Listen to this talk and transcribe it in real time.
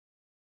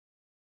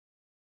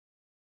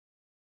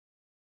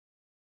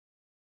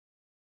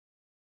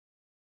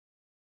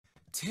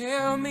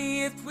Tell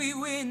me, if we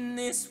win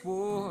this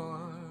war,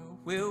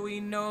 will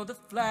we know the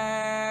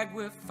flag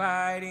we're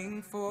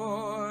fighting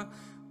for?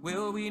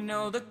 Will we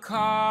know the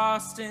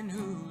cost and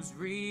whose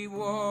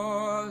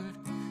reward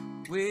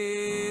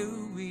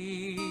will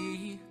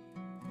we?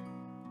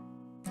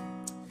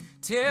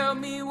 Tell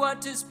me,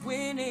 what does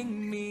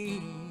winning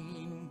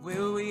mean?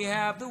 Will we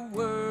have the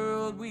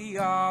world we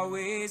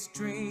always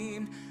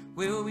dreamed?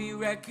 Will we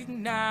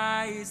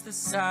recognize the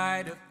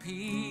side of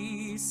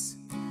peace?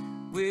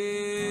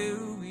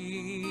 Will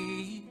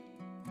we?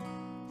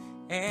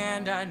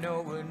 And I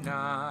know we're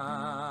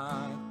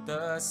not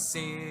the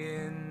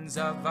sins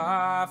of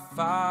our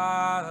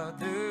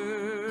fathers,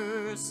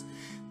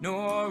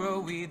 nor are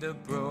we the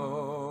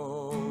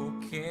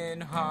broken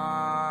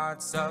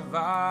hearts of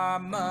our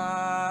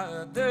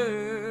mothers.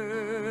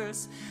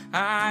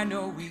 I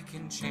know we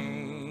can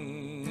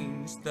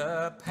change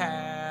the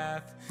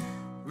path,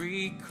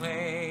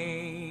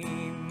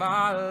 reclaim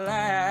our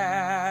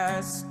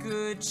last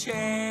good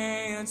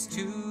chance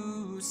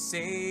to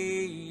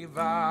save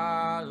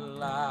our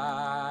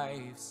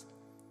lives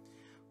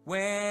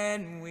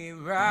when we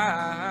rise.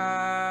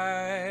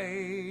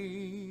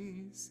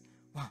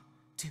 1,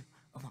 2,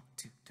 1,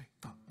 2, 3,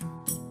 4.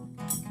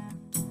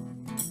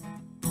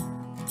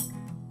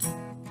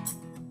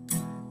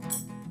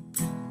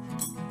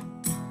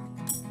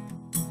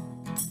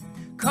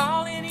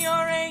 Calling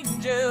your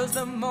angels,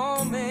 the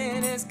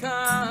moment has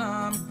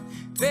come.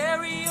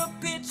 Bury your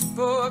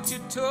pitchforks,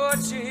 your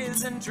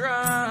torches and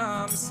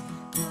drums.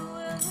 The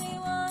world we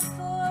want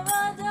for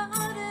our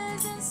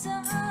daughters and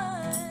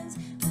sons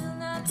will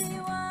not be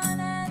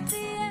won at the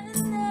end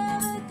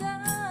of a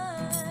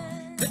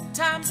gun. The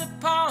time's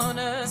upon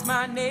us,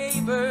 my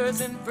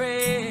neighbors and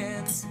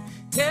friends.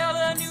 Tell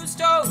a new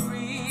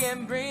story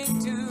and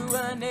bring to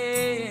an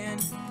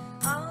end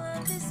all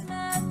of this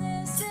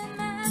madness and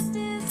mass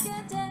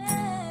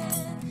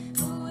discontent.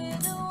 But we're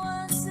the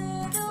ones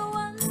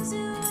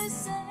who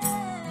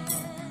ascend.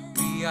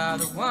 We are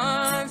the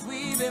ones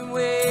we've been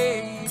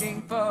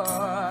waiting for,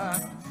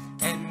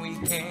 and we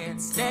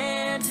can't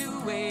stand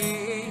to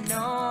wait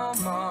no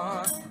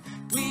more.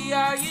 We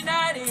are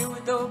united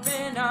with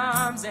open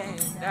arms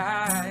and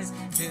eyes.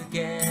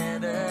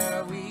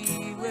 Together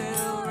we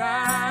will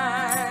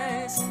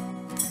rise.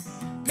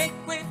 Make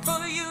way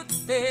for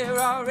youth, they're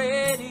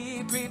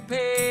already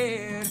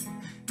prepared.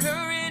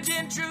 Courage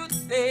and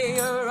truth, they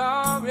are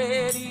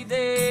already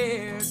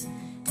theirs.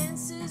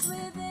 Answers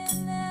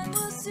within them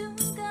will soon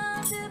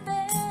come to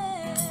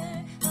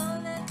bear. All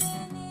that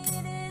they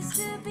need is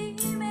to be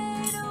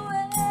made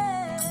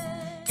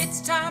aware.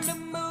 It's time to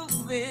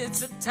move,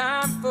 it's a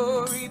time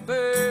for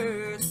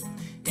rebirth.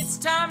 It's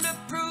time to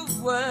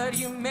prove what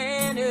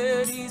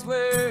humanity's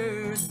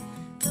worth.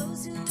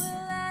 Those who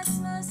will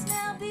last must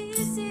now be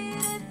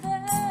seated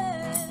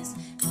first,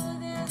 for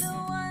they're the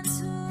ones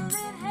who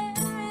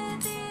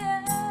inherit the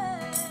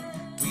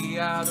earth. We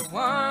are the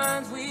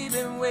ones we've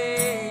been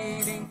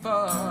waiting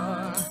for,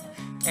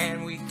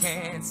 and we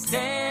can't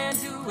stand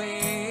to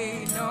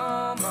wait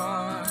no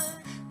more.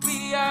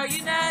 We are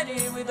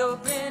united with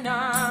open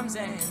arms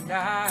and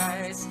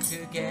eyes.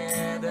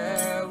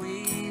 Together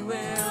we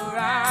will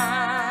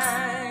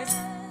rise.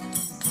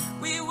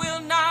 We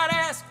will not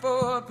ask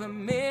for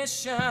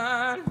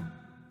permission.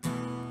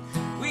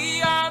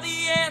 We are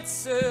the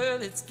answer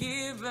that's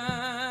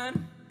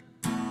given.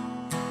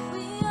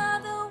 We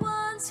are the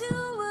ones who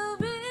will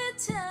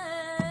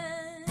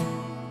return.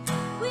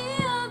 We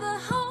are the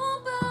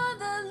hope of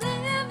the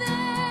living.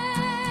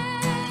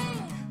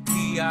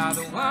 We are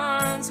the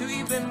ones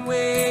we've been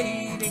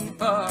waiting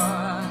for,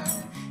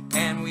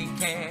 and we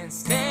can't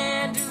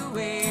stand to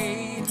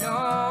wait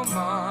no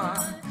more.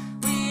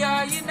 We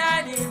are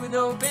united with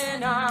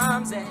open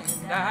arms and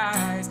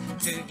eyes.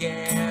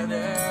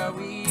 Together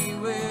we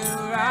will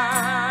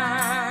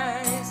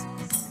rise.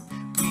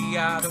 We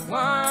are the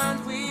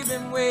ones we've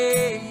been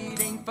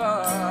waiting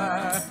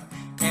for,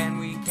 and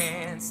we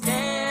can't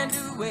stand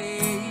to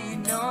wait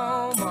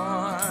no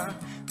more.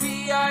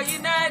 We are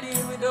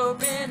united with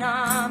open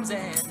arms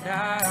and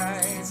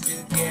eyes.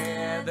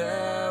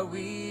 Together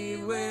we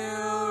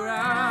will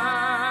rise.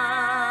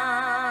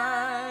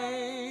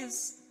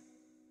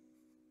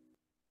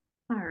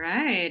 All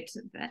right.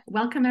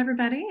 Welcome,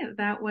 everybody.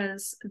 That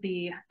was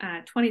the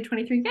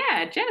 2023.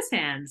 Yeah, jazz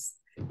hands.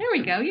 There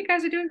we go. You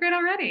guys are doing great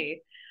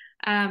already.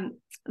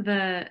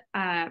 The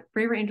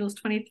Braver Angels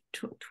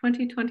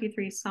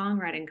 2023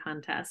 Songwriting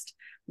Contest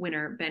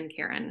winner, Ben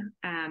Karen.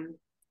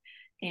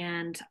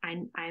 And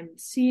I'm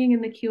seeing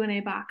in the Q&A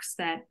box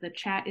that the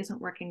chat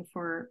isn't working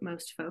for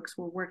most folks.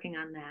 We're working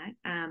on that.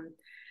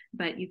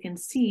 But you can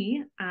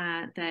see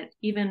that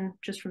even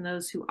just from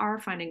those who are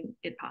finding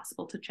it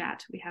possible to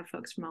chat, we have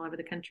folks from all over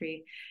the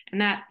country,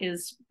 and that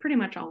is pretty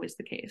much always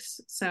the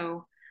case.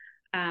 So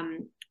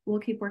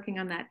we'll keep working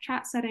on that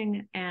chat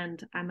setting,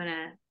 and I'm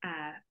gonna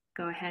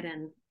go ahead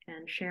and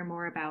share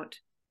more about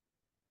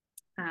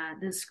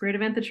this great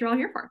event that you're all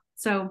here for.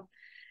 So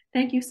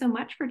thank you so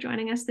much for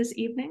joining us this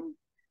evening.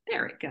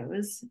 There it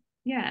goes.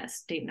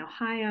 Yes, Dayton,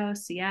 Ohio,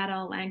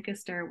 Seattle,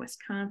 Lancaster,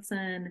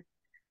 Wisconsin,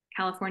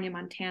 California,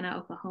 Montana,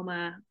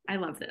 Oklahoma. I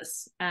love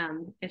this.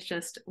 It's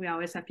just, we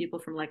always have people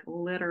from like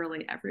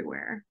literally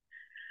everywhere.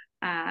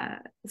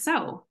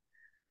 So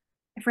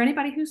for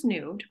anybody who's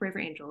new to Braver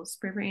Angels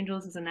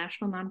is a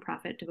national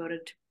nonprofit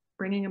devoted to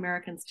bringing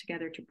Americans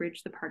together to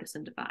bridge the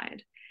partisan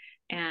divide.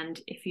 And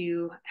if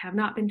you have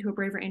not been to a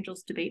Braver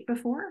Angels debate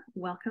before,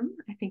 welcome.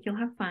 I think you'll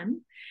have fun.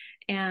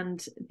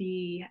 And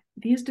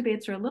these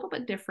debates are a little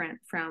bit different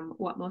from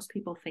what most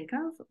people think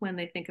of when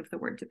they think of the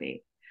word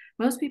debate.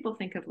 Most people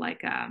think of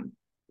like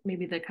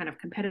maybe the kind of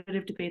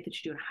competitive debate that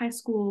you do in high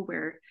school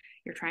where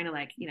you're trying to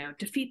like,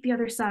 defeat the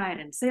other side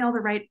and say all the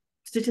right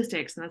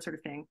statistics and that sort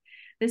of thing.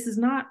 This is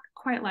not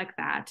quite like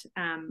that.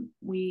 And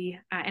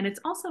it's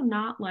also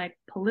not like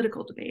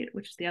political debate,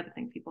 which is the other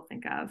thing people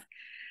think of.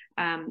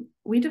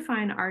 We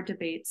define our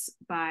debates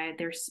by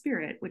their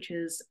spirit, which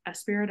is a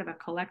spirit of a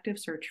collective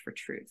search for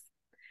truth.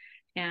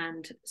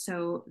 And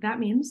so that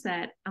means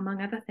that,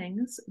 among other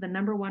things, the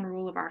number one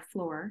rule of our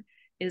floor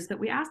is that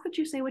we ask that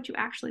you say what you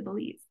actually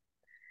believe.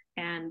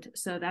 And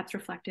so that's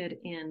reflected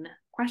in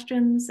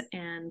questions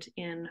and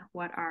in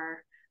what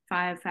our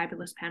 5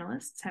 fabulous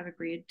panelists have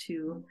agreed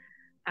to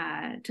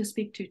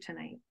speak to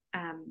tonight.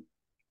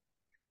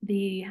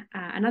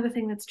 Another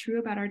thing that's true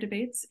about our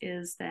debates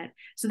is that,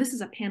 so this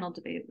is a panel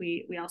debate.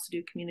 We also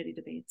do community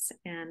debates.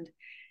 And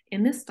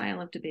in this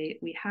style of debate,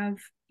 we have,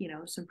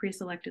 some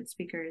pre-selected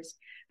speakers,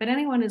 but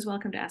anyone is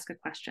welcome to ask a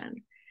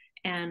question.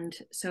 And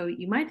so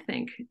you might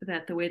think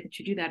that the way that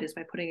you do that is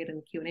by putting it in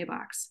the Q&A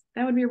box.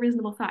 That would be a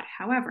reasonable thought.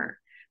 However,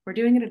 we're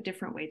doing it a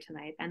different way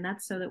tonight. And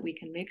that's so that we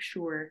can make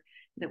sure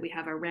that we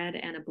have a red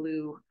and a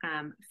blue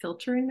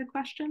filtering the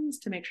questions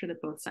to make sure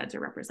that both sides are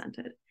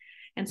represented.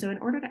 And so in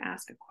order to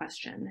ask a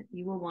question,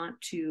 you will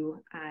want to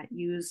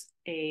use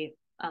a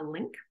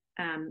link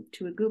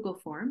to a Google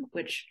form,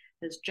 which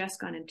has just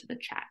gone into the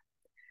chat.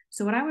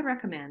 So what I would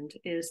recommend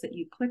is that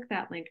you click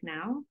that link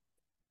now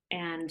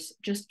and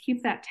just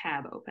keep that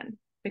tab open,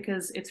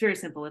 because it's very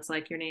simple. It's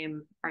like your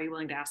name, are you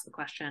willing to ask the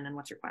question, and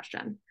what's your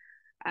question?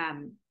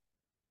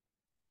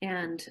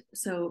 And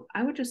so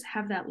I would just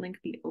have that link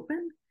be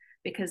open,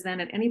 because then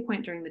at any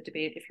point during the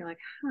debate, if you're like,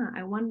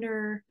 I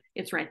wonder,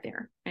 it's right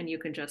there, and you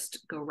can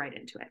just go right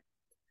into it.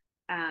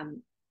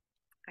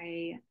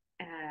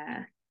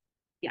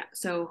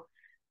 So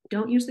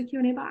don't use the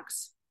Q&A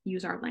box,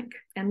 use our link,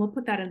 and we'll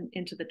put that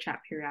into the chat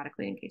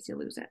periodically in case you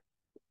lose it.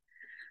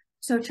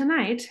 So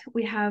tonight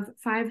we have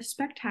 5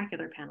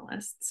 spectacular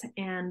panelists,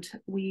 and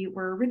we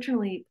were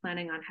originally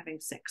planning on having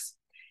 6.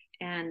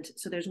 And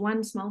so there's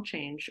one small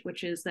change,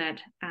 which is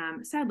that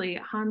sadly,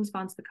 Hans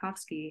von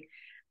Spakovsky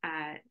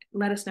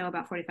let us know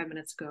about 45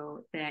 minutes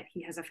ago that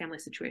he has a family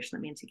situation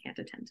that means he can't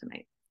attend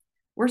tonight.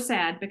 We're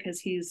sad because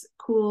he's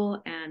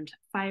cool and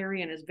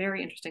fiery and has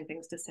very interesting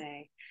things to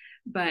say,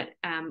 but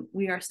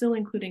we are still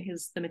including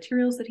the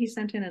materials that he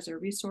sent in as a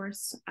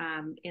resource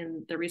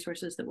in the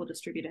resources that we'll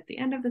distribute at the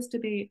end of this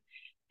debate.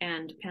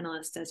 And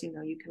panelists, as you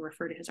know, you can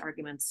refer to his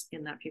arguments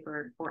in that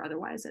paper or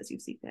otherwise as you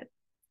see fit.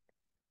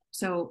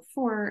 So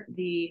for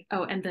the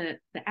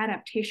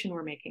adaptation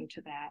we're making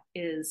to that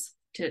is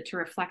to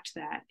reflect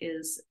that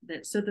is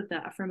that so that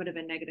the affirmative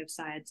and negative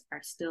sides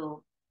are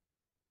still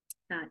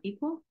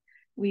equal,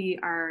 we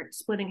are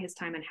splitting his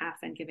time in half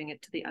and giving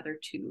it to the other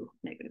 2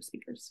 negative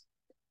speakers.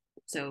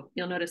 So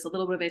you'll notice a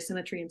little bit of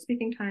asymmetry in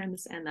speaking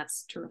times, and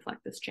that's to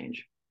reflect this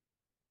change.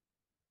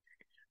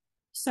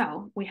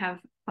 So we have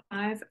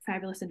 5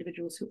 fabulous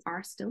individuals who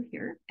are still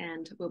here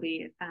and will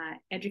be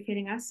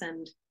educating us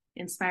and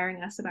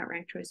inspiring us about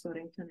ranked choice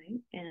voting tonight.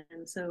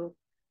 And so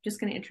just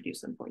going to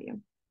introduce them for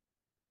you.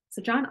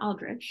 So John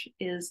Aldrich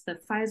is the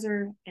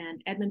Pfizer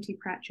and Edmund T.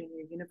 Pratt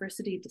Jr.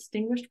 University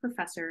Distinguished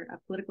Professor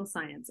of Political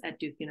Science at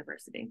Duke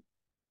University.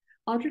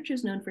 Aldrich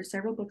is known for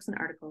several books and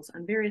articles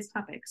on various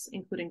topics,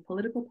 including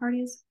political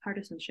parties,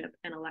 partisanship,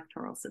 and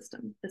electoral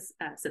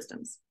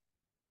systems.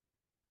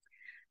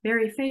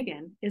 Barry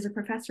Fagin is a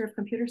professor of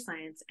computer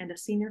science and a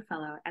senior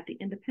fellow at the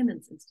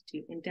Independence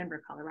Institute in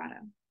Denver, Colorado.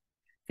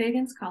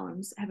 Fagin's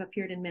columns have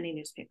appeared in many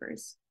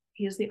newspapers.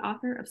 He is the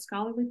author of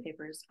scholarly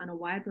papers on a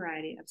wide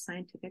variety of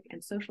scientific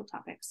and social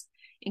topics,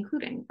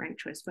 including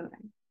ranked choice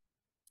voting.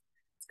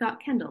 Scott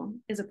Kendall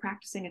is a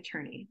practicing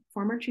attorney,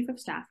 former chief of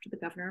staff to the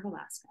governor of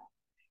Alaska,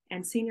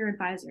 and senior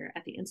advisor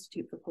at the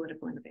Institute for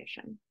Political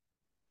Innovation.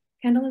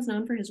 Kendall is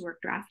known for his work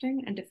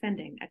drafting and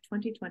defending a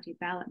 2020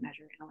 ballot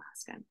measure in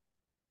Alaska.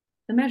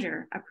 The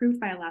measure, approved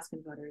by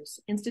Alaskan voters,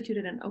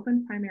 instituted an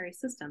open primary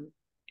system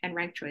and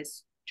ranked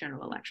choice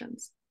general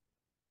elections.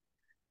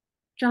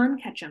 John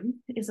Ketcham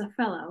is a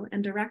fellow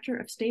and director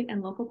of state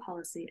and local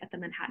policy at the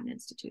Manhattan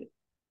Institute.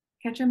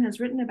 Ketcham has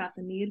written about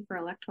the need for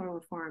electoral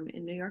reform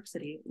in New York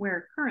City,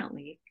 where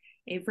currently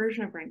a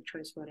version of ranked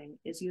choice voting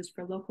is used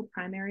for local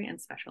primary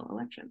and special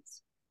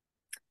elections.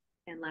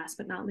 And last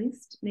but not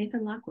least,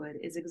 Nathan Lockwood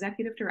is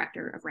executive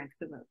director of Rank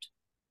the Vote.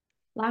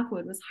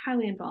 Lockwood was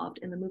highly involved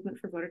in the movement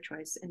for voter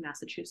choice in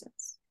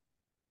Massachusetts.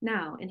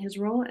 Now, in his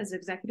role as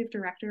executive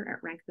director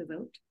at Rank the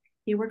Vote,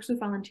 he works with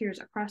volunteers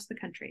across the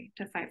country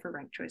to fight for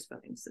ranked choice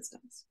voting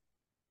systems.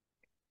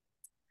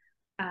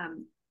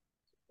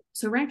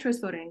 So ranked choice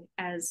voting,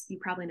 as you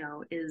probably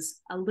know,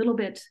 is a little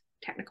bit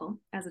technical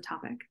as a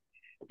topic.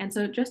 And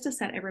so just to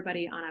set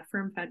everybody on a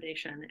firm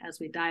foundation as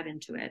we dive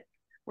into it,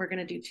 we're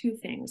going to do two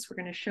things.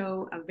 We're going to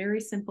show a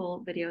very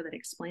simple video that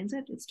explains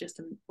it. It's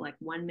just like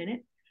 1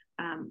 minute.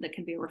 That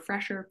can be a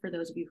refresher for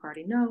those of you who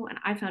already know. And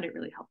I found it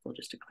really helpful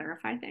just to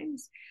clarify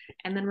things.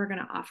 And then we're going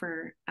to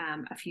offer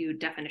a few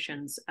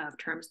definitions of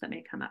terms that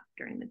may come up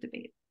during the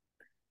debate.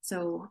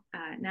 So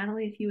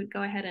Natalie, if you would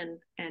go ahead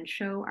and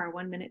show our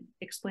 1 minute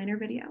explainer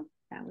video,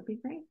 that would be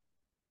great.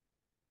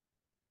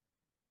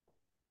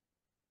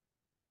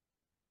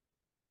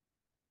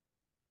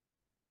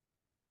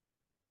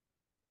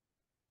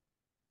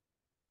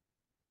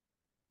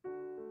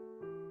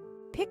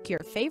 Pick your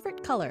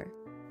favorite color.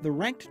 The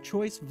ranked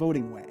choice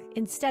voting way.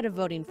 Instead of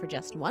voting for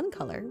just one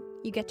color,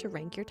 you get to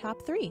rank your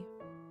top 3.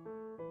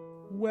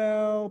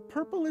 Well,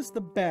 purple is the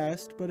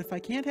best, but if I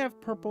can't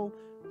have purple,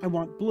 I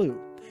want blue.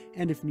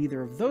 And if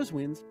neither of those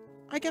wins,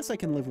 I guess I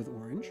can live with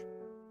orange.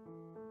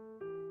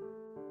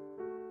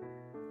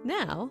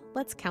 Now,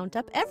 let's count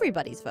up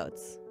everybody's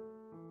votes.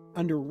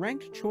 Under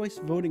ranked choice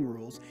voting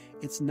rules,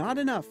 it's not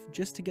enough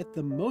just to get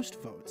the most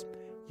votes.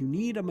 You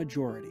need a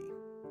majority.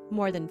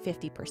 More than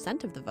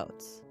 50% of the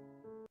votes.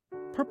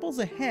 Purple's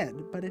ahead,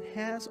 but it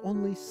has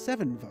only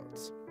 7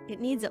 votes. It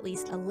needs at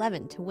least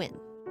 11 to win.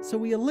 So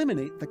we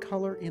eliminate the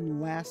color in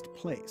last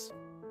place.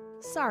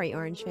 Sorry,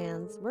 orange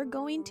fans, we're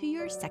going to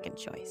your second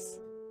choice.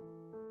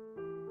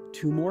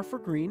 2 more for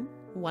green.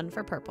 1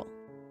 for purple.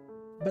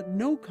 But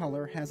no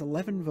color has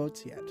 11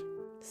 votes yet.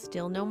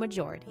 Still no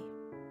majority.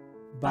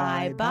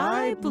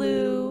 Bye-bye,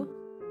 blue.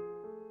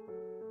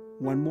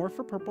 1 more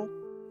for purple.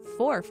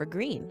 4 for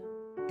green.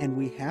 And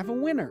we have a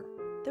winner.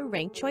 The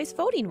ranked choice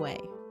voting way.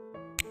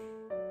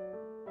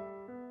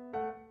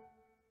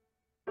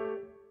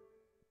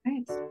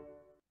 Right.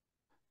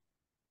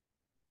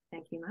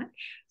 Thank you much.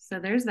 So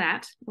there's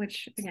that,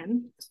 which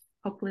again,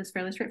 hopefully is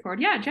fairly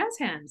straightforward. Yeah, jazz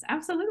hands,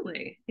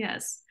 absolutely.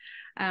 Yes.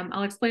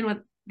 I'll explain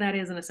what that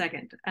is in a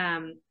second.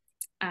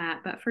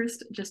 But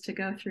first, just to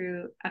go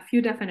through a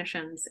few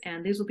definitions,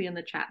 and these will be in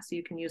the chat so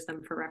you can use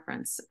them for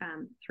reference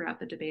throughout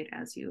the debate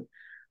as you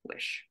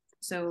wish.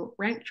 So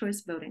ranked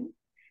choice voting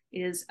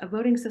is a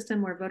voting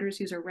system where voters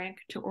use a rank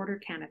to order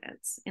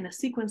candidates in a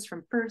sequence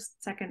from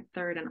first, second,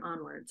 third, and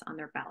onwards on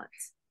their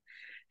ballots.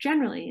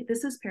 Generally,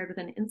 this is paired with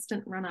an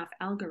instant runoff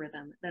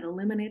algorithm that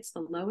eliminates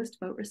the lowest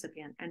vote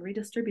recipient and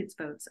redistributes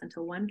votes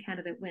until one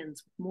candidate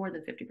wins with more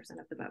than 50%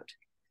 of the vote.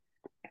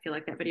 I feel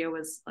like that video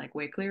was like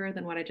way clearer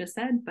than what I just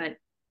said, but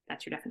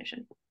that's your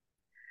definition.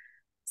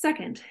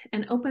 Second,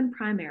 an open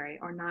primary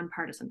or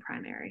nonpartisan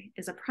primary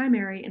is a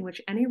primary in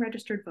which any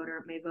registered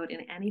voter may vote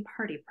in any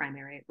party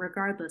primary,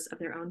 regardless of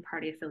their own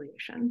party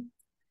affiliation.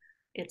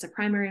 It's a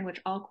primary in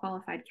which all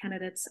qualified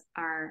candidates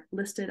are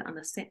listed on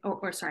the same,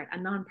 a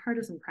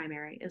nonpartisan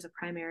primary is a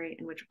primary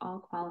in which all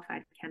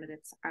qualified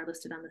candidates are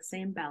listed on the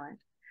same ballot,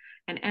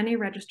 and any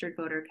registered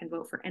voter can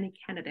vote for any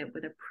candidate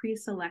with a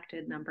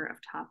pre-selected number of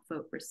top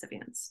vote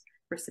recipients,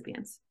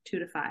 2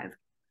 to 5,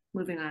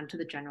 moving on to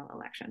the general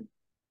election.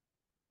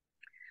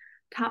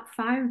 Top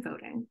 5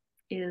 voting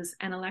is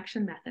an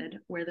election method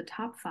where the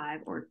top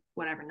 5, or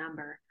whatever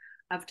number,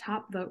 of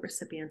top vote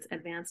recipients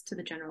advance to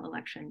the general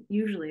election,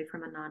 usually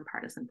from a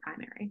nonpartisan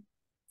primary.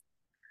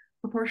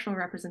 Proportional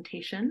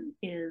representation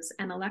is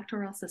an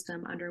electoral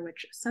system under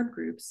which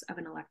subgroups of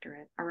an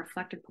electorate are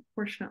reflected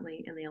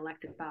proportionately in the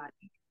elected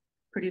body,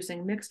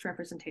 producing mixed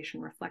representation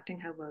reflecting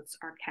how votes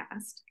are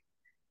cast.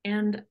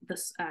 And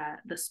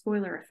the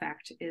spoiler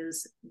effect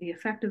is the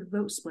effect of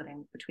vote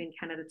splitting between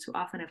candidates who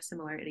often have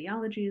similar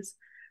ideologies,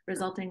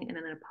 resulting in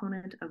an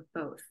opponent of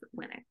both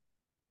winning.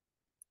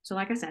 So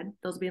like I said,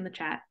 those will be in the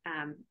chat,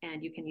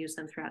 and you can use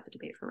them throughout the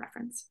debate for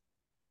reference.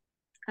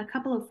 A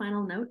couple of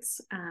final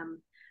notes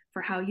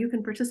for how you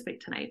can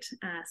participate tonight.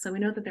 So we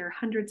know that there are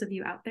hundreds of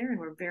you out there, and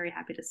we're very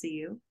happy to see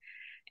you.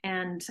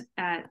 And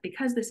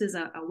because this is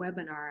a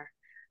webinar,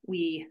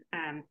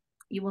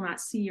 you will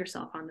not see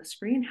yourself on the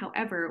screen.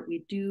 However,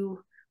 we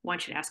do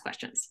want you to ask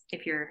questions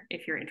if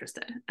you're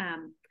interested.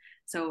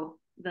 So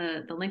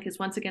the link is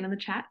once again in the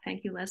chat.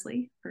 Thank you,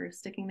 Leslie, for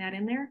sticking that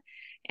in there.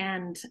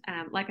 And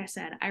like I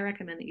said, I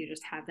recommend that you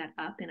just have that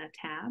up in a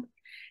tab.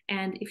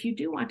 And if you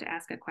do want to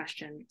ask a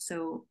question,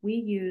 so we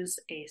use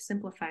a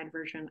simplified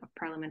version of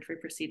parliamentary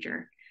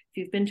procedure. If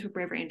you've been to a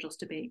Braver Angels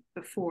debate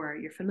before,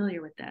 you're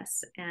familiar with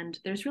this. And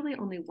there's really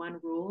only one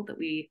rule that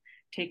we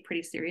take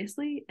pretty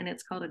seriously, and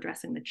it's called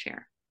addressing the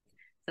chair.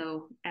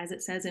 So as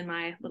it says in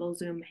my little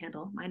Zoom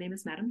handle, my name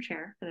is Madam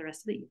Chair for the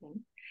rest of the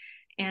evening.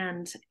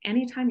 And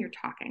anytime you're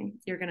talking,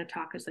 you're going to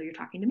talk as though you're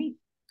talking to me.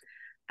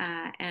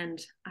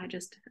 And I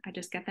just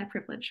get that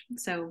privilege.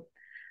 So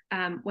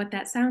what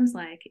that sounds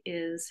like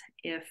is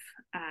if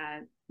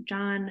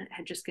John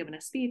had just given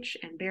a speech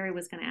and Barry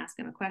was going to ask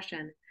him a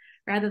question,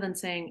 rather than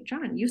saying,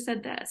 John, you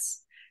said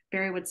this,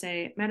 Barry would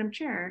say, Madam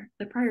Chair,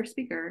 the prior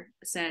speaker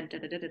said da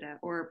da da da da,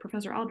 or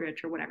Professor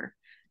Aldrich or whatever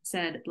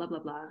said blah blah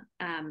blah.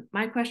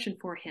 My question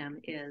for him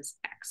is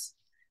X.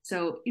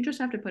 So you just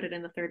have to put it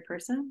in the third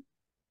person.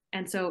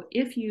 And so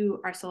if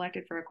you are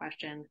selected for a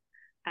question,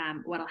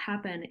 what'll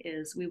happen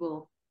is we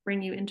will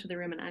bring you into the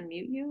room and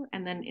unmute you,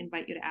 and then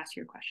invite you to ask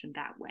your question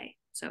that way.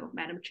 So,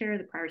 Madam Chair,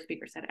 the prior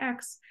speaker said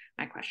X,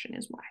 my question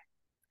is Y.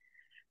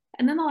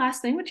 And then the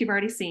last thing, which you've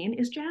already seen,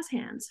 is jazz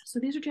hands. So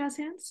these are jazz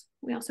hands.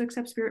 We also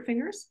accept spirit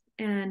fingers,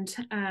 and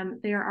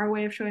they are our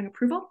way of showing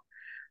approval.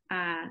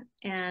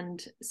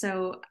 And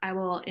so I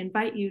will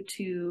invite you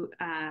to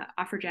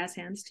offer jazz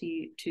hands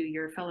to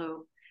your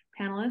fellow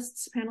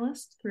panelists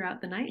throughout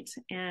the night.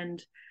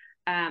 And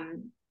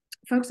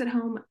folks at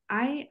home,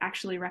 I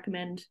actually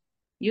recommend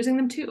using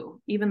them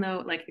too, even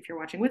though, like, if you're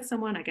watching with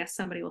someone, I guess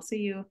somebody will see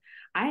you.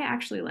 I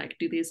actually like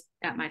do these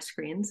at my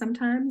screen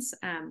sometimes.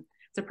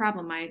 It's a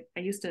problem. I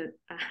used to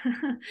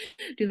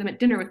do them at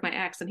dinner with my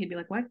ex, and he'd be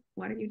like,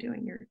 what are you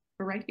doing?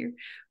 We're right here.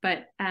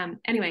 But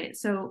anyway,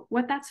 so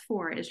what that's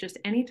for is just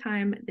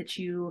anytime that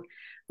you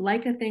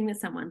like a thing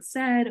that someone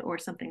said, or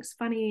something's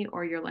funny,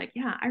 or you're like,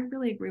 yeah, I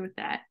really agree with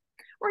that,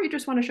 or you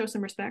just want to show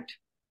some respect,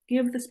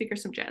 give the speaker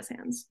some jazz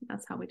hands.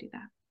 That's how we do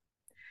that.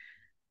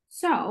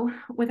 So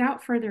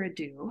without further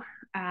ado,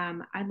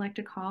 I'd like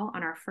to call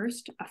on our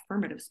first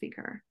affirmative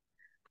speaker.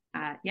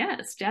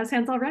 Yes, jazz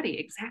hands already,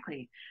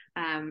 exactly.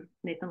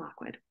 Nathan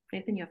Lockwood.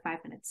 Nathan, you have 5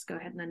 minutes. Go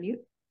ahead and unmute.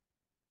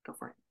 Go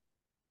for it.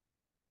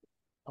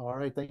 All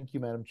right, thank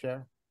you, Madam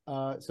Chair.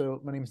 So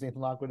my name is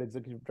Nathan Lockwood,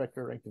 Executive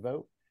Director of Rank to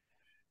Vote.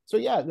 So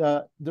yeah,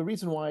 the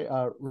reason why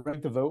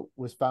Rank to Vote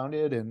was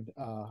founded, and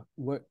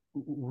what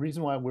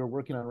reason why we're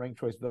working on ranked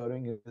choice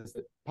voting, is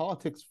that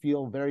politics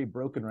feel very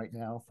broken right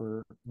now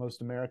for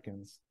most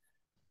Americans.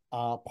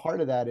 Part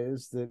of that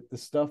is that the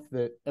stuff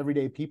that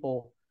everyday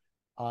people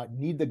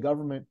need the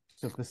government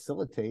to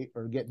facilitate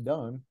or get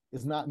done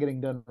is not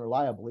getting done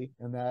reliably,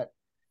 and that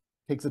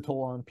takes a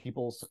toll on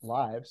people's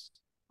lives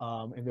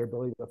and their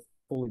ability to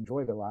fully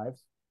enjoy their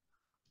lives.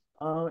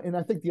 And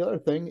I think the other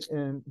thing,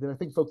 and that I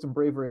think folks in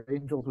Braver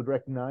Angels would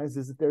recognize,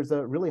 is that there's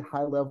a really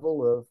high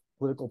level of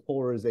political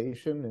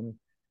polarization and,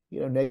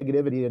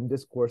 negativity and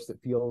discourse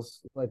that feels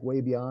like way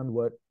beyond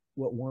what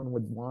one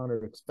would want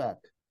or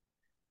expect.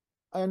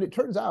 And it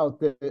turns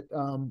out that,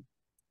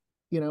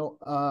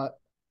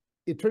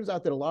 it turns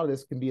out that a lot of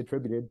this can be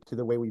attributed to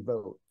the way we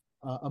vote.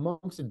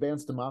 Amongst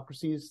advanced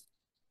democracies,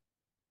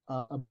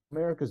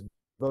 America's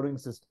voting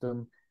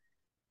system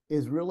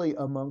is really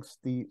amongst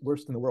the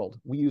worst in the world.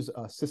 We use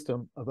a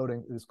system of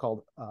voting that is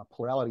called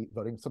plurality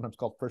voting, sometimes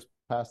called first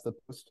past the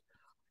post,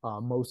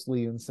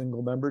 mostly in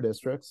single member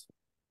districts.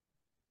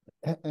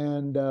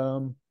 And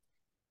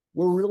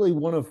we're really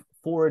one of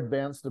 4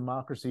 advanced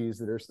democracies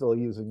that are still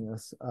using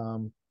this.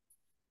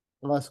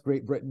 Plus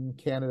Great Britain,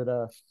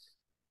 Canada,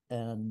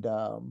 and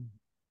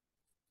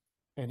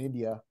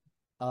India.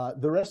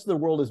 The rest of the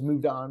world has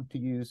moved on to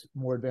use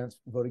more advanced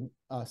voting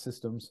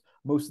systems,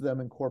 most of them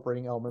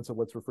incorporating elements of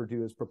what's referred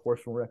to as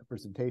proportional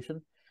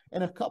representation,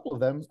 and a couple of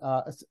them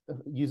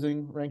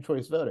using ranked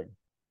choice voting.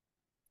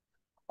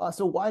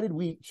 So why did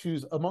we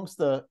choose, amongst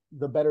the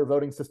better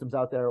voting systems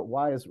out there,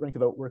 why is Rank to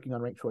Vote working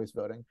on ranked choice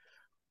voting?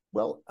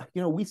 Well,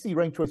 we see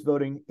ranked choice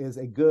voting as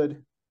a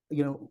good,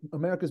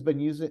 America's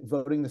been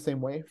voting the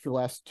same way for the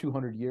last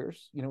 200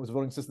 years. It was a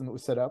voting system that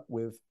was set up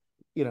with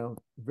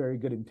very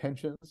good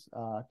intentions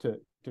to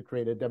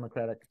create a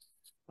democratic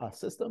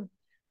system.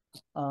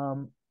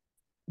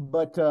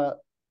 But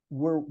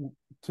we're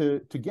to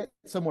get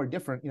somewhere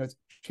different,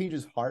 change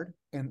is hard,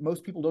 and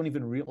most people don't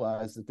even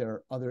realize that there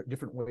are other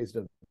different ways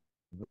to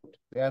vote.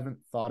 They haven't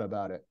thought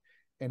about it,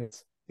 and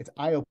it's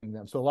eye-opening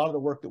them. So a lot of the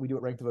work that we do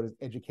at Rank to Vote is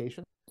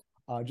education.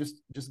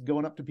 Just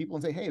going up to people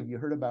and say, hey, have you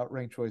heard about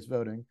ranked choice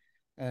voting?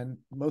 And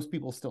most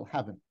people still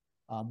haven't.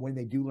 When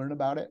they do learn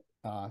about it,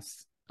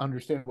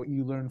 understand what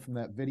you learned from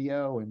that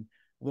video and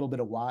a little bit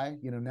of why.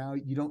 Now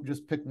you don't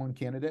just pick one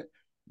candidate.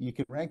 You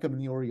can rank them in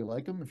the order you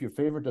like them. If your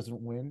favorite doesn't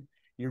win,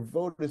 your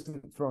vote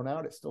isn't thrown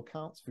out. It still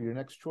counts for your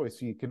next choice.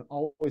 So you can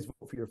always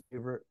vote for your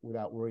favorite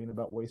without worrying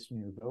about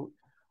wasting your vote.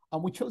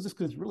 We chose this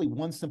because it's really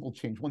one simple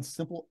change, one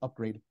simple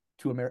upgrade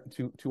to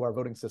our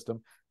voting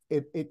system.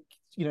 It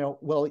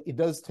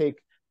does take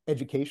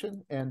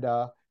education and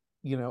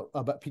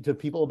to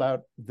people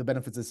about the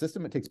benefits of the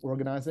system. It takes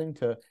organizing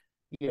to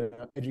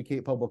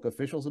educate public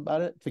officials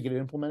about it, to get it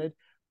implemented.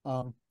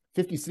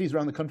 50 cities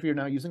around the country are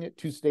now using it.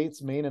 2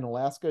 states, Maine and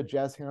Alaska.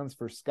 Jazz hands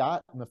for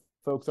Scott and the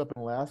folks up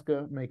in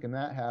Alaska making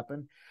that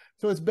happen.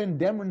 So it's been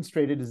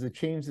demonstrated as a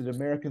change that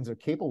Americans are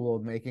capable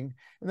of making.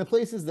 And the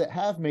places that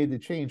have made the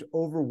change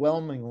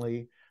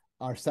overwhelmingly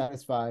are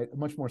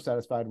much more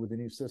satisfied with the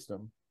new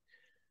system.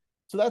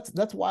 So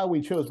that's why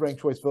we chose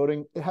ranked choice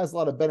voting. It has a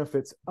lot of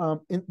benefits.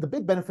 The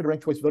big benefit of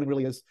ranked choice voting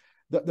really is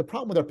the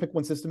problem with our pick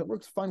one system. It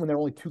works fine when there are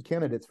only 2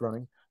 candidates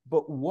running,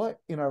 but what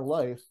in our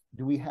life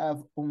do we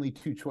have only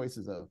 2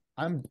 choices of?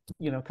 I'm,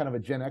 kind of a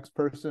Gen X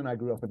person. I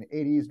grew up in the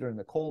 80s during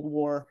the Cold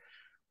War.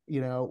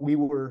 We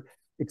were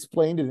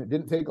explained, and it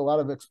didn't take a lot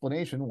of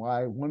explanation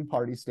why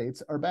one-party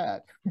states are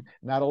bad.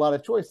 Not a lot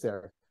of choice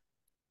there.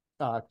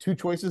 2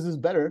 choices is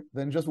better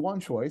than just 1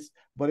 choice,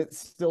 but it's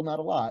still not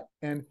a lot.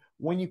 And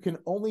when you can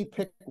only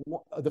pick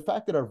one, the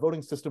fact that our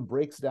voting system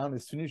breaks down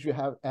as soon as you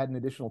add an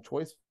additional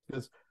choice,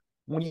 because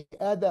when you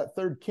add that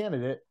 3rd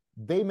candidate,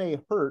 they may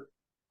hurt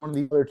of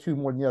the other two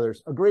more than the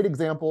others. A great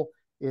example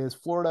is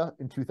Florida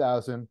in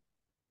 2000,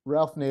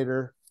 Ralph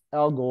Nader,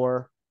 Al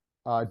Gore,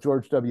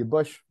 George W.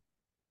 Bush.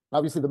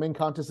 Obviously, the main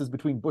contest is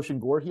between Bush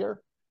and Gore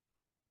here.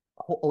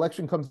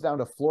 Election comes down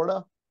to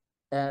Florida,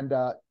 and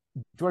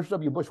George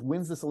W. Bush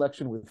wins this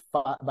election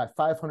by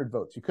 500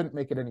 votes. You couldn't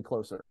make it any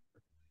closer.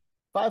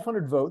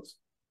 500 votes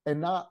and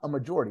not a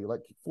majority,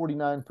 like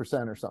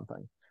 49% or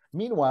something.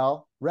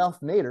 Meanwhile, Ralph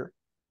Nader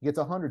gets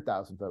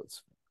 100,000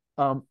 votes.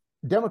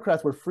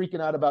 Democrats were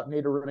freaking out about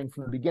Nader running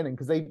from the beginning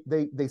because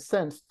they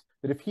sensed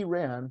that if he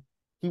ran,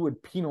 he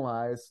would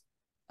penalize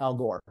Al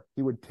Gore.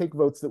 He would take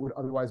votes that would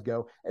otherwise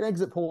go. And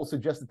exit polls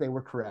suggest that they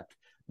were correct,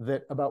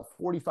 that about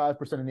 45%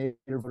 of Nader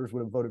voters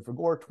would have voted for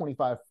Gore,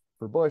 25%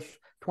 for Bush,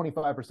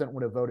 25%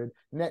 would have voted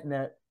net.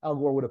 Al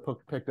Gore would have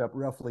picked up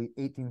roughly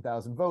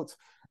 18,000 votes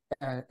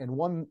and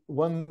won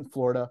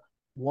Florida,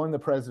 won the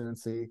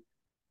presidency,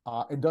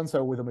 and done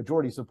so with a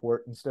majority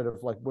support instead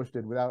of like Bush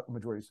did without a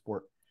majority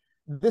support.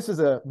 This is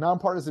a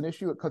nonpartisan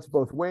issue. It cuts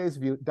both ways.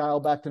 If you dial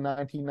back to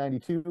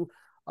 1992,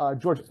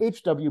 George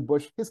H.W.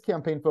 Bush, his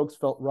campaign folks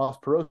felt Ross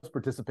Perot's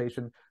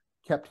participation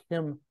kept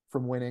him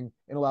from winning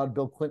and allowed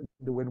Bill Clinton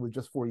to win with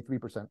just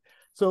 43%.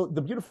 So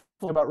the beautiful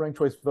thing about ranked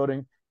choice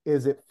voting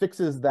is it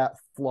fixes that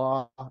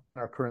flaw in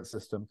our current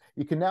system.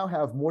 You can now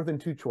have more than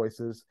two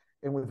choices.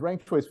 And with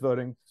ranked choice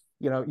voting,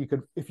 you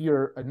could, if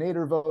you're a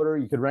Nader voter,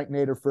 you could rank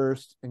Nader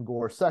first and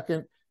Gore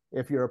second.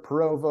 If you're a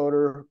Perot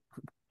voter,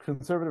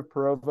 conservative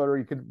Perot voter,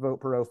 you could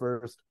vote Perot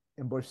first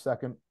and Bush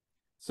second.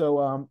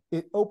 So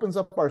it opens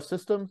up our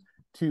system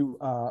to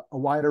a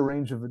wider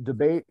range of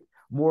debate,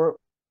 more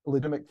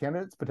legitimate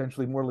candidates,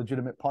 potentially more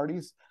legitimate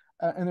parties.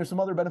 And there's some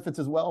other benefits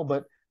as well,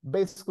 but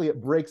basically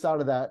it breaks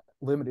out of that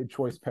limited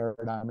choice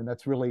paradigm. And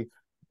that's really,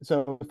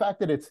 so the fact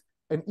that it's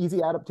an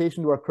easy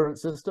adaptation to our current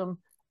system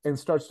and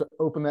starts to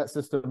open that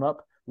system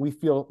up, we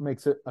feel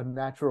makes it a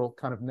natural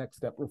kind of next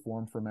step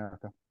reform for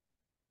America.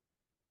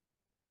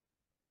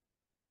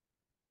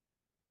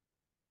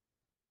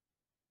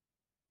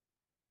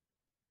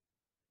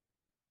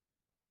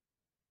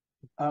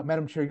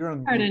 Madam Chair, you're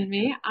on. Pardon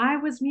me, I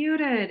was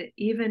muted,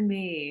 even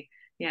me.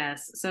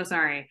 Yes, so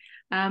sorry.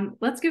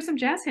 Let's give some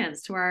jazz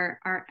hands to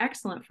our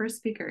excellent first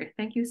speaker.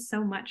 Thank you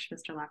so much,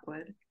 Mr.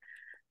 Lockwood.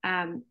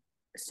 I'm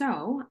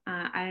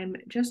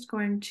just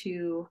going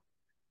to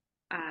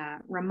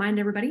remind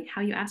everybody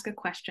how you ask a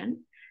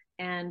question,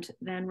 and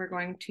then we're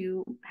going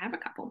to have a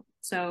couple.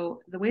 So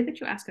the way that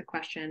you ask a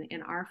question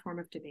in our form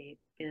of debate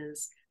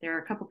is there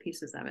are a couple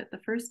pieces of it. The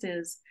first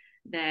is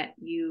that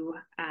you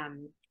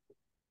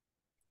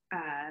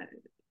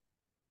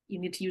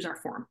need to use our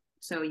form.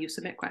 So you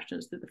submit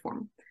questions through the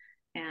form,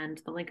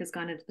 and the link has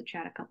gone into the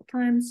chat a couple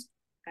times.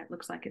 It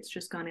looks like it's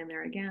just gone in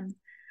there again.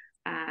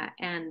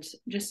 And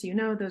just so you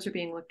know, those are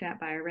being looked at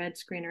by a red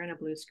screener and a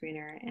blue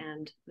screener,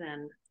 and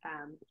then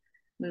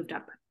moved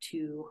up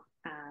to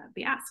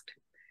be asked.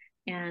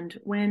 And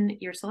when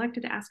you're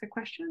selected to ask a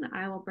question,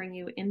 I will bring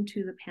you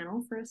into the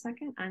panel for a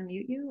second,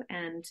 unmute you,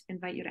 and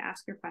invite you to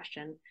ask your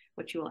question,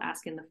 which you will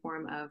ask in the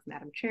form of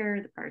Madam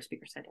Chair, the prior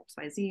speaker said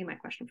XYZ, my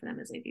question for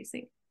them is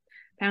ABC.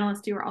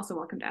 Panelists, you are also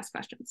welcome to ask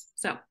questions.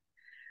 So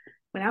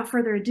without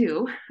further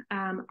ado,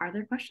 are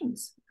there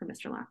questions for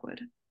Mr.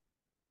 Lockwood?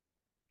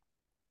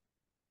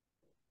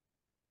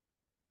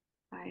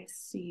 I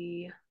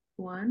see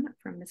one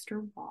from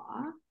Mr.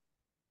 Waugh.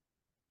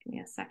 Give me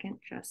a second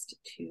just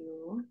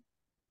to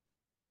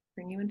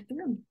bring you into the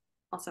room.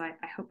 Also, I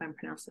hope I'm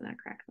pronouncing that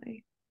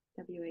correctly.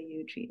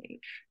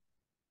 W-A-U-G-H.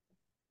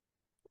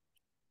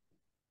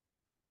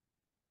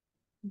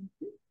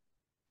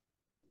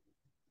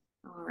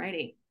 All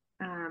righty.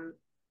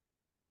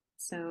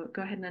 So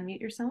go ahead and unmute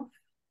yourself,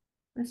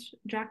 Ms.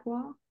 Jack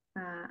Waugh.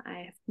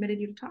 I have permitted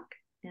you to talk,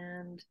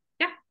 and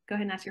yeah, go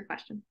ahead and ask your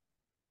question.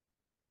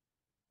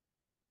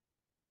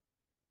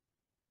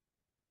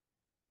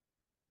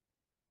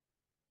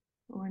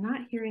 We're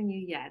not hearing you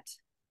yet.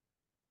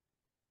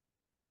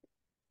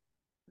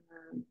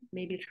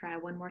 Maybe try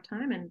one more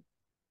time and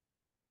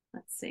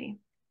let's see.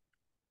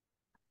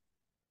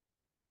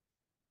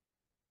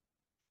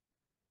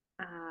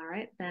 All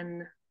right,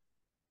 then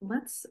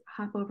let's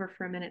hop over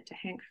for a minute to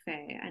Hank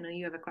Fay. I know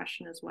you have a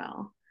question as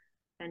well.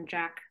 And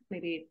Jack,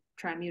 maybe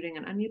try muting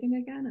and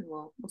unmuting again, and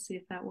we'll see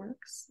if that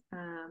works.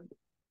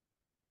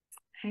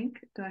 Hank,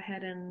 go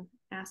ahead and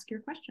ask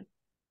your question.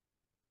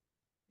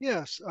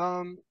 Yes,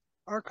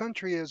 our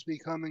country has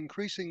become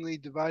increasingly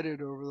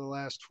divided over the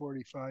last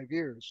 45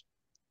 years.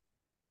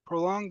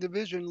 Prolonged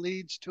division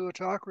leads to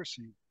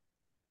autocracy.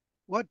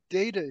 What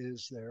data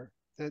is there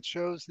that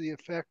shows the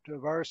effect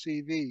of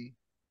RCV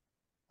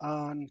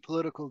on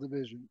political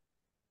division?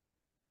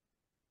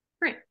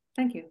 Great,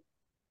 thank you.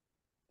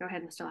 Go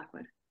ahead, Mr.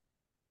 Lockwood.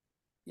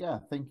 Yeah,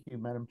 thank you,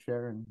 Madam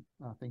Chair, and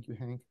thank you,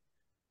 Hank.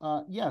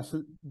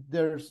 So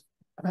there's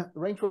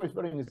ranked choice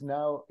voting is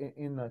now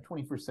in the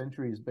 21st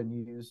century has been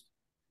used.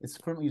 It's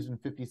currently used in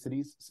 50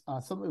 cities.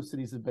 Some of those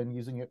cities have been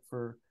using it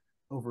for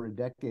over a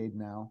decade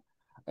now,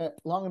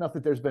 long enough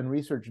that there's been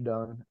research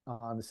done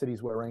on the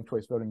cities where ranked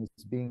choice voting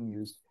is being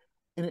used.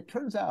 And it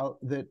turns out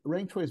that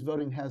ranked choice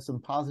voting has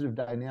some positive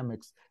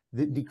dynamics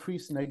that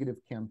decrease negative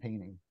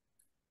campaigning,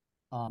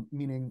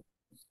 meaning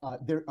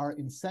there are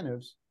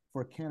incentives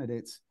for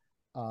candidates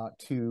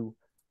to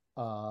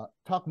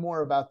talk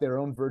more about their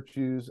own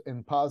virtues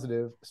and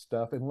positive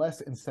stuff, and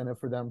less incentive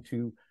for them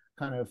to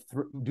kind of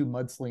do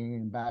mudslinging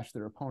and bash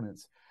their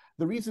opponents.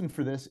 The reason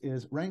for this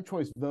is ranked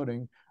choice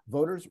voting.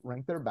 Voters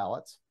rank their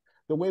ballots.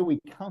 The way we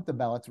count the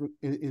ballots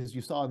is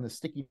you saw in the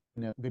sticky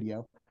note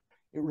video.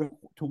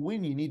 To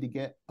win, you need to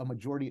get a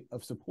majority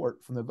of support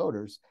from the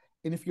voters.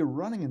 And if you're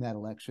running in that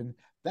election,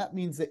 that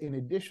means that in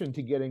addition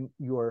to getting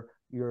your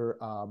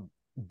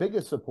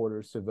biggest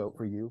supporters to vote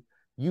for you,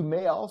 you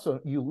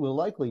will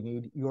likely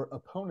need your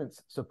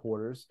opponent's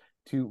supporters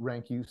to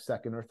rank you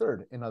second or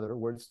third. In other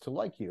words, to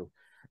like you.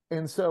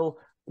 And so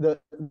the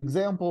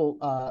example,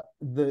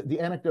 the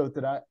anecdote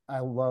that I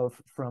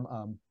love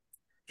from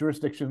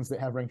jurisdictions that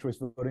have ranked choice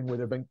voting, where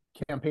there have been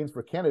campaigns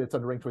for candidates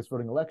under ranked choice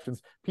voting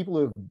elections, people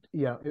who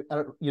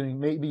have,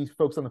 maybe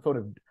folks on the phone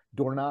have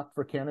door knocked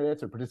for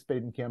candidates or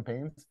participated in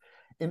campaigns.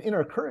 And in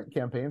our current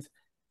campaigns,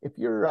 if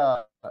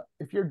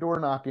you're door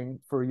knocking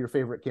for your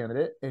favorite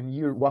candidate and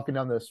you're walking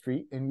down the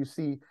street and you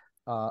see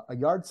a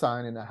yard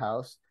sign in a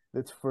house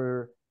that's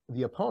for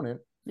the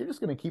opponent, you're just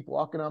going to keep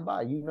walking on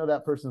by. You know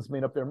that person's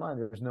made up their mind.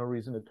 There's no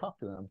reason to talk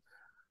to them.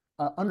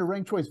 Under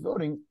ranked choice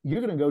voting, you're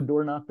going to go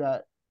door knock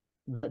that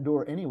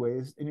door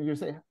anyways, and you're going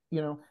to say,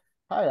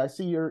 hi, I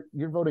see you're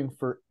voting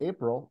for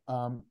April.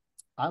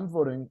 I'm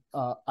voting.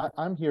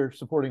 I'm here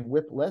supporting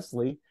Whip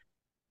Leslie,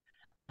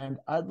 and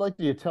I'd like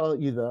to tell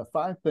you the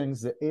 5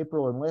 things that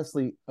April and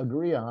Leslie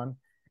agree on,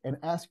 and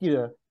ask you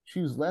to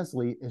choose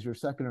Leslie as your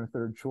second or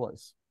third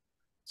choice.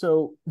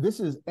 So this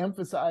is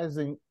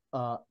emphasizing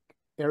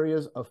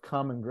areas of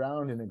common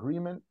ground and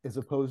agreement, as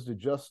opposed to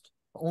just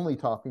only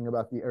talking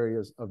about the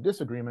areas of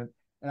disagreement.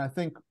 And I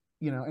think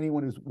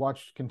anyone who's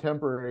watched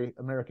contemporary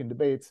American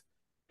debates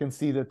can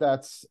see that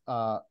that's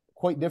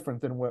quite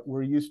different than what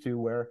we're used to,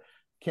 where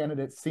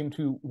candidates seem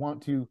to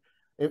want to,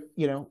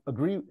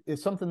 agree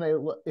is something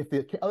if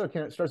the other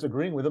candidate starts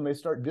agreeing with them, they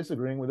start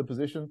disagreeing with a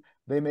position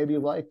they maybe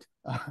liked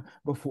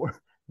before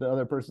the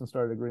other person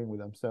started agreeing with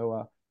them.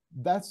 So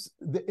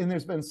and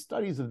there's been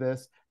studies of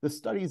this. The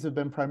studies have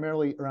been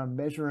primarily around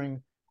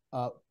measuring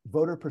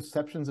voter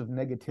perceptions of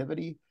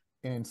negativity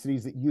in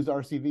cities that use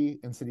RCV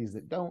and cities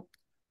that don't,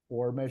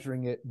 or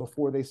measuring it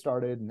before they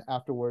started and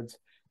afterwards.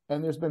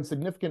 And there's been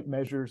significant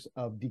measures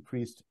of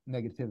decreased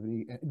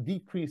negativity,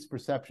 decreased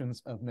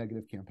perceptions of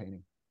negative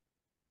campaigning.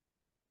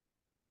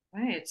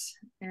 Right.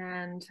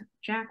 And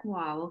Jack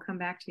Wall, we'll come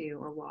back to you,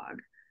 or Wog.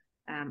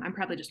 I'm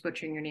probably just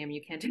butchering your name.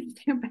 You can't do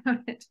anything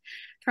about it.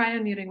 Try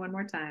unmuting one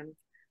more time,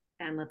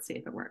 and let's see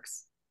if it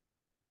works.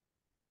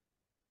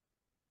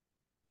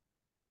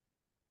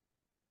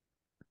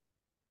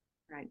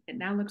 All right. It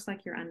now looks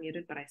like you're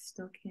unmuted, but I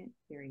still can't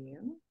hear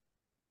you.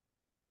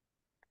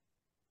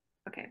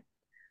 Okay.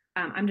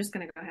 I'm just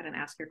going to go ahead and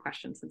ask your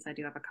question, since I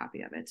do have a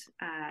copy of it.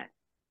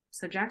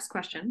 So Jack's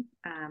question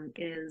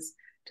is,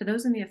 to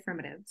those in the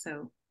affirmative,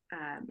 so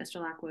Mr.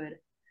 Lockwood,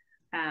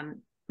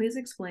 please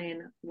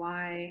explain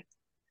why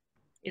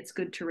it's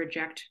good to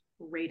reject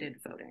rated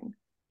voting,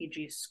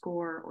 e.g.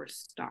 score or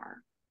star.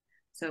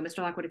 So Mr.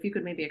 Lockwood, if you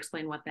could maybe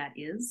explain what that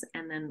is,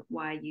 and then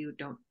why you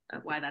don't,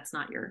 why that's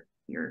not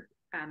your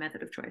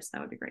method of choice, that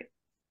would be great.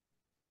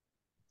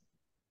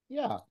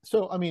 Yeah.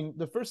 So, I mean,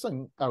 the first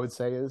thing I would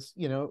say is,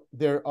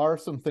 there are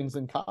some things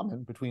in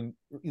common between,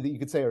 that you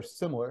could say are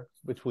similar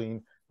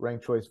between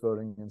ranked choice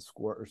voting and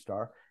score or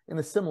star. And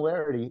the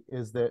similarity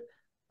is that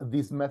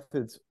these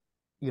methods,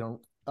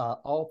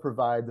 all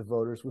provide the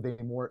voters with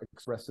a more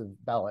expressive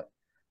ballot.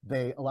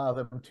 They allow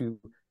them to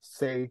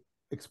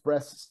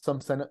express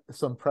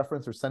some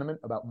preference or sentiment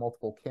about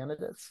multiple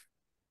candidates.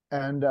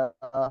 And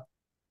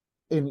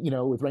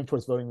with ranked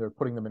choice voting, they're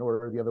putting them in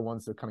order. The other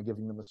ones, they're kind of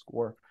giving them a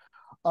score.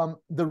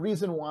 The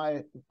reason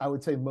why I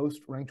would say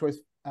most ranked choice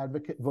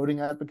voting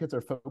advocates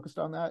are focused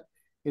on that,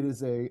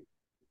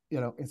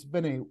 it's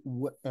been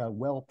a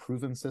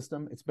well-proven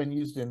system. It's been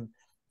used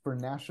for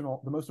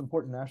the most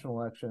important national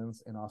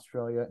elections in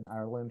Australia and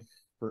Ireland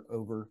for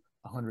over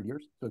 100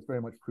 years. So it's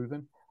very much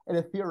proven. At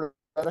a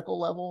theoretical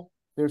level,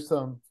 there's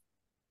some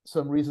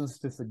reasons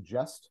to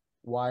suggest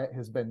why it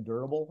has been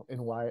durable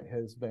and why it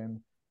has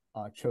been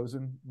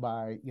chosen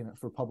by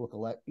for public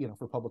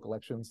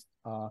elections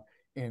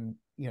in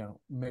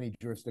many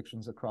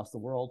jurisdictions across the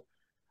world.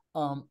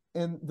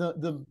 And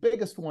the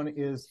biggest one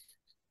is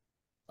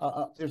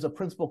there's a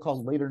principle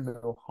called later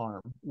no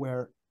harm,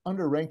 where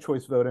under ranked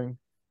choice voting,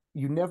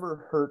 you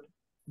never hurt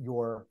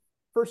your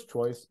first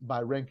choice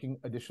by ranking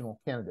additional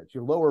candidates.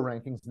 Your lower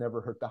rankings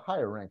never hurt the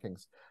higher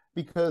rankings,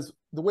 because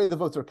the way the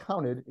votes are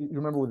counted, you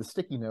remember with the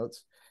sticky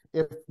notes,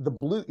 if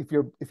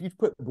you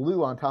put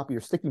blue on top of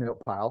your sticky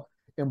note pile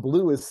and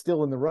blue is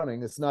still in the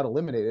running, it's not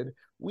eliminated,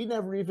 we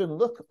never even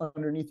look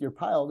underneath your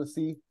pile to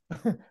see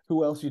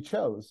who else you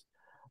chose.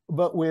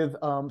 But with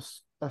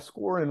a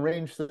score and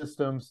range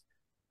systems,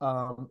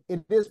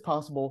 it is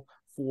possible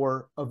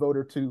for a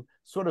voter to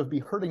sort of be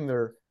hurting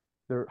their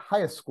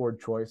highest scored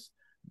choice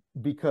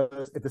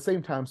because at the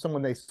same time,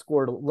 someone they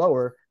scored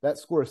lower, that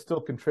score is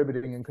still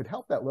contributing and could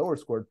help that lower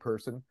scored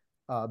person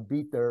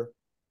beat their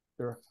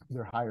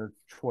higher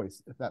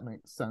choice, if that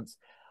makes sense.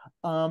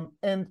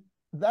 And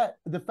that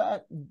the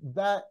fact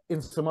that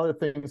in some other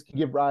things can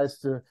give rise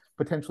to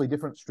potentially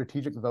different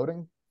strategic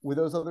voting with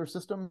those other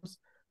systems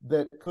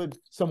that could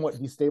somewhat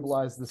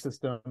destabilize the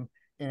system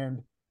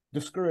and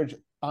discourage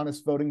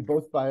honest voting,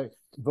 both by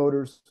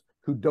voters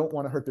who don't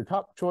want to hurt their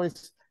top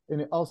choice,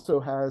 and they also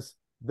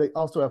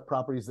have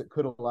properties that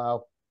could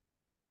allow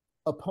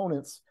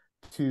opponents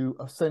to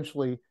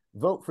essentially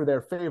vote for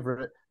their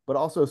favorite, but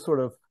also sort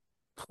of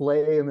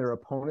play in their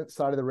opponent's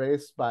side of the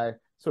race by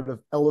sort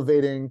of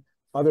elevating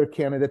other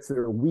candidates that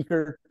are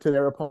weaker to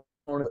their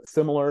opponent,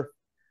 similar.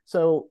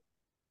 So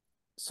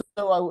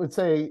I would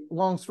say,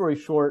 long story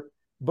short,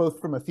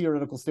 both from a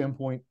theoretical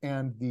standpoint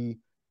and the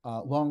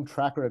long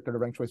track record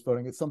of ranked choice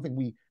voting, it's something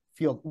we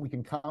feel we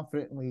can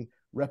confidently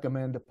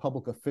recommend to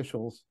public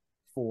officials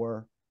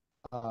for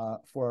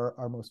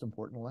our most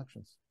important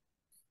elections.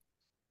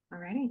 All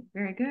righty,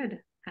 very good.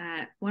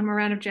 One more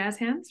round of jazz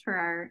hands for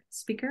our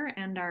speaker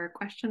and our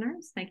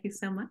questioners. Thank you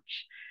so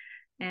much.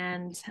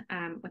 And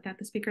with that,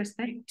 the speaker is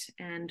thanked.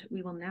 And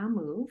we will now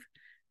move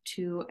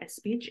to a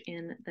speech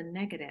in the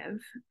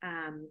negative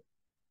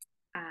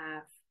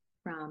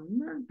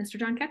from Mr.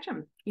 John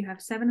Ketcham. You have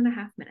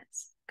 7.5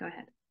 minutes. Go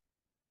ahead.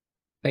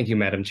 Thank you,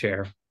 Madam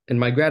Chair. And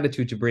my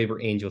gratitude to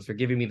braver angels for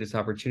giving me this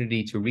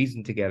opportunity to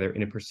reason together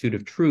in a pursuit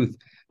of truth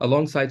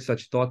alongside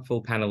such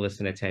thoughtful panelists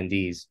and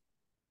attendees.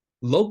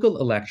 Local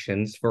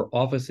elections for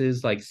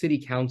offices like City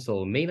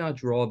Council may not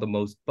draw the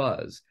most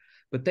buzz,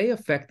 but they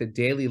affect the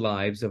daily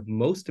lives of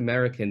most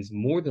Americans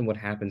more than what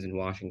happens in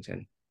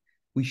Washington.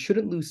 We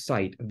shouldn't lose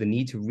sight of the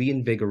need to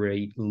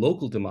reinvigorate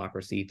local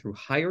democracy through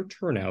higher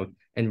turnout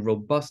and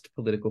robust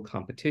political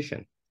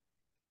competition.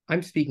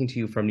 I'm speaking to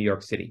you from New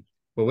York City,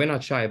 where we're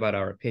not shy about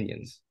our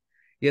opinions.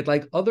 Yet,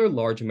 like other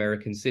large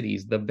American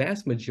cities, the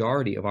vast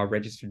majority of our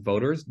registered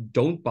voters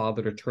don't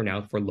bother to turn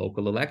out for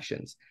local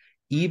elections,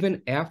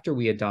 even after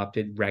we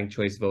adopted ranked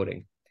choice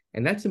voting.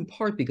 And that's in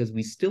part because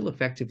we still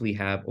effectively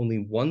have only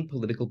one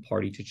political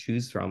party to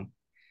choose from.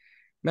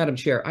 Madam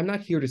Chair, I'm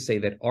not here to say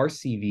that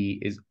RCV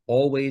is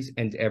always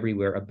and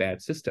everywhere a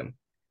bad system.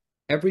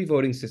 Every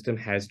voting system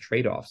has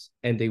trade-offs,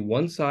 and a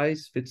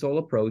one-size-fits-all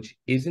approach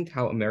isn't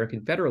how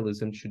American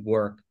federalism should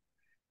work.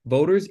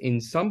 Voters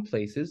in some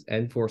places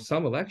and for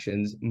some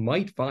elections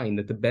might find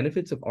that the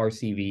benefits of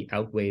RCV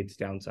outweigh its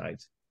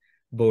downsides.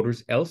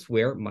 Voters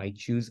elsewhere might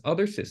choose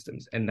other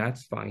systems, and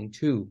that's fine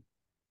too.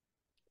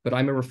 But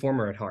I'm a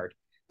reformer at heart,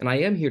 and I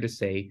am here to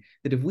say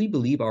that if we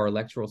believe our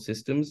electoral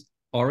systems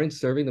aren't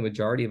serving the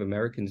majority of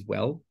Americans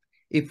well,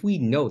 if we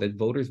know that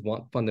voters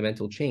want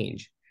fundamental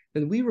change,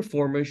 then we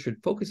reformers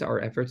should focus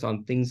our efforts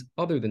on things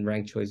other than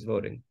ranked choice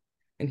voting.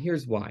 And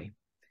here's why.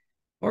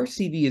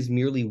 RCV is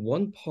merely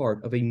one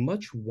part of a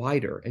much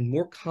wider and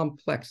more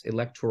complex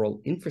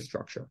electoral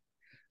infrastructure.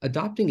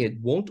 Adopting it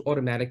won't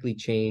automatically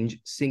change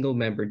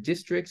single-member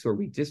districts or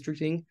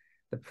redistricting,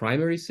 the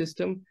primary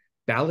system,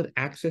 ballot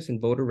access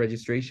and voter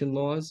registration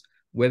laws,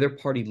 whether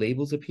party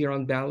labels appear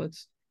on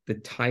ballots, the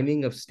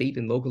timing of state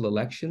and local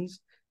elections,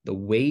 the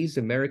ways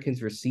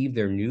Americans receive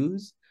their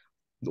news,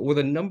 or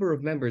the number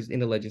of members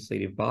in a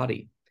legislative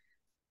body.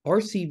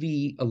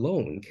 RCV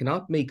alone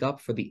cannot make up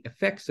for the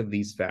effects of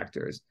these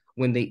factors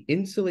when they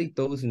insulate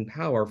those in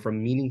power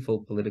from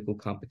meaningful political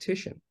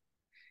competition.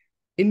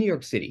 In New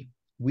York City,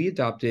 we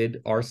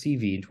adopted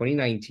RCV in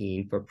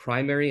 2019 for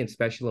primary and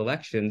special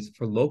elections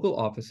for local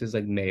offices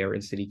like mayor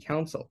and city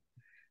council.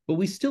 But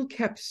we still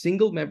kept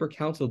single-member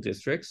council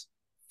districts,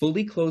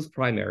 fully closed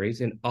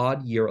primaries, and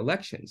odd-year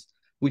elections,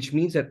 which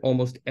means that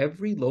almost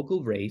every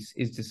local race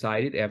is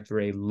decided after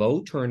a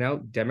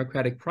low-turnout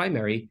Democratic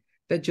primary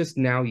that just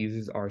now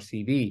uses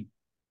RCV.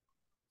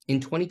 In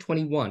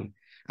 2021,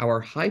 our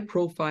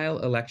high-profile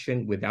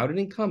election without an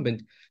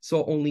incumbent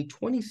saw only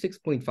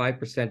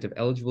 26.5% of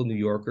eligible New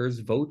Yorkers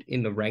vote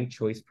in the ranked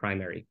choice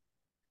primary.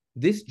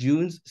 This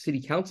June's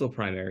city council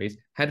primaries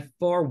had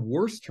far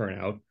worse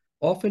turnout,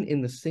 often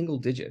in the single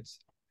digits.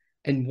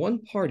 And one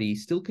party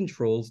still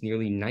controls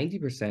nearly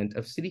 90%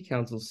 of city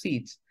council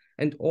seats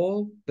and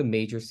all the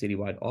major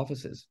citywide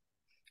offices.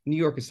 New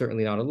York is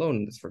certainly not alone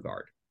in this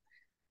regard.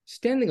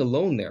 Standing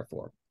alone,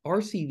 therefore,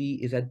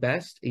 RCV is at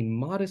best a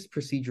modest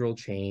procedural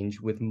change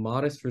with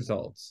modest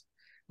results.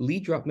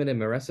 Lee Drutman and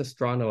Marissa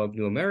Strano of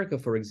New America,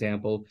 for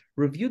example,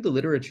 reviewed the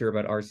literature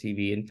about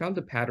RCV and found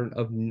a pattern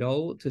of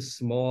null to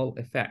small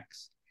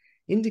effects,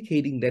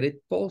 indicating that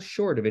it falls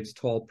short of its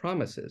tall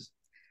promises.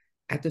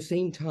 At the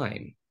same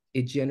time,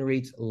 it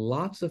generates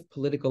lots of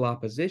political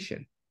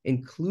opposition,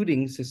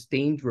 including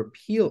sustained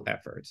repeal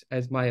efforts,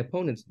 as my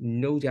opponents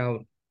no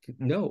doubt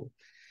know,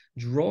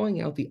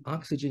 drawing out the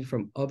oxygen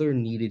from other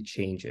needed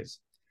changes.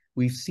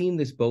 We've seen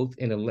this both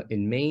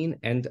in Maine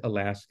and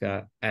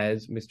Alaska,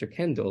 as Mr.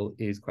 Kendall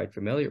is quite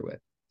familiar with.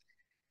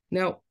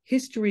 Now,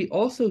 history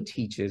also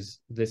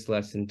teaches this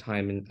lesson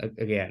time and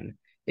again.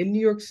 In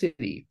New York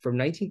City, from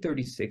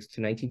 1936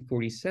 to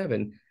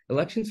 1947,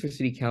 elections for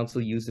city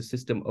council use a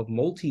system of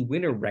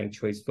multi-winner ranked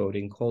choice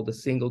voting called a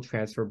single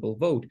transferable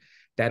vote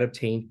that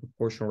obtained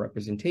proportional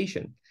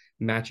representation,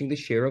 matching the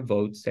share of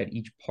votes that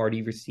each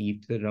party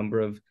received to the number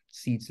of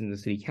seats in the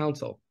city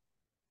council.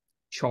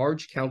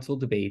 Charged council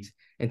debates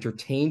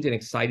entertained and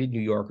excited New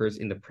Yorkers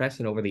in the press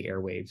and over the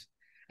airwaves.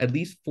 At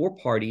least 4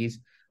 parties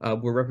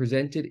were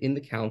represented in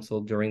the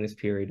council during this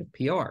period of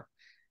PR.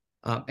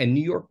 And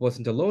New York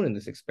wasn't alone in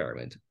this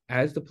experiment.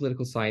 As the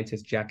political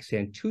scientist Jack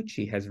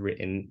Santucci has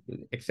written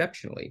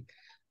exceptionally,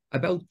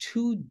 about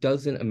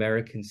 24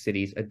 American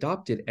cities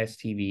adopted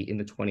STV in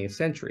the 20th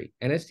century,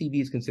 and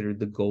STV is considered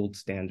the gold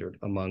standard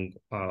among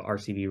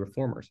RCV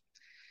reformers.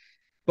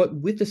 But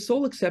with the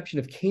sole exception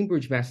of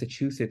Cambridge,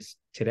 Massachusetts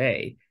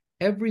today,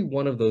 every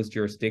one of those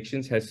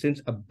jurisdictions has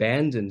since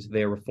abandoned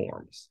their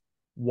reforms.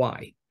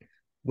 Why?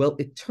 Well,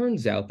 it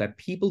turns out that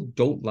people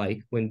don't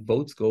like when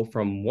votes go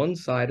from one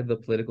side of the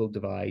political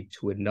divide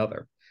to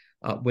another.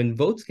 When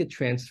votes get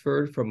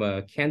transferred from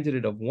a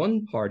candidate of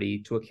one party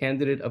to a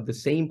candidate of the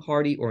same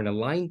party or an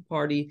aligned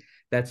party,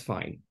 that's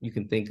fine. You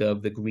can think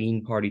of the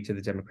Green Party to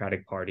the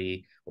Democratic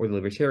Party or the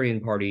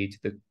Libertarian Party to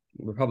the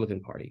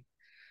Republican Party.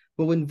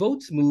 But when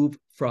votes move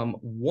from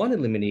one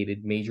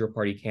eliminated major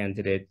party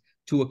candidate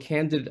to a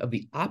candidate of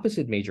the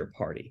opposite major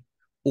party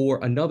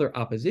or another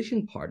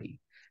opposition party,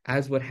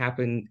 as what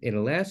happened in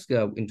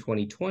Alaska in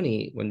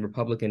 2020 when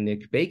Republican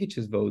Nick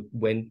Begich's vote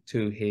went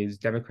to his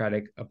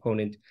Democratic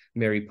opponent,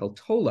 Mary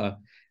Peltola,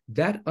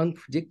 that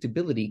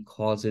unpredictability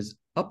causes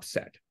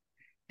upset.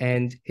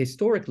 And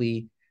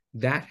historically,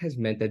 that has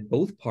meant that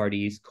both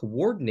parties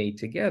coordinate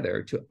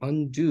together to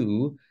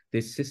undo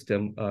this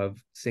system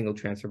of single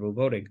transferable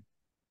voting.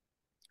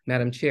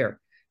 Madam Chair,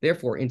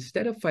 therefore,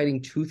 instead of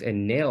fighting tooth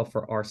and nail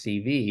for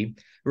RCV,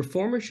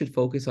 reformers should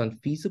focus on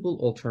feasible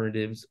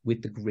alternatives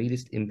with the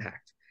greatest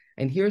impact.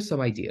 And here are some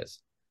ideas.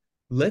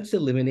 Let's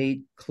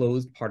eliminate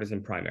closed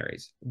partisan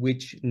primaries,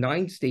 which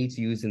 9 states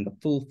use in the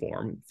full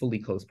form, fully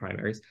closed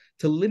primaries,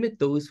 to limit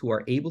those who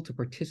are able to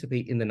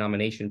participate in the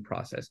nomination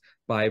process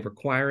by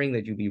requiring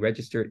that you be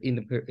registered in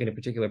a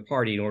particular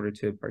party in order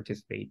to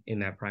participate in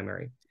that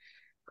primary.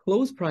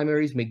 Closed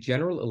primaries make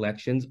general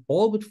elections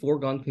all but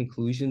foregone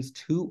conclusions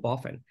too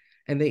often,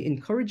 and they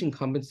encourage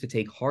incumbents to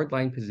take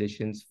hardline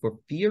positions for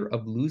fear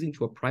of losing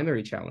to a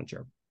primary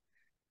challenger.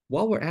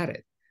 While we're at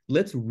it,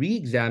 let's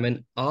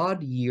re-examine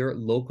odd-year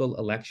local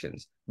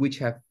elections, which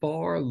have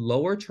far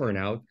lower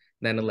turnout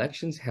than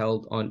elections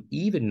held on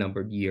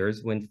even-numbered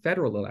years when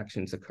federal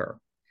elections occur.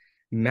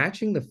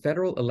 Matching the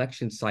federal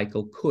election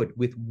cycle could,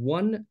 with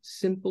one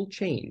simple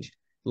change,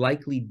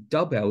 likely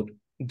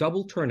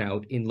double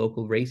turnout in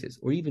local races,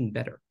 or even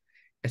better,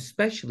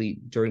 especially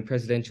during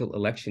presidential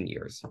election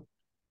years.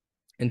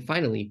 And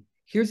finally,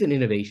 here's an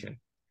innovation.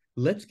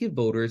 Let's give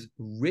voters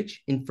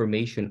rich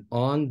information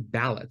on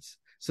ballots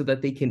so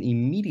that they can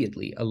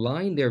immediately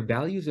align their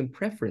values and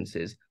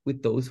preferences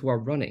with those who are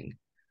running.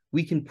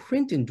 We can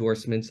print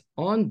endorsements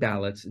on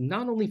ballots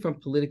not only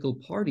from political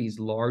parties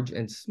large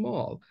and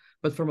small,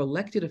 but from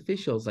elected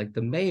officials like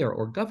the mayor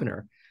or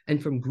governor, and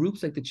from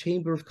groups like the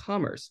Chamber of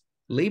Commerce,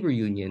 labor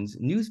unions,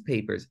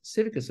 newspapers,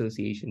 civic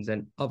associations,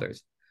 and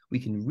others. We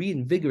can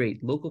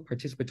reinvigorate local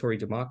participatory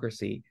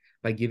democracy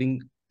by giving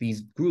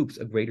these groups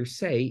a greater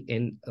say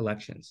in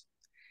elections.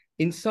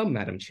 In sum,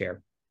 Madam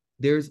Chair,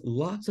 there's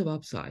lots of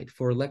upside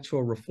for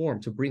electoral reform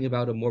to bring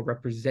about a more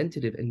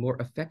representative and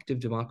more effective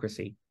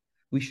democracy.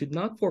 We should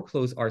not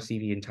foreclose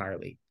RCV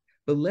entirely,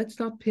 but let's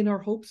not pin our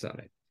hopes on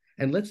it.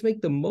 And let's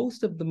make the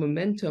most of the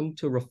momentum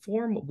to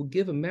reform what will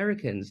give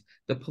Americans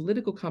the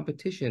political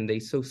competition they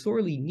so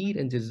sorely need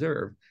and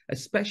deserve,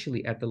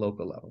 especially at the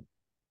local level.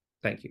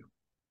 Thank you.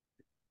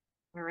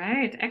 All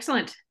right,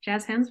 excellent.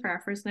 Jazz hands for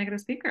our first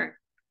negative speaker.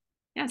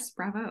 Yes,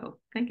 bravo.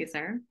 Thank you,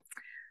 Sarah.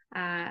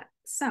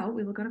 So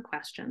we will go to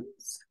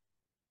questions.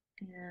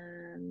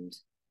 And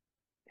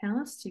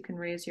panelists, you can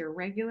raise your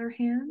regular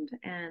hand,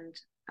 and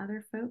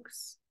other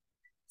folks.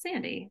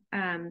 Sandy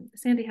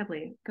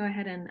Hebley, go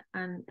ahead and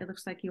it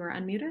looks like you are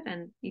unmuted,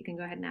 and you can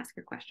go ahead and ask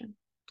your question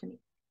to me.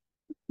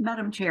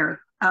 Madam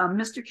Chair,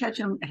 Mr.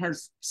 Ketcham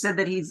has said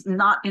that he's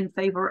not in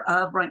favor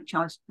of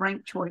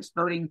ranked choice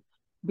voting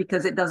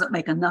because it doesn't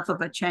make enough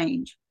of a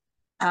change.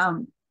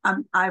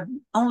 I've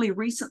only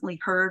recently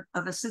heard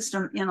of a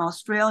system in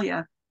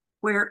Australia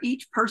where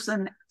each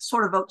person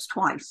sort of votes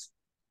twice.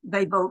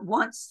 They vote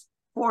once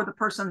for the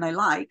person they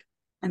like,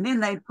 and then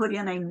they put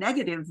in a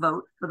negative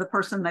vote for the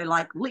person they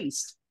like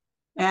least.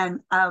 And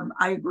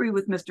I agree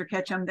with Mr.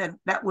 Ketcham that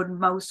that would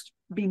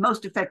be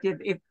most effective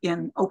if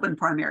in open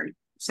primary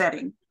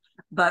setting.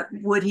 But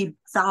would he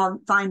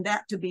find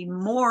that to be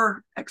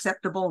more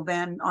acceptable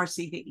than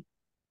RCV?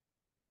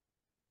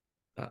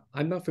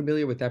 I'm not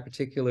familiar with that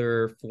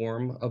particular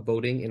form of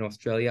voting in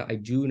Australia. I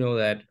do know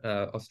that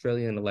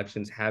Australian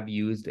elections have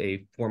used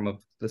a form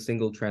of the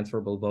single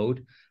transferable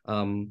vote,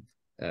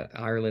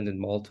 Ireland and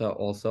Malta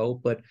also.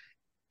 But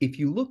if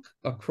you look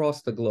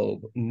across the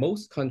globe,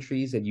 most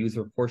countries that use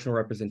a proportional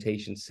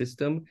representation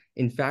system,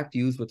 in fact,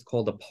 use what's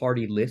called a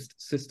party list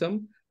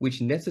system, which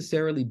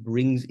necessarily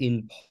brings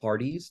in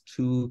parties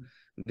to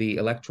the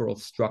electoral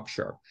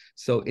structure.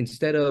 So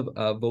instead of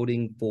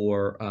voting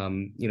for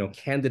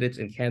candidates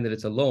and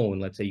candidates alone,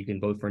 let's say you can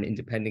vote for an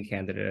independent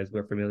candidate, as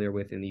we're familiar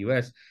with in the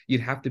US,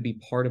 you'd have to be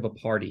part of a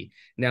party.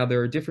 Now,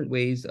 there are different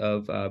ways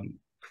of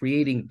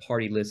creating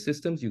party list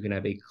systems. You can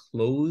have a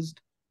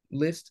closed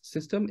list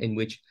system in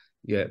which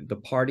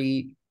the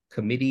party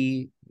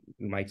committee,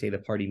 you might say the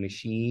party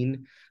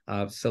machine,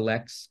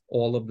 selects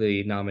all of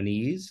the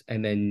nominees,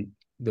 and then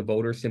the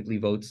voter simply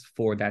votes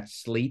for that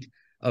slate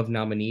of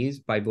nominees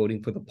by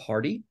voting for the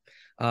party.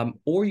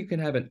 Or you can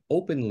have an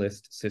open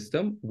list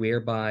system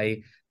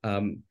whereby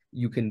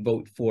you can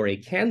vote for a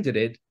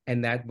candidate,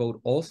 and that vote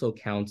also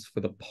counts for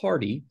the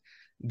party.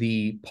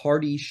 The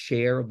party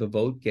share of the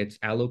vote gets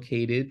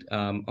allocated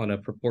on a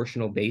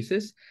proportional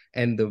basis,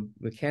 and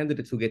the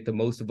candidates who get the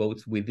most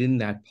votes within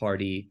that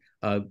party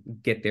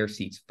get their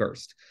seats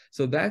first.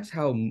 So that's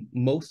how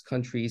most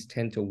countries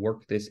tend to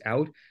work this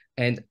out.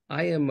 And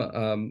I am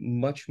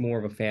much more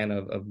of a fan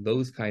of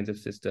those kinds of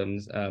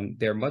systems.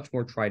 They're much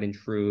more tried and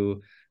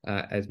true.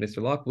 As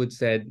Mr. Lockwood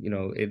said,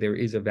 there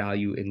is a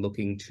value in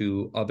looking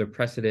to other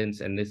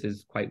precedents, and this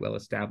is quite well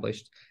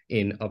established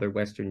in other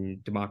Western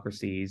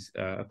democracies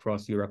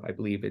across Europe. I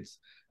believe it's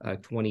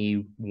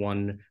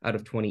 21 out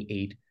of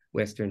 28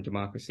 Western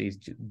democracies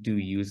do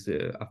use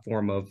a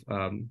form of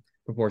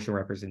proportional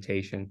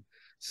representation.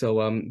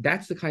 So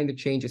that's the kind of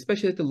change,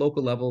 especially at the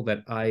local level, that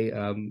I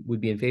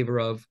would be in favor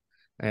of.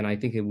 And I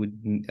think it would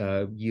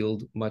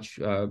yield much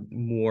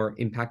more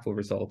impactful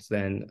results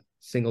than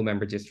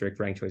single-member district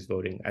ranked choice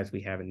voting as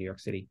we have in New York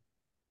City.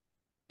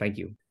 Thank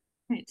you.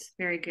 Right,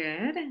 very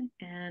good.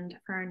 And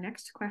for our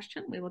next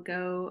question, we will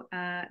go,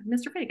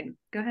 Mr. Fagin,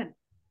 go ahead.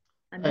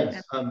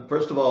 Thanks.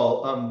 First of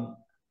all,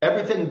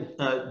 everything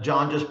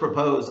John just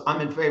proposed,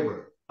 I'm in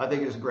favor. I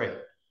think it's great.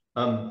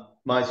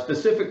 My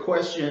specific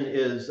question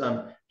is,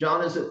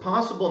 John, is it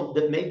possible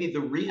that maybe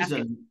the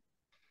reason...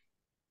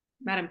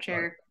 Madam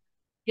Chair.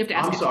 You have to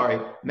ask. I'm sorry,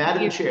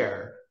 Madam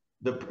Chair,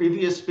 the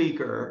previous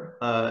speaker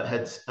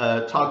had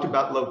talked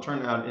about low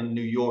turnout in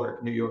New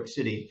York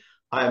City.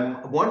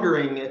 I'm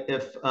wondering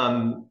if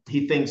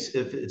he thinks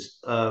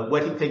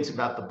what he thinks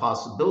about the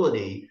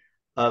possibility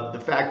of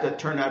the fact that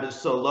turnout is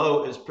so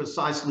low is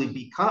precisely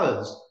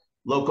because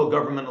local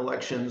government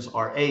elections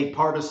are A,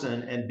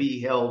 partisan, and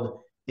B, held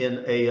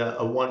in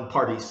a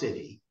one-party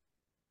city.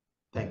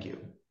 Thank you.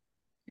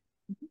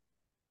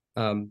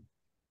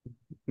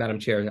 Madam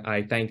Chair,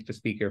 I thank the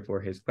speaker for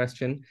his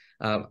question.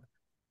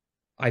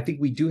 I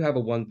think we do have a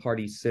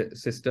one-party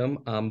system,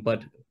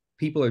 but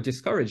people are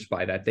discouraged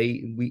by that.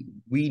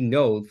 We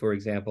know, for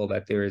example,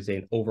 that there is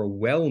an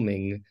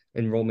overwhelming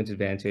enrollment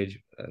advantage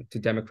to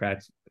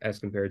Democrats as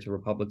compared to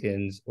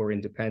Republicans or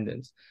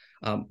independents.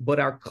 But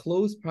our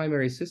closed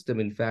primary system,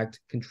 in fact,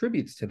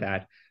 contributes to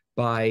that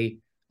by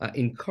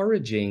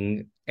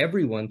encouraging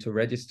everyone to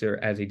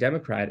register as a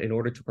Democrat in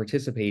order to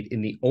participate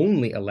in the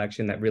only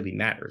election that really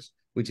matters,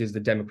 which is the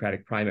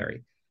Democratic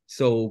primary.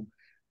 So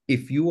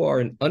if you are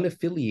an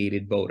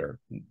unaffiliated voter,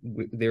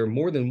 there are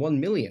more than 1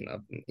 million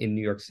in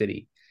New York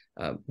City,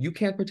 you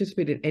can't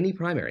participate in any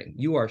primary.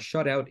 You are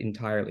shut out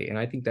entirely. And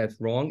I think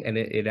that's wrong. And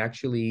it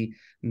actually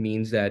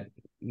means that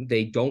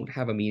they don't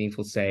have a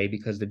meaningful say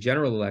because the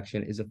general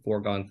election is a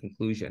foregone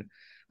conclusion.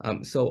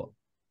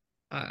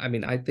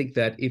 I think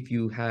that if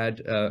you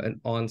had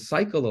an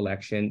on-cycle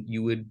election,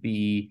 you would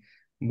be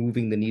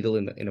moving the needle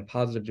in a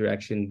positive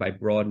direction by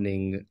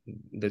broadening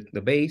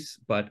the base.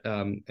 But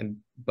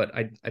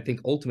I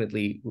think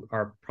ultimately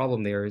our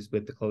problem there is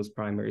with the closed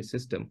primary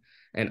system.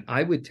 And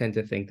I would tend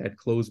to think that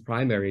closed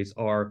primaries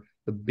are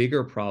the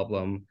bigger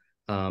problem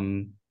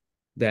than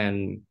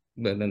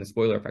the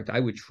spoiler effect. I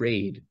would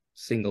trade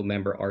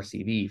single-member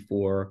RCV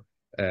for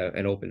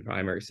an open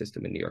primary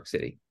system in New York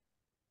City.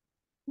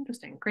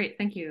 Interesting. Great.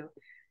 Thank you.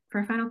 For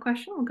a final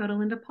question, we'll go to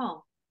Linda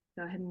Paul.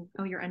 Go ahead and,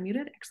 oh, you're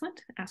unmuted.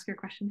 Excellent. Ask your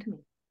question to me.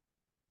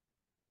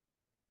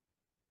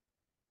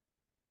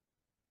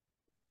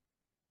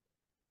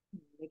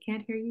 We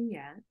can't hear you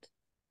yet.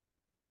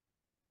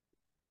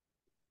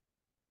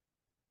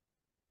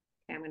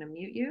 Okay, I'm going to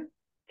mute you.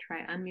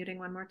 Try unmuting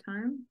one more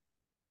time.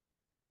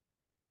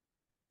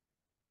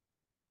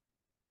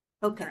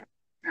 Okay.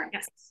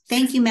 Yes.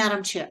 Thank you,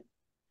 Madam Chair.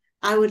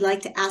 I would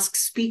like to ask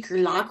Speaker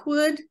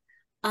Lockwood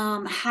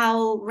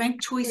how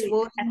ranked choice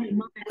voting at the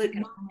moment would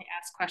only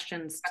ask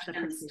questions to the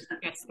person who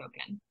has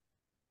spoken.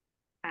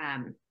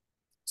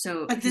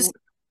 So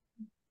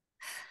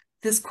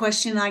this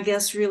question, I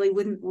guess, really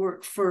wouldn't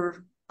work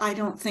for. I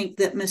don't think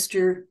that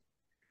Mr.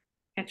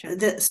 Ketcham.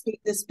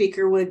 The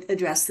speaker would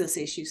address this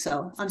issue.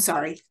 So I'm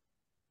sorry.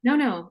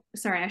 No,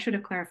 sorry, I should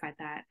have clarified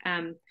that.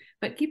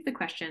 But keep the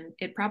question.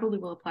 It probably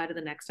will apply to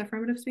the next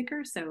affirmative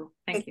speaker. So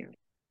thank you.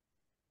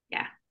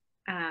 Yeah.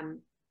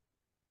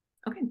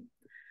 Okay.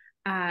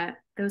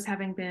 Those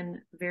having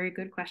been very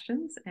good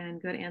questions and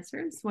good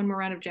answers. One more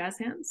round of jazz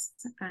hands.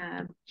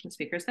 The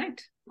speaker is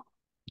thanked.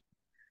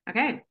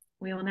 Okay,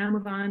 we will now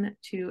move on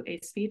to a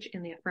speech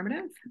in the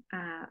affirmative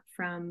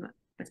from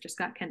Mr.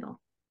 Scott Kendall.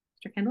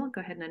 Mr. Kendall,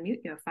 go ahead and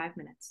unmute. You have 5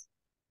 minutes.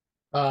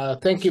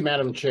 Thank you,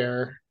 Madam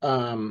Chair.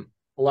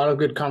 A lot of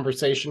good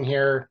conversation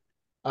here.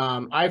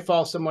 I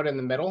fall somewhat in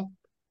the middle.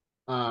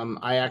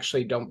 I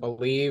actually don't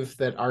believe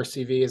that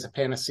RCV is a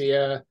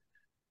panacea.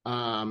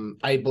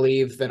 I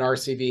believe that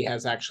RCV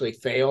has actually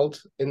failed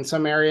in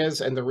some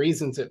areas, and the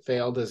reasons it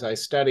failed, as I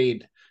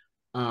studied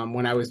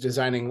when I was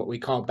designing what we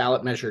call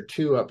ballot measure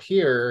 2 up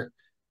here,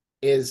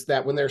 is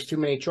that when there's too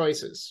many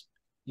choices,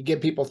 you give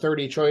people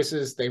 30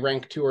 choices, they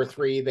rank 2 or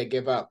 3, they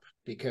give up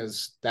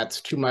because that's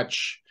too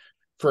much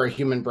for a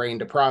human brain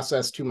to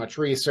process, too much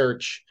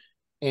research.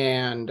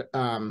 And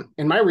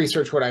in my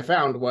research, what I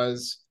found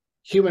was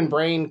human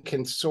brain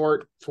can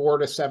sort 4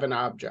 to 7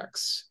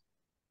 objects.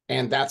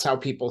 And that's how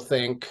people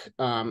think.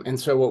 And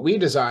so what we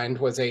designed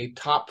was a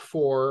top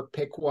 4,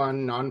 pick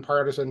one,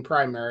 nonpartisan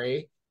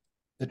primary.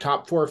 The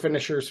top 4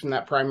 finishers from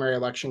that primary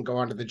election go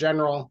on to the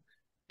general.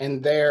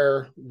 And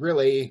they're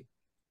really,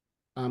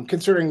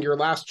 considering your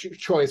last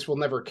choice will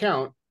never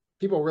count,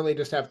 people really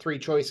just have 3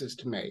 choices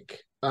to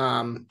make.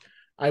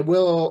 I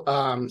will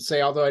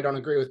say, although I don't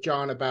agree with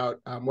John about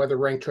whether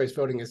ranked choice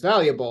voting is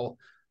valuable,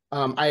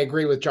 I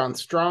agree with John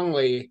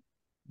strongly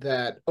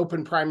that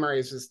open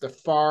primaries is the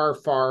far,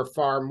 far,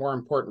 far more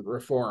important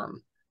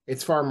reform.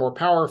 It's far more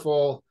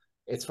powerful.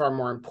 It's far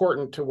more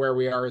important to where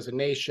we are as a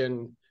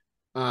nation.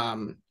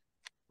 The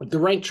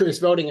ranked choice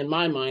voting, in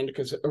my mind,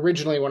 because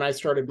originally when I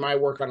started my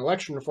work on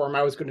election reform,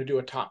 I was going to do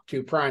a top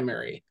 2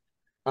 primary.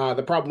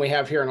 The problem we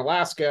have here in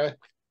Alaska,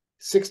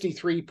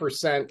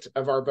 63%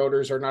 of our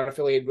voters are not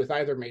affiliated with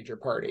either major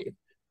party.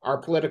 Our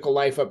political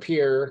life up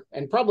here,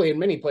 and probably in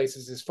many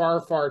places, is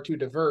far, far too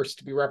diverse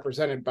to be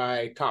represented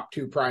by top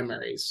 2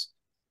 primaries.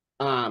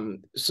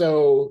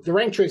 So the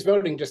ranked choice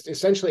voting just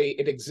essentially,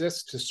 it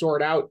exists to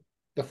sort out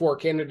the 4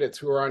 candidates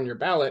who are on your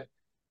ballot,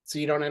 so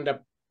you don't end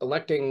up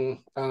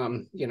electing,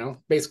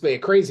 basically a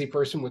crazy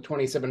person with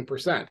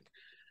 27%.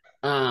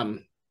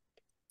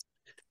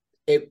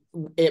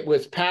 It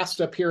was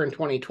passed up here in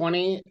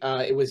 2020.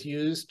 It was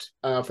used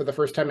for the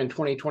first time in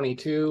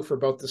 2022 for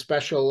both the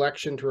special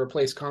election to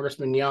replace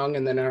Congressman Young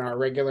and then in our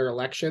regular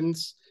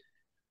elections.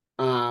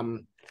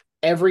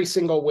 Every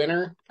single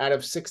winner out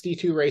of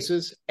 62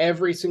 races,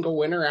 every single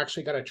winner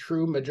actually got a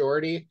true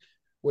majority,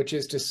 which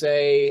is to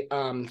say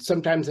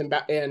sometimes in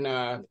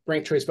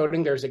ranked choice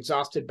voting, there's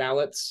exhausted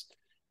ballots.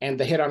 And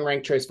the hit on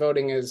ranked choice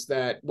voting is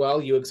that, well,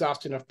 you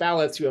exhaust enough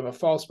ballots, you have a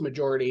false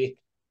majority.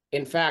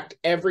 In fact,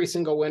 every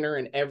single winner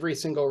in every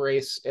single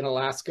race in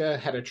Alaska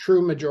had a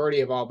true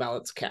majority of all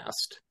ballots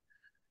cast.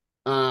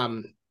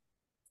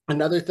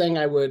 Another thing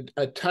I would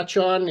touch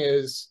on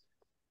is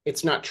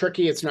it's not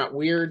tricky, it's not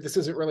weird. This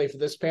isn't really for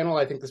this panel.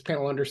 I think this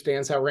panel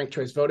understands how ranked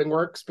choice voting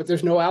works, but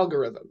there's no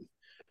algorithm.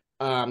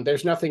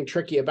 There's nothing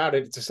tricky about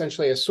it. It's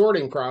essentially a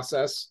sorting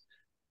process.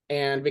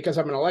 And because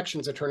I'm an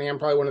elections attorney, I'm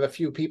probably one of the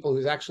few people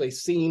who's actually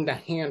seen the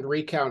hand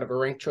recount of a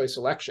ranked choice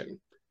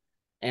election.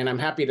 And I'm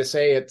happy to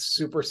say it's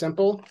super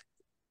simple.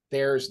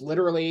 There's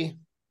literally,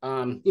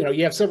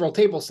 you have several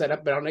tables set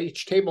up, but on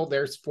each table,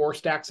 there's 4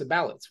 stacks of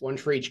ballots, one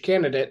for each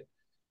candidate.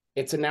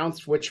 It's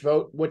announced which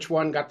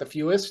one got the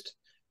fewest.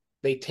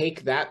 They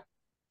take that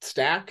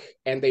stack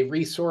and they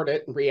resort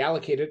it and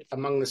reallocate it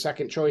among the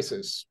second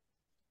choices.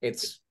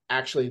 It's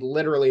actually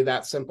literally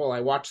that simple.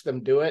 I watched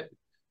them do it.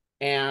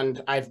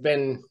 And I've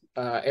been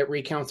at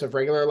recounts of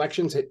regular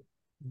elections. It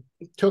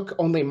took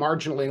only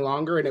marginally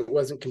longer and it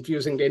wasn't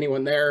confusing to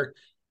anyone there,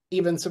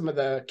 even some of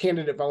the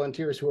candidate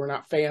volunteers who are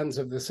not fans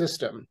of the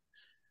system.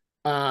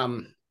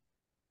 The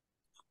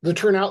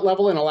turnout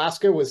level in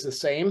Alaska was the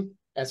same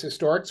as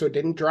historic, so it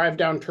didn't drive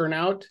down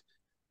turnout.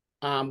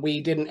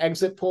 We did an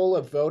exit poll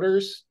of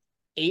voters.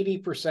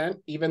 80%,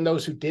 even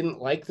those who didn't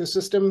like the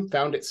system,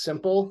 found it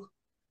simple.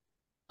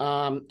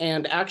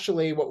 And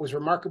actually, what was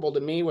remarkable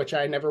to me, which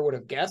I never would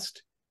have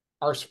guessed,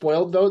 our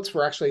spoiled votes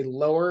were actually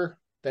lower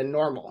than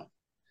normal.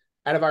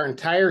 Out of our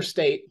entire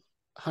state,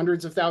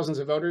 hundreds of thousands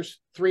of voters,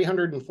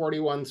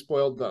 341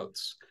 spoiled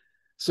votes.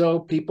 So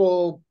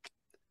people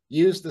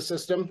used the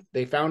system.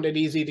 They found it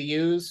easy to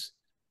use.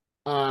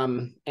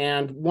 And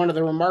one of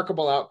the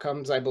remarkable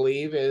outcomes, I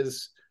believe,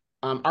 is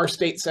our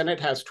state Senate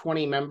has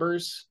 20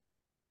 members.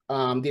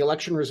 The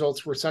election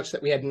results were such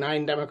that we had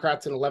 9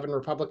 Democrats and 11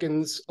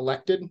 Republicans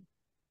elected.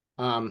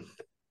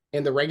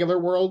 In the regular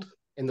world,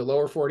 in the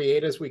lower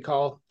 48, as we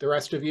call the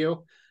rest of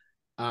you,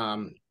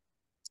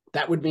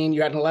 that would mean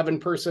you had an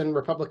 11-person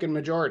Republican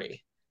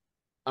majority.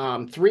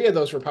 3 of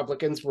those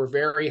Republicans were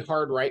very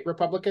hard right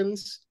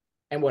Republicans.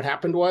 And what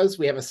happened was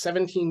we have a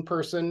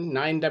 17-person,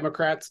 9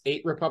 Democrats,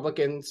 8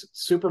 Republicans,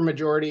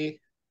 supermajority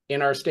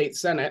in our state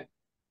Senate.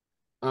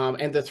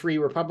 And the 3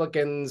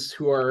 Republicans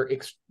who are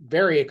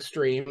very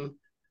extreme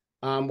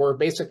were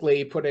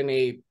basically put in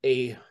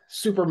a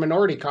super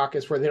minority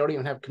caucus where they don't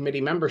even have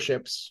committee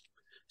memberships,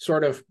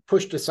 sort of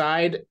pushed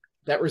aside.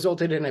 That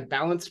resulted in a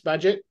balanced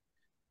budget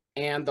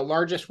and the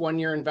largest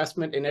one-year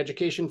investment in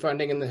education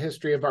funding in the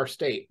history of our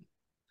state.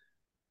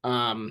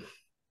 I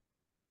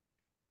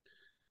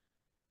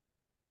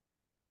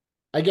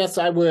guess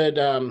I would,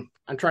 I'm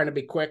trying to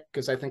be quick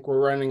because I think we're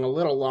running a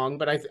little long,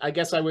 but I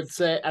guess I would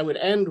say, I would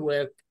end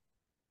with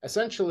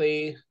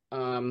essentially,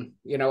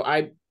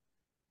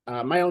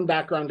 My own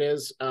background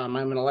is I'm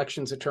an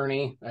elections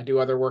attorney. I do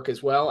other work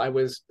as well. I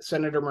was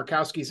Senator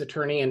Murkowski's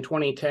attorney in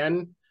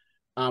 2010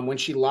 when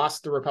she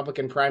lost the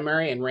Republican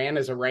primary and ran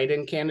as a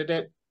write-in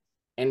candidate,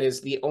 and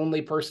is the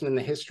only person in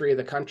the history of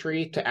the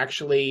country to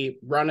actually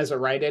run as a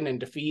write-in and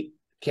defeat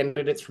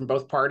candidates from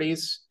both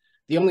parties.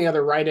 The only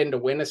other write-in to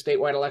win a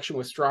statewide election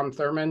was Strom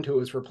Thurmond, who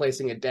was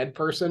replacing a dead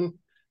person.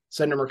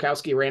 Senator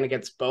Murkowski ran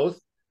against both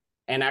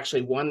and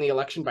actually won the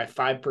election by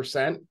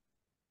 5%.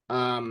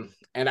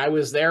 And I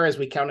was there as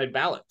we counted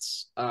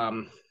ballots.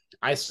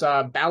 I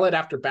saw ballot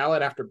after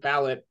ballot after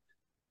ballot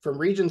from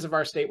regions of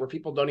our state where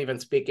people don't even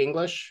speak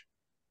English,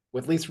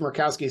 with Lisa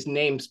Murkowski's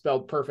name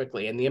spelled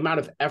perfectly. And the amount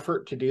of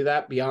effort to do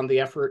that beyond the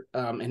effort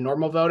in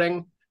normal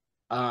voting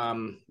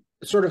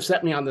sort of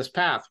set me on this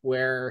path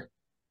where,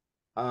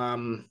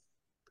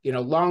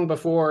 long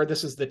before,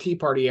 this is the Tea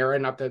Party era,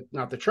 not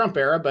the Trump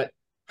era, but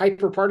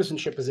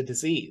hyperpartisanship is a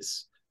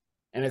disease.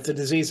 And it's a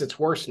disease that's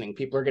worsening.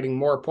 People are getting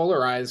more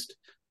polarized.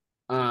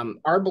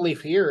 Our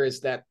belief here is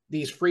that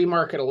these free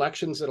market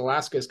elections that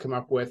Alaska has come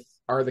up with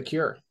are the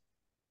cure.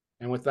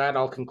 And with that,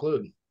 I'll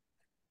conclude.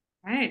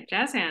 All right,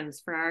 jazz hands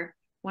for our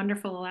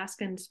wonderful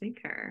Alaskan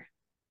speaker.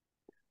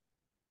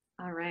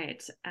 All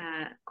right,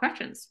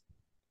 questions?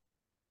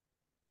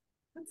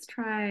 Let's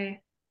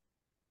try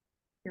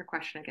your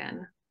question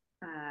again,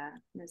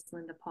 Ms.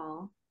 Linda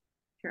Paul.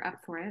 If you're up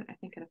for it, I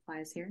think it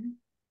applies here.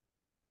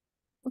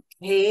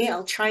 Okay,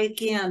 I'll try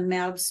again,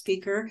 Madam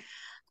Speaker.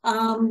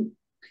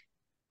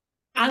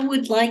 I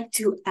would like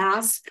to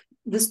ask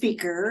the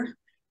speaker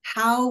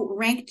how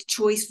ranked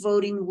choice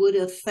voting would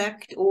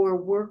affect or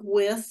work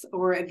with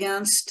or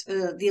against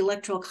the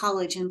Electoral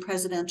College in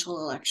presidential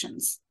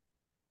elections.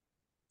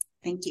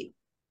 Thank you.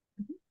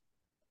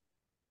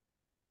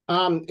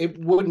 It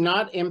would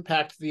not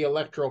impact the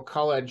Electoral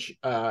College,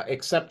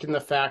 except in the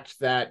fact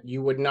that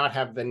you would not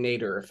have the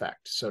nadir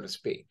effect, so to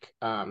speak.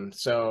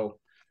 So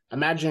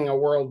imagining a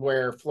world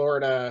where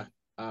Florida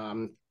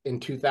in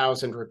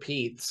 2000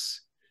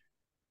 repeats,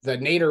 the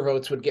nadir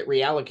votes would get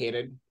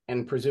reallocated,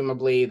 and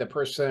presumably the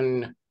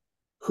person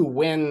who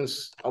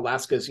wins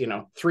Alaska's,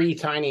 3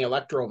 tiny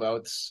electoral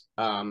votes,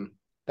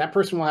 that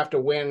person will have to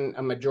win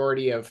a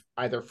majority of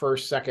either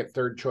first, second,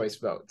 third choice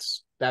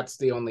votes. That's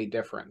the only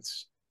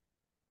difference.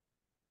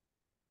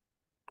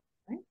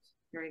 Right.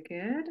 Very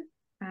good.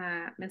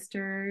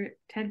 Mr.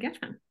 Ted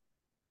Ketcham.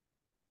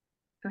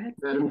 Go ahead.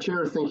 Madam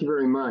Chair, thank you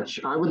very much.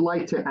 I would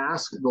like to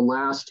ask the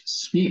last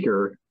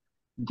speaker,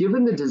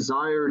 given the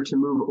desire to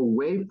move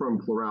away from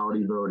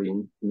plurality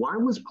voting, why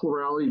was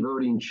plurality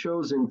voting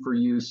chosen for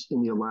use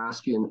in the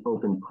Alaskan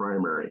open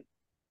primary?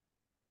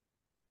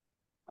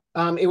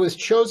 It was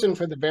chosen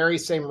for the very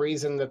same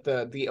reason that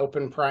the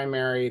open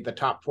primary, the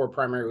top 4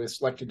 primary, was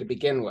selected to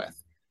begin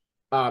with.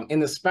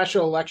 In the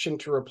special election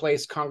to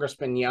replace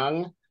Congressman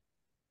Young,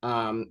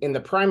 in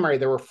the primary,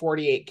 there were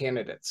 48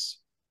 candidates.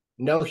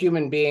 No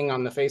human being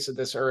on the face of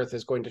this earth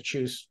is going to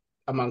choose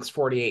amongst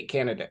 48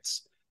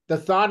 candidates. The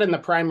thought in the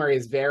primary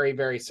is very,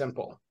 very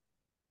simple.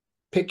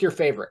 Pick your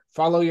favorite.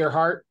 Follow your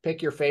heart,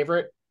 pick your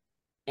favorite.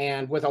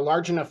 And with a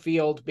large enough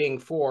field being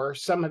 4,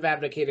 some have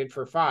advocated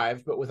for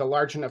 5, but with a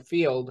large enough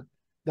field,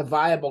 the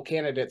viable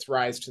candidates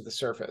rise to the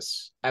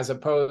surface, as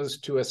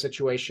opposed to a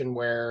situation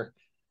where,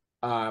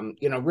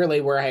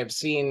 really where I have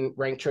seen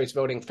ranked choice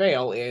voting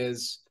fail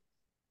is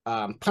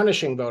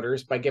punishing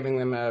voters by giving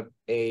them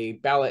a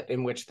ballot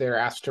in which they're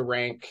asked to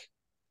rank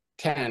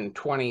 10,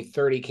 20,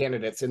 30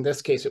 candidates. In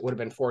this case, it would have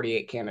been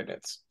 48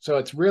 candidates. So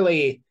it's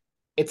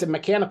a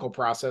mechanical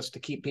process to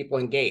keep people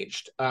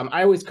engaged.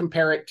 I always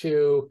compare it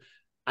to,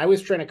 I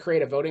was trying to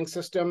create a voting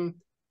system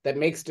that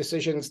makes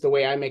decisions the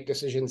way I make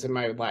decisions in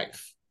my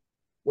life,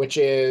 which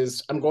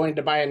is I'm going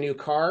to buy a new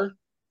car.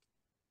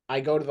 I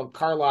go to the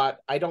car lot.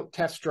 I don't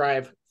test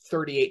drive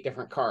 38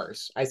 different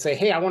cars. I say,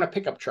 hey, I want a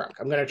pickup truck.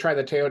 I'm going to try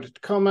the Toyota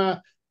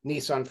Tacoma,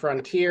 Nissan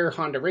Frontier,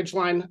 Honda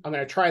Ridgeline. I'm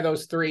going to try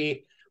those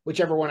 3.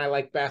 Whichever one I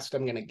like best,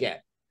 I'm going to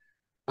get,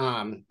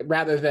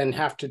 rather than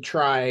have to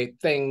try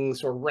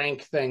things or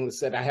rank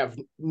things that I have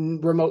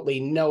remotely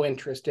no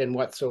interest in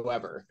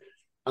whatsoever.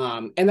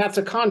 And that's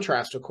a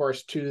contrast, of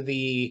course, to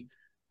the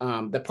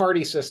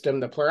party system,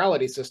 the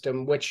plurality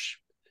system, which,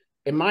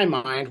 in my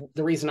mind,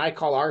 the reason I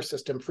call our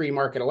system free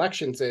market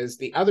elections is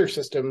the other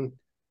system,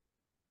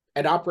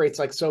 it operates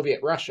like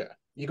Soviet Russia.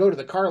 You go to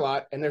the car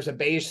lot and there's a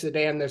beige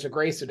sedan, there's a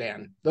gray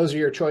sedan. Those are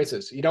your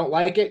choices. You don't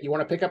like it, you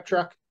want a pickup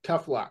truck,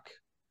 tough luck.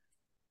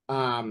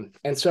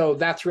 And so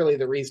that's really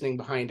the reasoning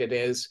behind it,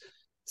 is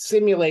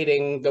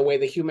simulating the way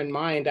the human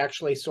mind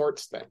actually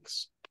sorts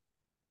things.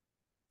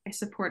 I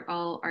support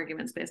all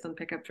arguments based on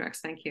pickup trucks.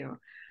 Thank you.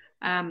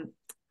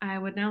 I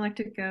would now like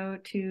to go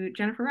to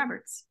Jennifer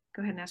Roberts.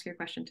 Go ahead and ask your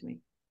question to me.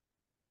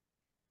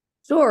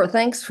 Sure.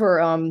 Thanks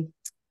for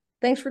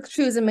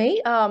choosing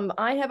me.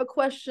 I have a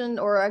question,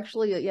 or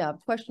actually, a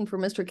question for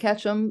Mr.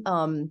 Ketcham,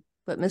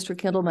 but Mr.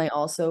 Kendall may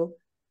also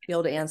be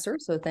able to answer.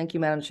 So thank you,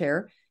 Madam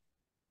Chair.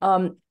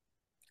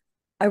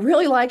 I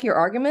really like your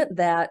argument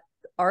that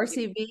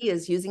RCV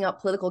is using up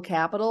political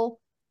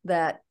capital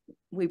that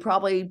we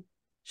probably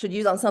should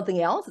use on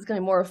something else. It's going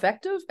to be more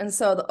effective. And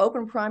so the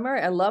open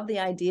primary, I love the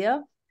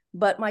idea.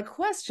 But my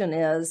question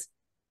is,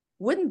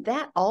 wouldn't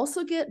that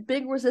also get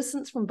big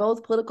resistance from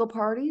both political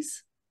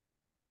parties?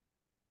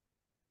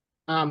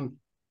 I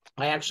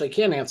actually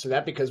can't answer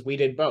that because we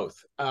did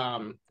both.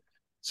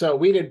 So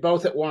we did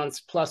both at once,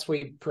 plus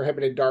we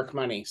prohibited dark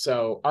money.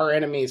 So our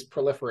enemies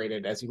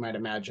proliferated, as you might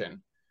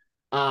imagine.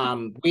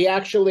 We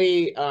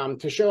actually,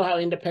 to show how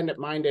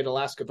independent-minded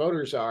Alaska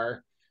voters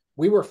are,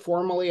 we were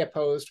formally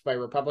opposed by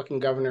Republican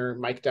Governor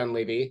Mike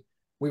Dunleavy.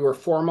 We were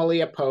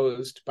formally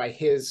opposed by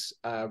his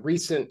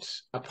recent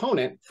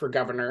opponent for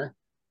governor,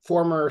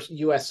 former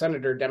U.S.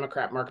 Senator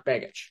Democrat Mark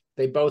Begich.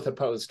 They both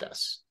opposed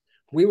us.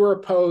 We were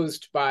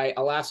opposed by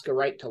Alaska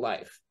Right to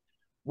Life.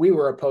 We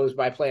were opposed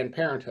by Planned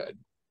Parenthood.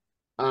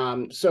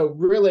 So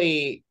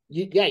really,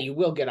 you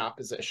will get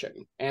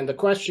opposition. And the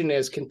question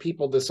is, can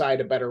people decide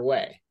a better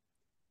way?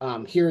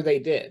 Here they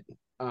did.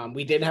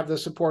 We did have the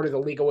support of the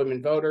League of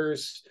Women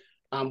Voters.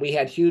 We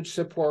had huge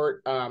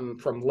support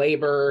from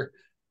labor.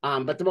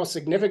 But the most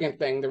significant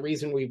thing, the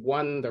reason we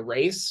won the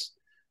race,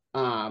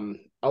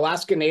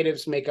 Alaska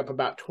Natives make up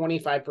about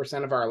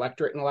 25% of our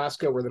electorate in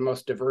Alaska. We're the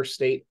most diverse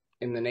state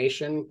in the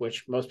nation,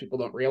 which most people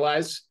don't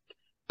realize.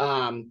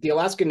 The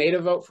Alaska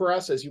Native vote for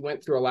us, as you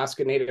went through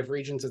Alaska Native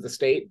regions of the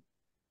state,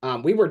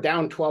 we were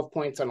down 12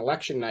 points on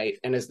election night.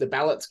 And as the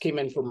ballots came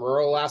in from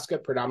rural Alaska,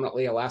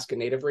 predominantly Alaska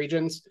Native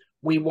regions,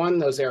 we won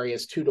those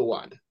areas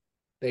 2-1.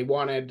 They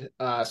wanted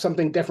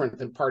something different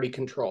than party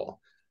control.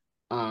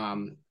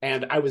 And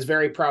I was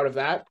very proud of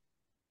that.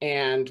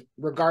 And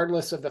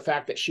regardless of the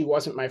fact that she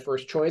wasn't my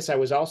first choice, I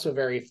was also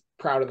very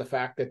proud of the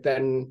fact that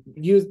then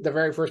the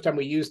very first time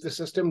we used the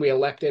system, we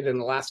elected an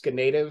Alaska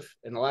Native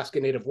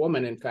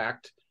woman, in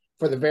fact,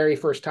 for the very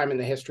first time in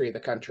the history of the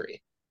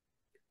country.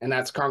 And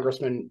that's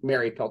Congressman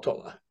Mary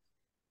Peltola.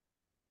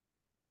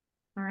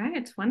 All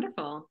right,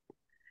 wonderful.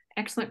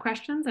 Excellent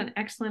questions and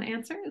excellent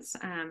answers.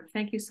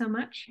 Thank you so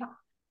much.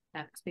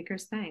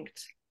 Speakers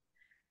thanked.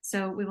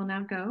 So we will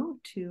now go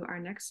to our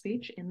next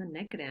speech in the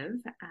negative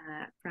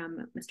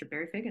from Mr.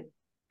 Barry Fagin.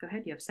 Go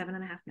ahead, you have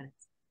 7.5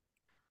 minutes.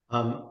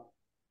 I'm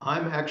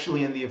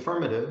actually in the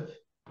affirmative.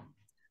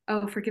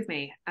 Oh, forgive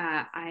me.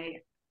 That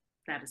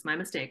is my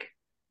mistake.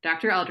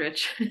 Dr.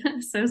 Aldrich,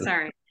 so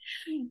sorry.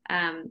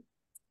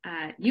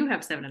 You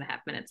have 7.5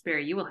 minutes.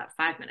 Barry, you will have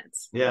 5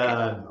 minutes.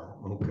 Yeah,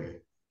 okay.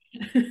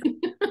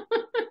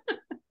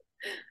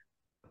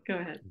 Go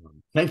ahead.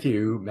 Thank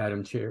you,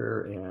 Madam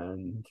Chair,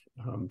 and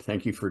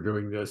thank you for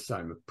doing this.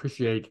 I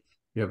appreciate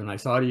you have a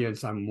nice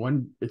audience.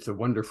 It's a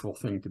wonderful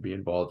thing to be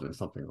involved in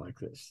something like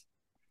this.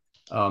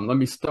 Let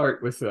me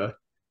start with a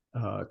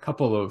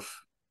couple of,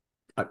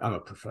 I'm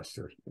a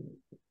professor,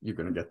 you're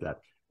going to get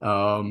that,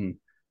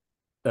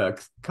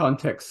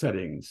 context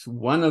settings.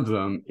 One of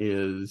them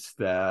is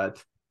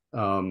that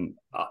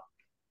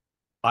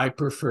I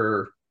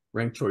prefer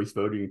ranked choice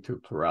voting to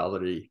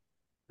plurality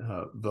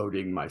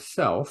voting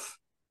myself.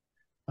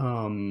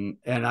 And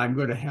I'm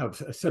going to have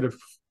a set of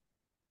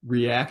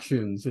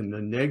reactions in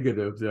the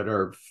negative that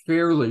are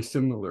fairly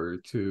similar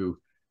to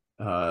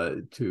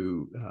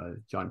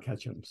John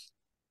Ketcham's.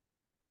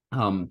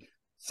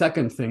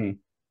 Second thing,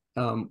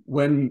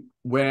 when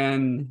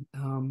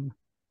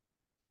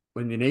the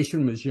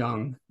nation was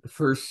young, the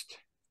first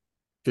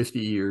 50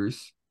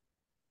 years,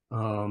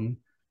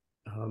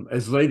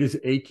 as late as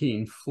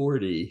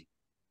 1840,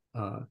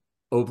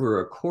 over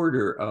a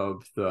quarter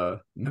of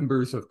the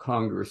members of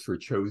Congress were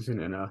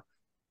chosen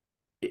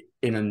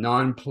in a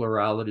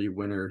non-plurality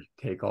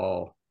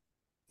winner-take-all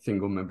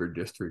single-member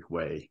district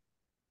way.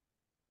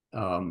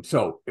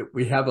 So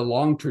we have a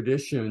long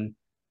tradition,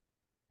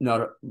 not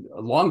a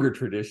longer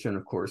tradition,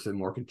 of course, a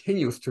more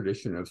continuous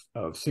tradition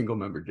of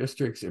single-member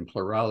districts and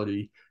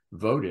plurality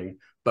voting,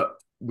 but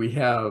we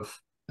have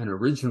an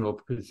original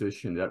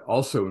position that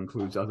also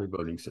includes other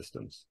voting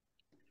systems.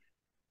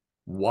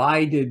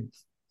 Why did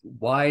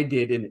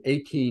in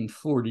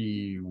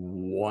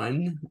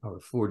 1841 or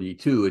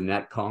 42 in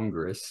that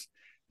Congress,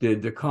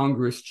 did the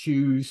Congress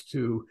choose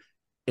to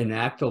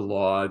enact a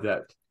law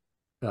that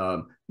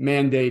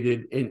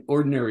mandated in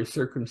ordinary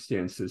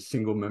circumstances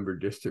single-member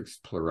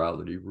districts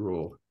plurality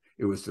rule?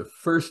 It was the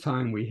first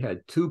time we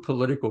had two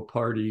political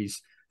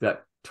parties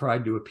that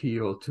tried to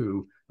appeal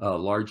to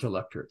large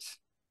electorates.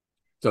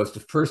 So it's the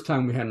first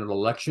time we had an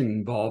election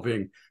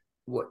involving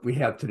what we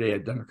have today, a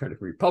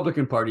Democratic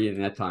Republican Party.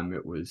 And at that time,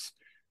 it was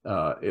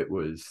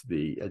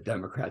the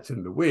Democrats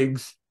and the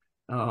Whigs.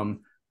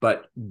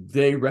 But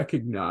they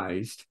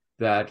recognized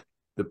that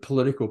the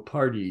political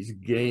parties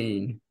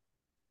gain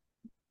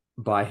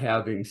by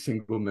having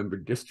single-member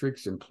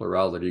districts and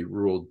plurality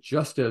rule,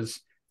 just as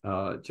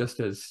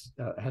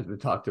has been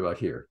talked about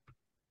here.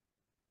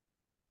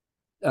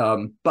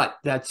 But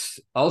that's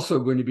also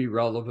going to be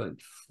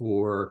relevant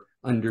for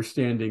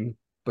understanding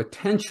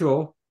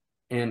potential,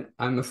 and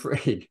I'm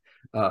afraid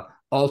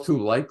all too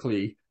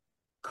likely,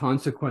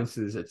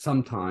 consequences at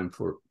some time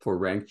for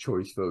ranked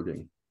choice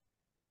voting.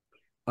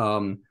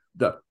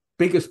 The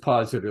biggest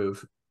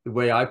positive, the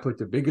way I put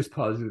the biggest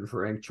positive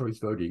for ranked choice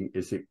voting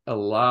is it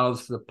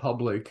allows the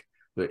public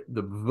the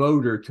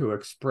voter to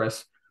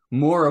express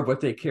more of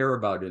what they care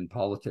about in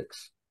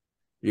politics.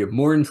 You have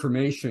more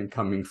information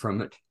coming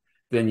from it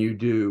than you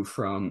do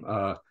from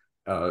a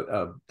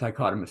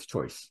dichotomous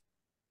choice.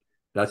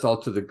 That's all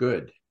to the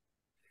good.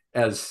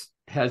 As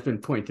has been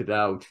pointed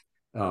out,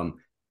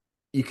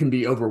 you can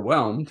be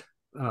overwhelmed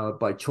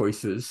by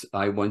choices.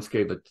 I once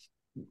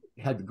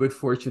had the good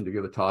fortune to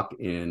give a talk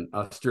in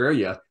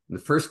Australia. And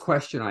the first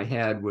question I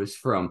had was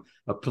from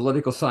a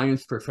political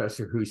science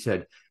professor who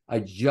said, I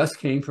just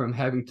came from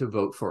having to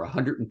vote for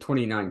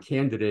 129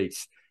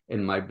 candidates,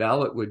 and my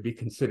ballot would be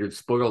considered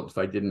spoiled if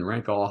I didn't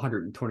rank all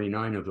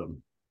 129 of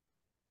them.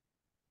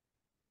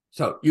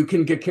 So you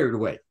can get carried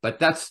away, but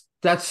that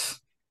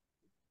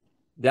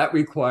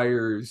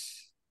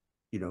requires,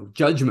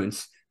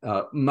 judgments,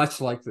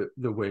 much like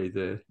the way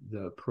the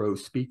pro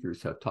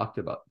speakers have talked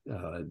about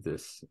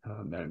this,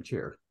 Madam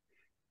Chair.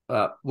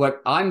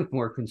 What I'm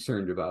more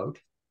concerned about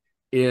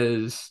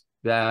is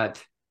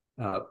that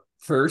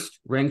first,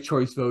 ranked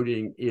choice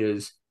voting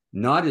is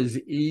not as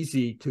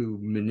easy to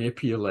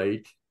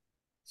manipulate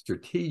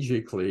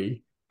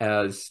strategically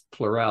as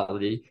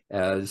plurality,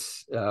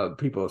 as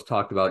people have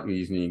talked about,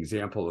 using the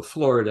example of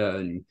Florida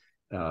and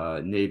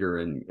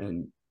Nader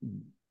and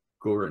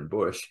Gore and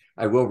Bush.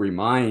 I will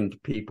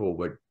remind people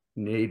what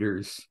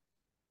Nader's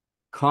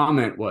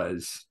comment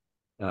was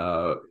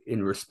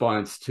in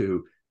response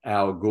to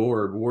Al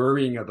Gore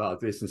worrying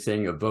about this and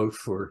saying a vote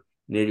for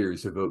Nader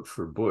is a vote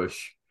for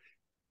Bush.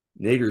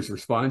 Nader's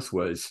response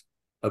was,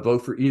 a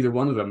vote for either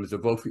one of them is a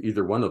vote for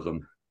either one of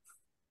them.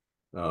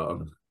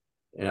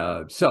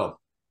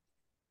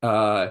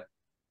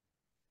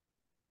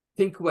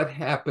 Think what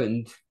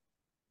happened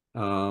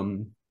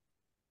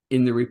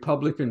in the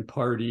Republican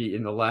Party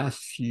in the last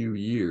few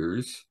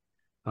years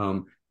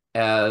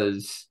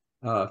as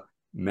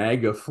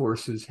MAGA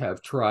forces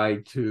have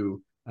tried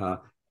to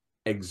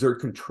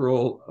exert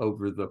control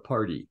over the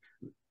party.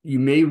 You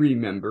may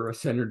remember a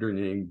senator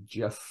named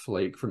Jeff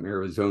Flake from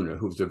Arizona,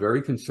 who was a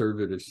very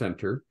conservative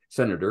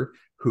senator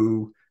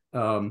who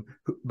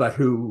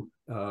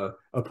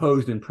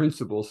opposed in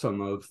principle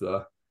some of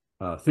the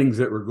things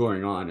that were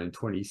going on in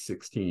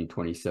 2016,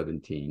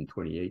 2017,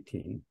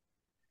 2018.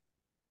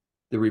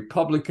 The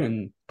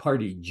Republican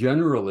Party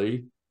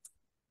generally,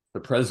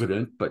 the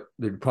president, but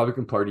the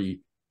Republican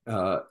Party,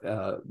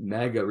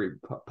 MAGA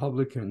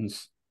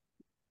Republicans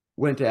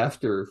went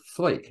after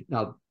Flake.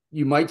 Now,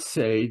 you might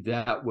say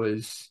that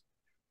was,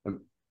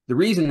 the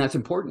reason that's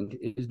important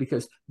is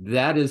because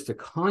that is the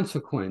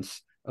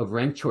consequence of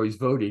ranked choice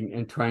voting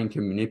and trying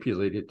to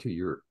manipulate it to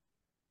your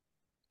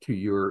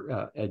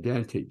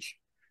advantage.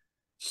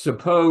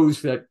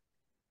 Suppose that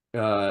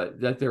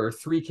there are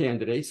three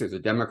candidates. There's a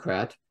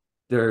Democrat,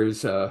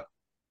 there's a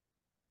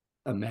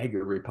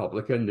MAGA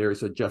Republican,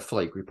 there's a Jeff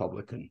Flake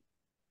Republican.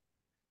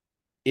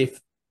 If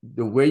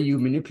the way you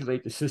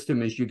manipulate the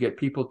system is you get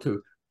people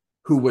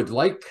who would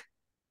like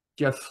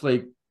Jeff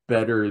Flake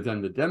better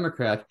than the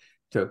Democrat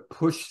to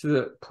push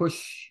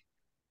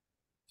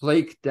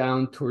Flake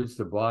down towards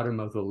the bottom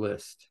of the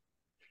list.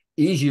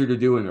 Easier to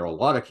do, and there are a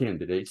lot of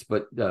candidates,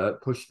 but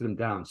push them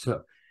down.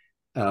 So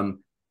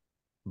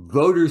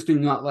voters do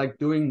not like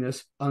doing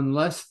this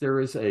unless there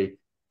is a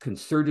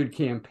concerted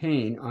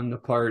campaign on the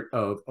part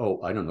of,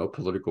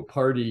 political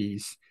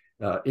parties,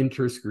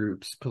 interest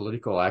groups,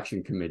 political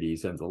action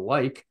committees, and the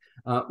like,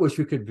 which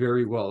we could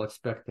very well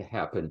expect to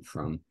happen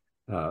from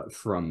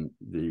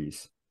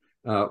these.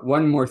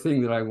 One more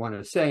thing that I want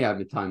to say,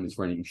 the time is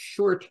running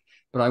short,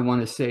 but I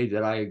want to say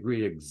that I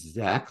agree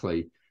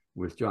exactly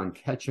with John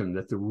Ketcham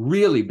that the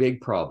really big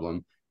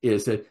problem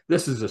is that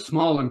this is a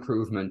small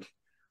improvement.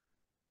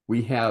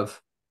 We have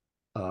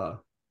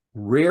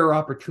rare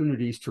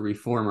opportunities to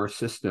reform our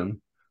system.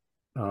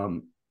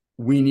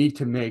 We need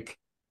to make,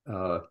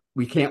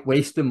 we can't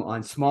waste them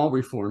on small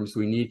reforms.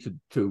 We need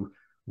to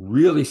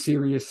really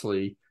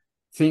seriously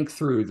think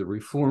through the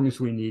reforms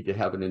we need to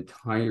have an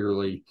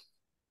entirely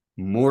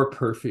more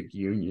perfect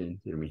union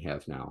than we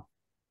have now.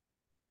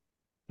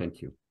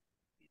 Thank you.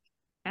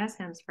 As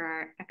hands for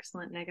our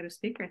excellent negative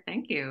speaker.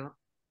 Thank you.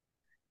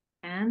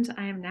 And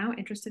I am now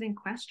interested in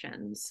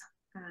questions.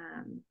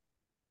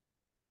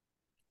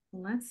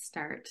 Let's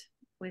start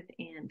with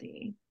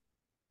Andy.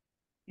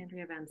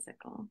 Andrea Van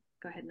Sickle.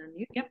 Go ahead and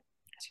unmute. Yep.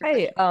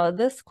 Hi,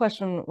 this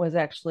question was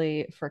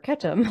actually for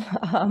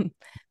Ketcham,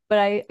 but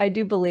I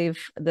do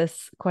believe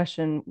this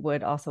question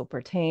would also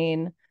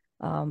pertain.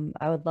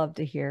 I would love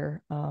to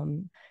hear.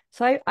 Madam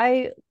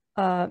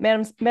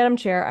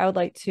Chair, I would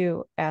like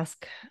to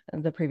ask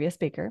the previous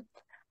speaker.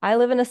 I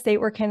live in a state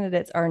where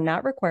candidates are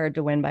not required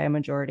to win by a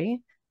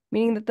majority,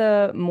 meaning that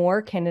the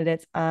more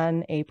candidates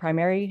on a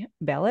primary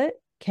ballot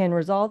can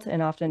result,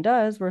 and often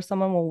does, where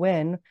someone will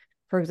win,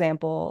 for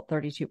example,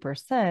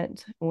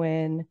 32%,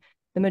 when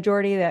the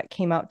majority that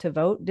came out to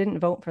vote didn't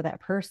vote for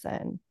that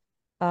person.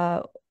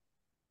 And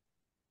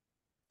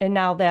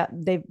now that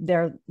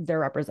they're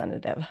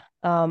representative.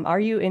 Are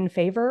you in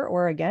favor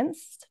or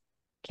against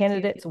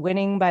candidates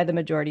winning by the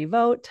majority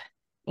vote?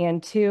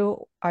 And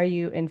two, are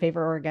you in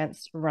favor or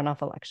against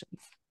runoff elections?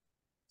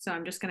 So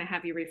I'm just going to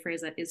have you rephrase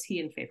that. Is he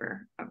in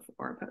favor of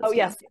or opposed? Oh,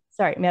 yes.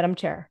 Sorry, Madam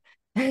Chair.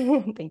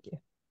 Thank you.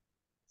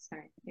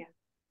 Sorry. Yeah.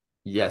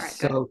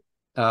 Yes. Right,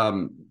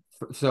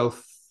 So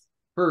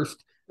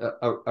first,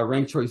 a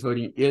ranked choice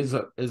voting is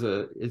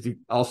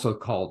also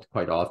called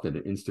quite often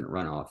an instant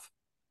runoff.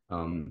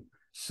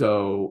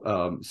 So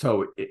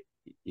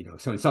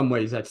in some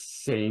ways that's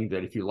saying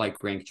that if you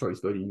like ranked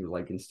choice voting, you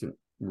like instant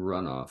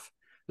runoff.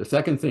 The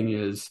second thing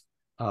is,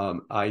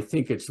 I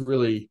think it's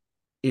really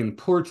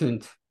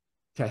important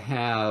to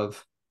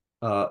have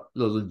the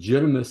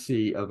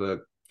legitimacy of a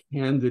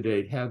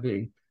candidate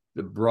having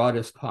the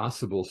broadest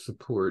possible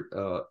support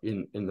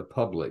in the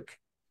public,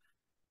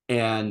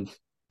 and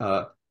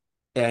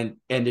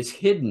it's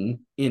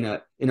hidden in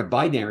a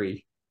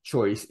binary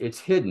choice. It's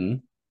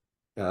hidden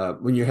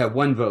when you have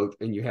one vote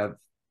and you have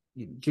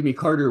Jimmy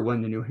Carter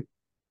won the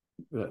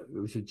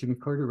was it Jimmy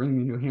Carter running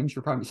the New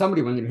Hampshire primary?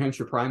 Somebody won the New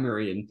Hampshire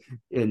primary in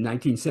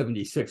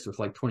 1976 with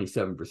like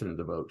 27% of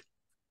the vote.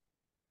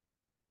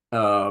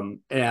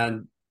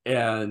 And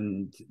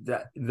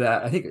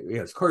that I think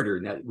it's Carter,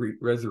 and that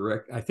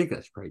resurrect. I think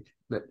that's right,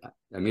 but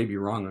I may be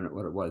wrong on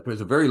what it was. But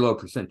it's a very low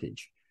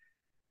percentage.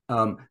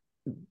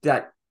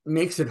 That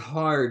makes it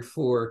hard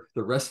for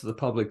the rest of the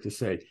public to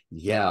say,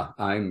 "Yeah,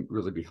 I'm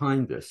really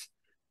behind this."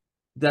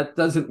 That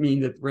doesn't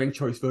mean that ranked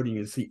choice voting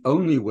is the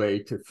only way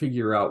to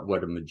figure out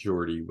what a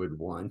majority would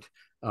want,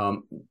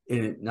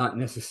 and not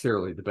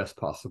necessarily the best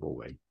possible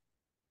way.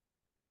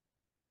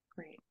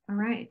 Great. All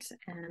right,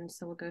 and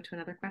so we'll go to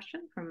another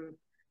question from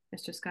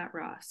Mr. Scott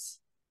Ross.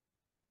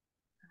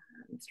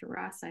 Mr.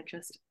 Ross, I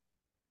just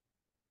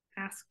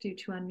asked you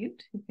to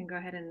unmute. You can go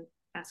ahead and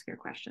ask your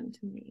question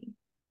to me.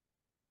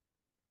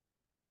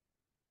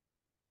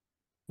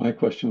 My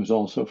question was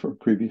also for a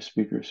previous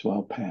speaker, so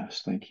I'll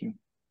pass. Thank you.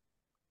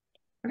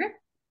 Okay.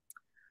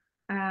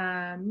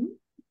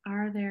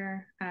 Are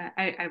there,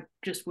 I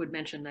just would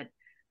mention that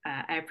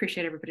I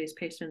appreciate everybody's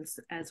patience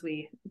as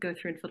we go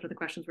through and filter the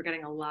questions. We're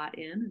getting a lot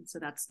in, and so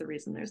that's the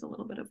reason there's a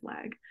little bit of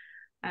lag.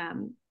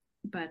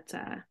 But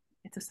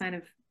it's a sign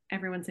of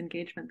everyone's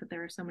engagement that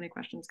there are so many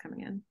questions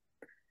coming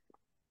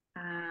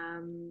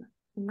in.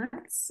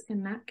 Let's,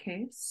 in that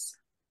case,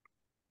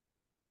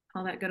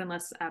 all that good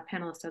unless a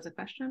panelist has a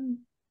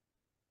question.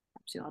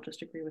 Perhaps you all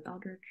just agree with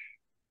Aldrich.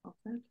 All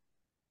set.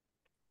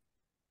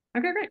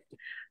 Okay, great.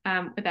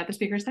 With that, the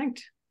speaker is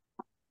thanked.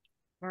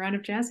 A round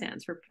of jazz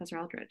hands for Professor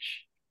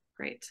Aldrich.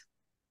 Great.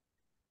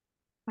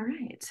 All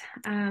right.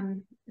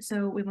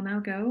 So we will now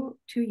go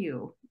to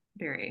you,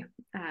 Barry,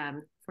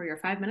 for your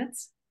 5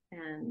 minutes,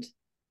 and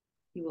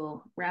you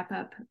will wrap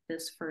up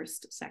this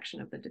first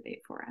section of the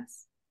debate for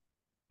us.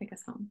 Take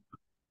us home.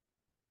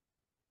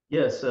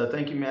 Yes,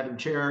 thank you, Madam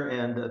Chair,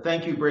 and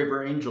thank you,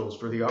 Braver Angels,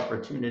 for the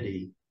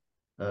opportunity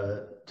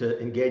to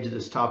engage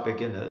this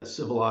topic in a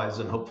civilized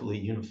and hopefully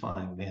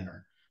unifying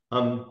manner.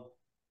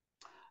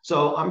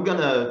 So I'm going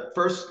to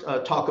first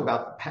talk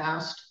about the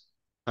past,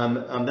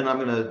 and then I'm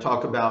going to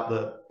talk about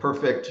the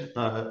perfect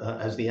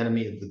as the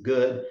enemy of the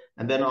good,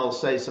 and then I'll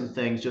say some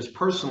things just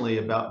personally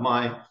about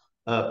my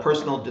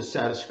personal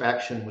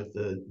dissatisfaction with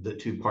the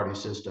two-party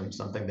system,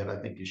 something that I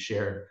think is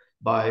shared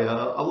by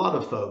a lot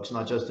of folks,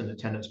 not just in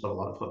attendance, but a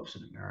lot of folks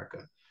in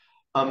America.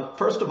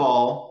 First of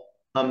all,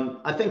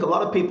 I think a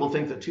lot of people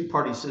think the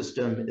two-party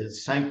system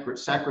is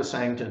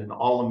sacrosanct and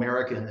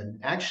all-American, and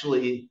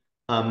actually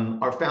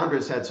our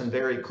founders had some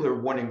very clear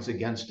warnings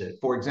against it.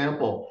 For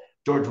example,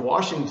 George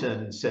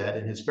Washington said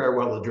in his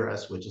farewell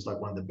address, which is like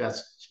one of the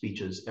best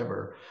speeches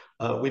ever,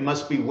 we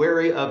must be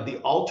wary of the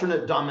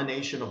alternate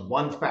domination of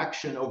one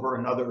faction over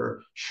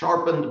another,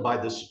 sharpened by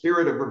the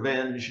spirit of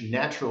revenge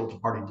natural to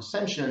party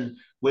dissension,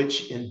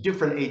 which in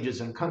different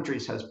ages and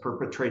countries has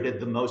perpetrated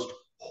the most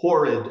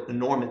horrid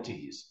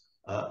enormities,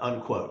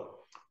 unquote.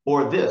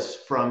 Or this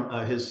from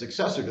his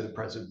successor to the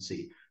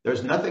presidency: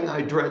 there's nothing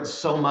I dread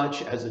so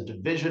much as a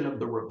division of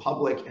the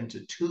republic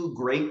into two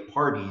great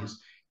parties,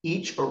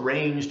 each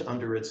arranged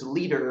under its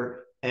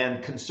leader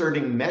and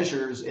concerting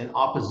measures in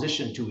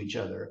opposition to each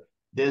other.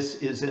 This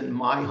is in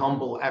my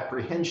humble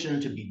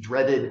apprehension to be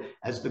dreaded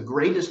as the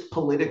greatest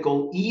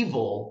political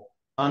evil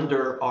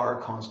under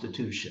our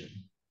Constitution.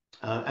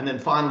 And then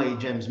finally,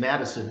 James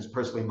Madison is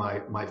personally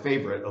my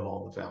favorite of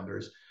all the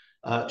founders.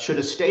 Should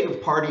a state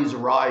of parties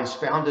arise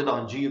founded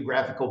on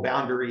geographical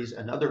boundaries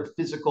and other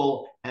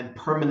physical and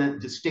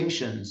permanent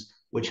distinctions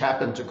which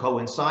happen to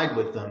coincide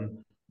with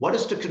them, what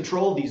is to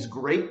control these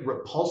great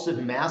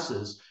repulsive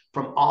masses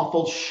from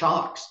awful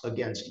shocks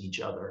against each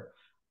other?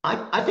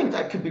 I think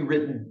that could be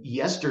written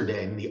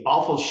yesterday. And the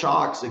awful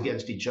shocks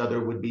against each other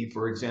would be,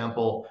 for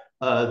example,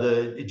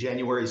 the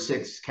January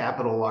 6th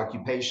Capitol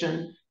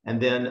occupation,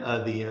 and then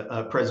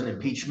the president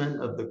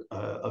impeachment of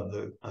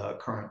the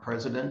current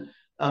president.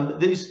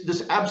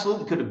 This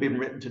absolutely could have been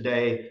written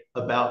today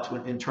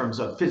about, in terms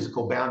of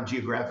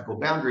geographical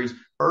boundaries,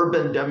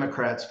 urban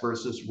Democrats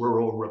versus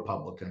rural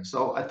Republicans.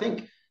 So I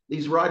think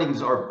these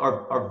writings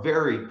are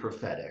very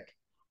prophetic.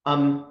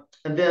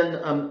 And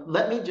then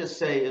let me just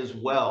say as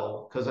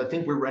well, because I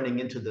think we're running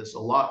into this a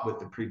lot with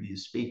the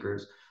previous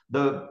speakers,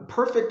 the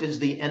perfect is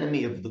the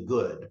enemy of the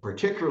good,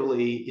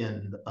 particularly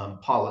in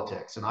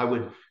politics. And I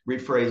would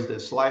rephrase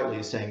this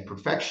slightly, saying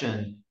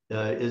perfection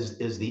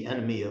is the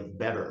enemy of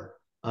better.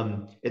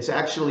 It's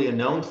actually a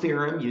known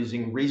theorem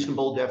using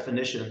reasonable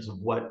definitions of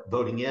what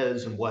voting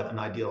is and what an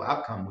ideal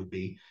outcome would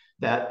be,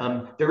 that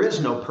there is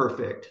no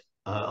perfect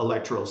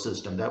electoral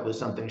system. That was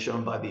something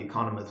shown by the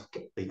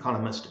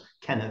economist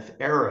Kenneth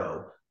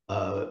Arrow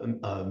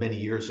many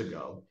years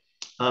ago.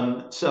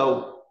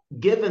 So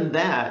given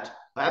that,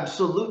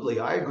 absolutely,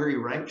 I agree,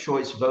 ranked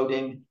choice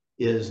voting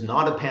is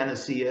not a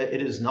panacea.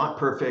 It is not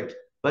perfect,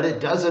 but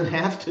it doesn't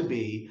have to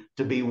be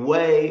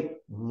way,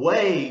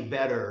 way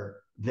better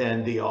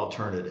than the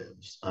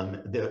alternatives,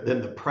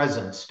 than the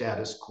present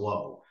status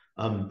quo.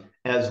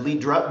 As Lee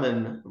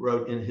Drutman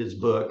wrote in his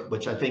book,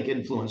 which I think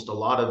influenced a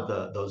lot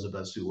of those of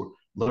us who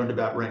learned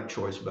about ranked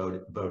choice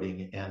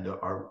voting and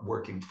are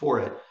working for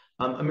it,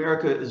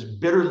 America is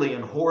bitterly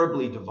and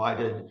horribly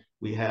divided.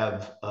 We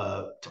have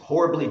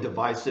horribly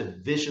divisive,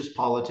 vicious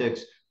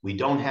politics. We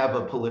don't have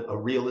a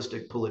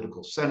realistic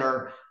political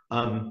center.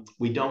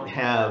 We don't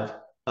have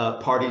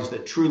parties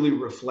that truly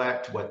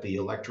reflect what the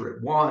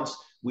electorate wants.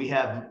 We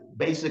have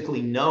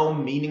basically no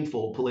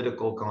meaningful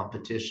political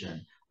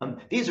competition.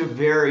 These are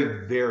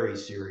very, very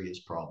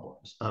serious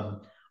problems.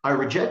 I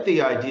reject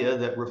the idea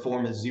that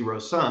reform is zero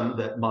sum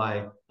that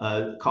my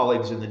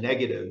colleagues in the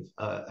negative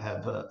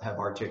have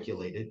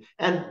articulated.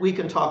 And we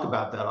can talk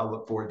about that. I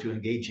look forward to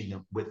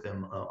engaging with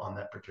them on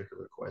that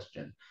particular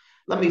question.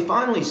 Let me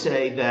finally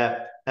say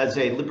that as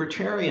a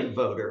libertarian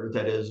voter,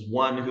 that is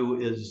one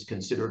who is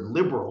considered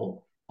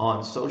liberal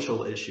on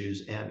social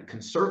issues and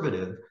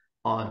conservative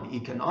on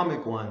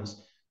economic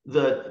ones,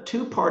 the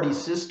two-party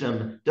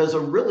system does a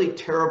really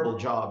terrible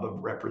job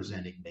of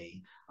representing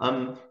me.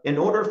 In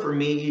order for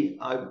me,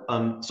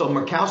 so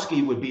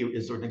Murkowski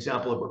is an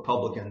example of a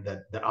Republican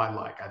that I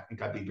like. I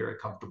think I'd be very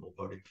comfortable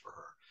voting for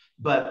her.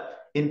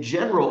 But in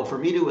general, for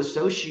me to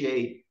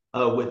associate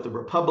with the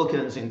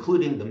Republicans,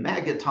 including the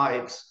MAGA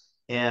types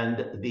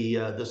and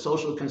the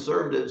social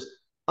conservatives,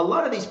 a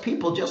lot of these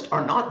people just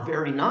are not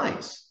very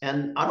nice,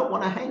 and I don't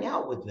want to hang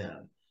out with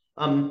them.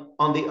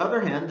 On the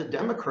other hand, the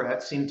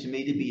Democrats seem to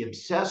me to be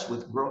obsessed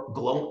with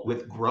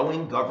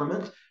growing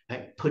government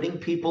and putting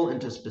people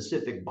into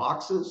specific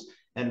boxes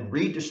and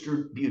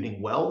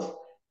redistributing wealth.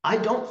 I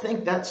don't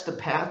think that's the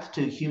path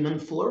to human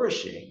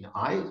flourishing.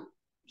 I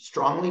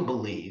strongly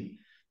believe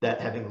that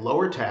having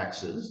lower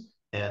taxes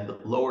and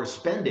lower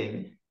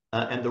spending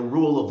and the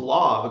rule of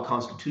law, the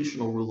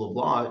constitutional rule of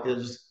law,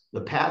 is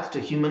the path to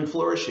human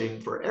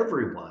flourishing for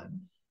everyone.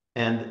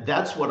 And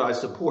that's what I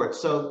support.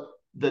 So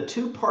the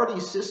two-party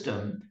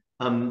system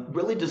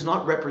really does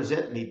not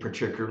represent me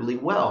particularly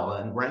well,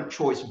 and ranked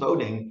choice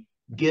voting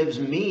gives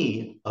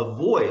me a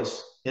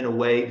voice in a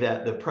way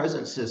that the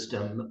present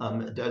system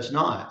does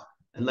not.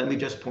 And let me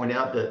just point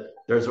out that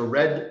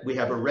we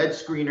have a red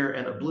screener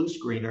and a blue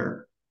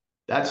screener.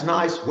 That's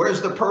nice.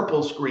 Where's the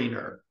purple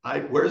screener?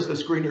 Where's the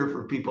screener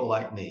for people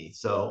like me?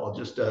 So I'll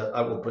just,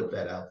 I will put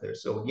that out there.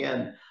 So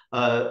again,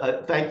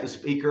 thank the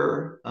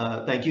speaker.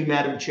 Thank you,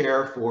 Madam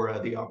Chair, for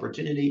the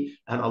opportunity.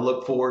 And I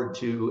look forward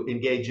to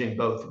engaging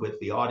both with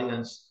the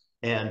audience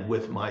and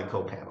with my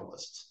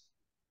co-panelists.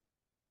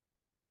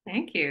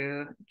 Thank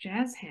you.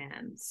 Jazz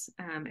hands.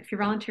 If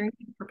you're volunteering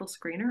for the purple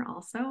screener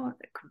also,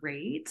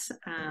 great.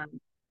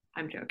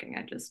 I'm joking.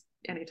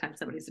 Anytime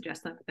somebody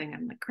suggests that thing,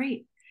 I'm like,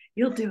 great.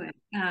 You'll do it.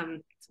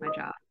 It's my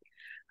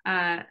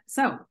job.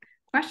 So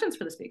questions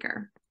for the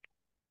speaker.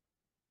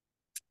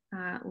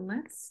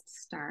 Let's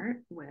start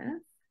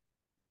with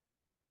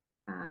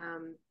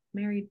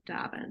Mary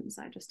Dobbins.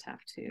 I just have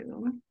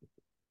to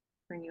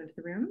bring you into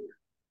the room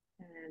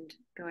and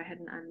go ahead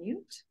and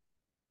unmute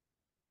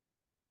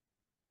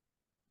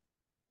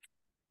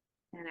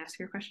and ask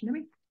your question to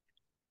me.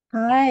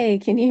 Hi,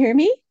 can you hear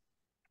me?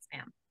 Yes,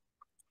 ma'am.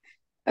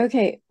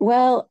 Okay,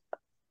 well,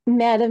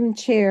 Madam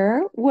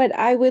Chair, what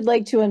I would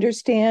like to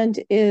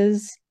understand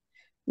is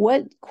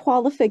what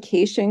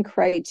qualification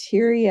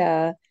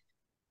criteria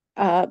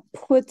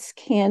puts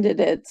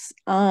candidates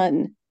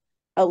on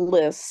a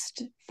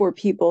list for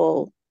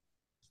people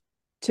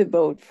to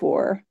vote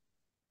for?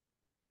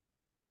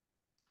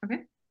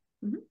 Okay.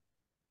 Mm-hmm.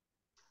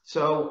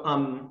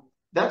 So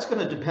that's going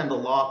to depend a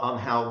lot on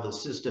how the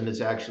system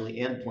is actually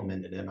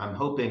implemented. And I'm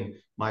hoping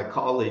my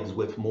colleagues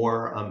with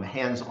more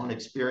hands-on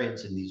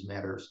experience in these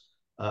matters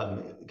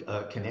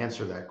can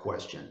answer that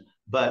question.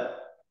 But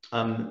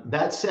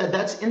that said,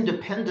 that's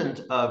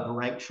independent of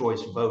ranked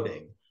choice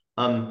voting.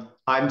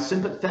 I'm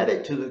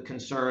sympathetic to the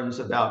concerns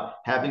about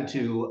having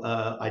to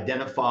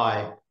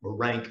identify or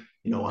rank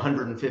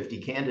 150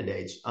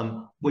 candidates,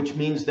 which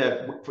means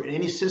that for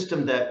any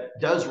system that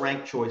does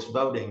ranked choice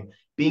voting,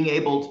 being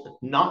able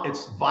to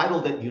it's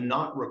vital that you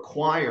not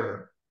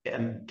require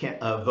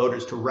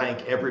voters to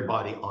rank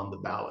everybody on the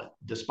ballot,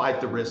 despite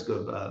the risk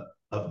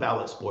of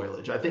ballot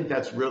spoilage. I think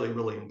that's really,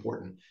 really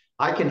important.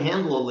 I can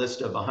handle a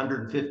list of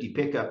 150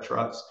 pickup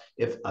trucks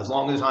as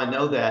long as I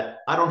know that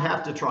I don't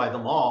have to try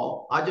them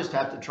all. I just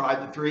have to try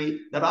the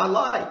 3 that I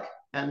like.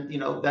 And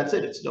that's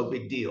it. It's no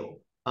big deal.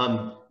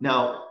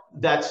 Now,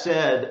 That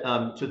said,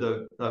 to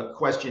the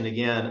question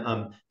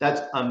again,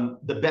 that's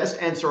the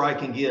best answer I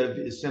can give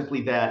is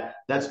simply that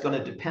that's going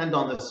to depend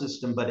on the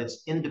system, but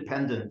it's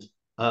independent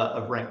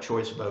of ranked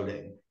choice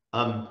voting.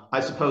 I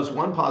suppose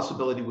one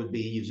possibility would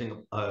be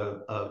using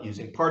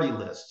party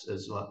lists,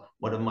 as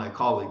one of my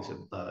colleagues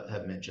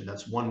have mentioned.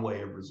 That's one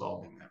way of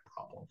resolving that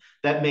problem.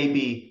 That may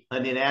be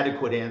an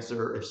inadequate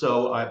answer. If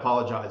so, I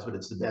apologize, but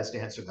it's the best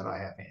answer that I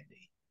have handy.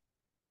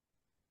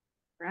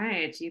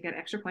 Right, you get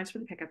extra points for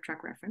the pickup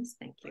truck reference.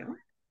 Thank you.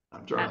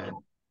 I'm trying.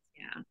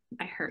 Yeah,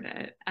 I heard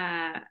it.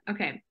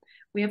 Okay,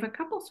 we have a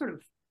couple sort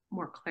of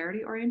more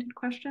clarity-oriented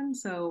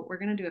questions, so we're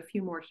going to do a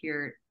few more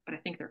here, but I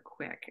think they're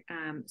quick.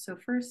 So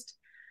first,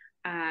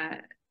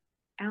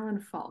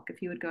 Alan Falk,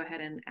 if you would go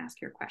ahead and ask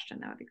your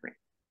question, that would be great.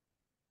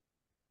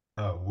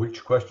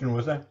 Which question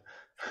was that?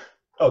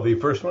 Oh, the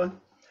first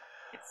one?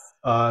 Yes.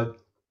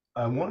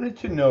 I wanted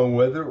to know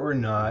whether or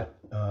not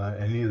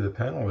any of the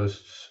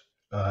panelists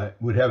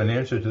would have an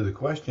answer to the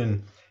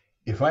question,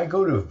 if I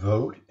go to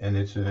vote and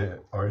it's an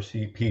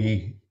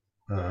RCV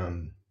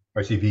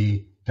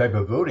type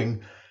of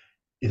voting,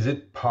 is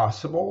it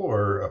possible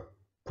or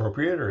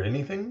appropriate or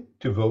anything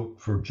to vote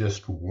for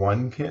just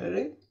one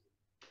candidate?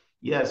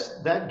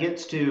 Yes, that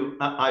gets to,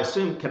 I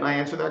assume, can I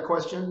answer that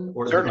question?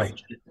 Or certainly.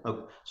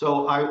 Okay.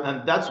 So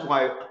and that's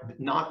why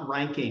not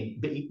ranking,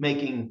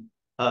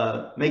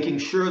 making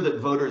sure that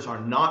voters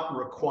are not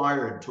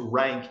required to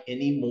rank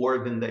any more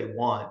than they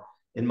want.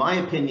 In my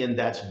opinion,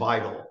 that's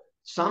vital.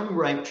 Some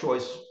ranked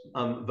choice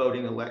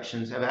voting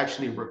elections have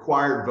actually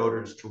required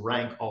voters to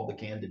rank all the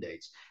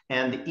candidates.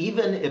 And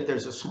even if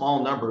there's a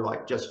small number,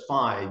 like just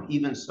 5,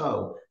 even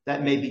so,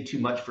 that may be too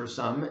much for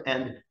some.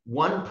 And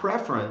one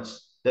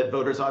preference that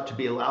voters ought to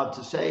be allowed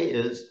to say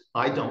is,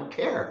 I don't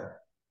care.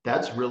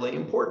 That's really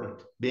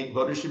important.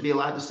 Voters should be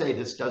allowed to say,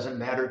 this doesn't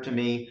matter to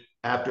me.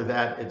 After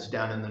that, it's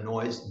down in the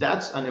noise.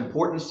 That's an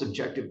important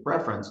subjective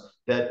preference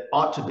that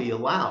ought to be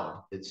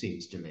allowed, it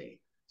seems to me.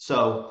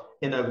 So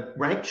in a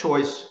ranked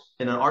choice,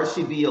 in an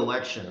RCV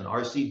election, an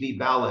RCV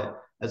ballot,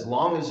 as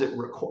long as it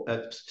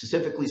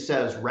specifically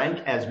says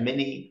rank as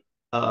many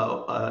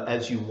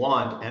as you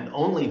want and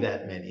only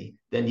that many,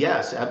 then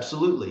yes,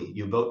 absolutely.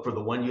 You vote for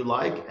the one you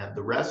like, and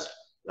the rest,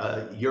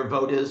 your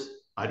vote is,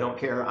 I don't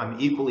care, I'm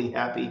equally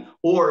happy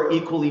or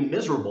equally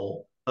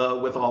miserable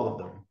with all of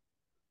them.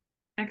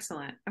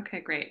 Excellent.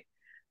 Okay, great.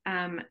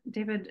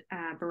 David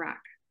Barak,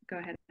 go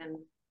ahead and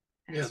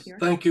yes,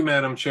 thank you,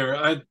 Madam Chair.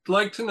 I'd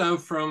like to know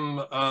from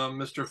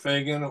Mr.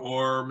 Fagin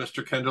or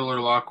Mr. Kendall or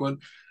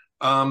Lockwood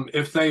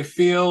if they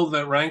feel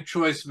that ranked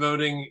choice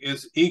voting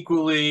is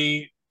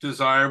equally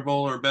desirable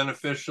or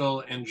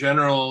beneficial in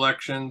general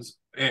elections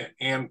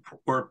and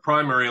or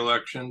primary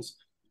elections,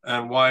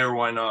 and why or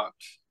why not.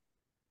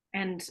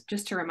 And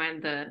just to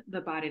remind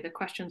the body, the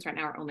questions right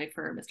now are only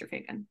for Mr.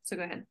 Fagin. So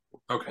go ahead.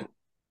 Okay.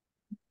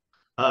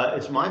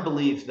 It's my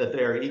belief that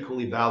they are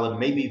equally valid,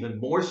 maybe even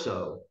more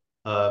so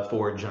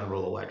for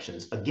general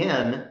elections.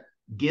 Again,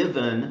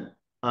 given,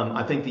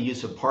 I think the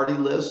use of party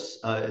lists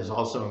is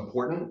also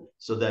important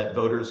so that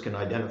voters can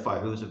identify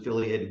who's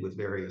affiliated with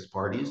various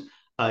parties.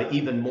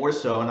 Even more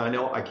so, and I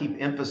know I keep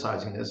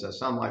emphasizing this, I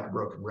sound like a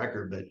broken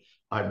record, but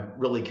I'm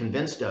really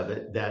convinced of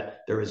it,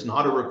 that there is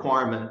not a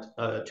requirement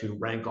to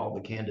rank all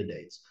the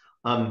candidates.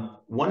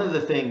 One of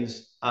the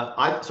things,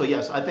 so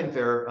yes, I think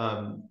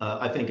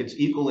I think it's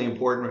equally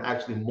important, or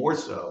actually more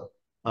so,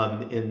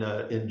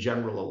 in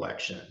general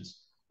elections.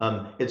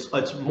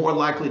 It's more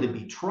likely to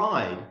be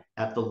tried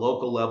at the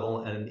local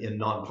level and in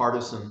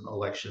nonpartisan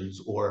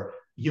elections or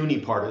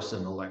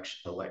unipartisan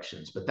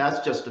elections, but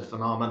that's just a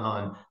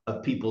phenomenon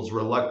of people's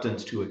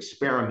reluctance to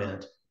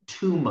experiment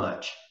too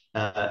much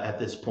at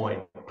this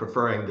point,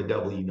 preferring the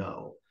W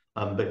no.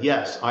 But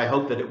yes, I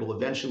hope that it will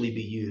eventually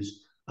be used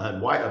in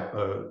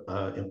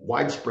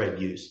widespread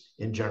use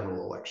in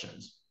general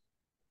elections.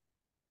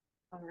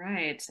 All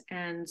right,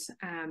 and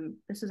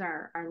this is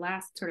our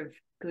last sort of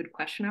good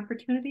question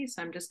opportunity.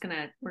 So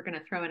we're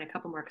gonna throw in a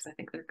couple more because I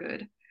think they're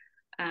good.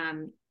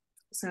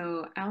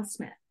 So Al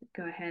Smith,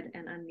 go ahead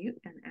and unmute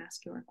and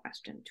ask your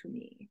question to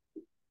me.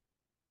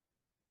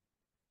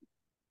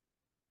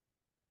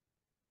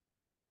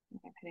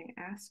 I'm hitting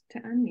ask to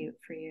unmute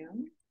for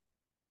you.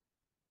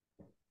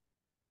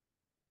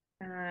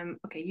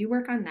 Okay, you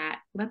work on that.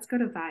 Let's go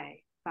to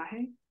Vahe.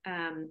 Vahe,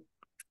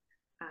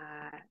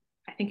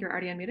 I think you're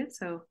already unmuted,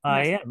 so.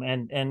 I am,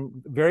 and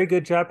very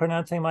good job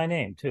pronouncing my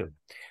name too.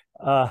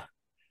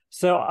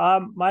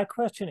 So my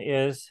question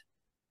is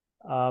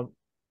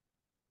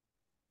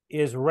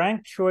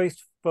ranked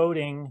choice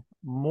voting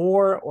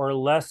more or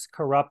less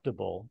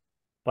corruptible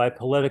by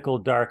political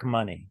dark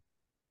money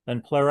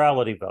than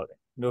plurality voting?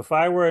 Now, if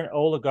I were an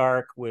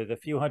oligarch with a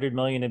few $100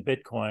 million in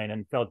Bitcoin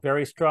and felt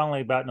very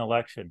strongly about an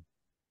election,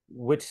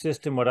 which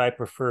system would I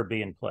prefer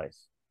be in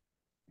place?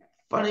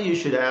 Funny you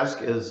should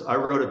ask, is I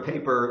wrote a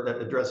paper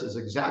that addresses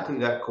exactly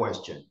that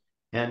question,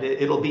 and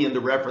it'll be in the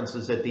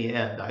references at the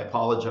end. I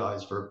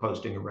apologize for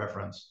posting a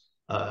reference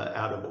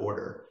out of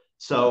order.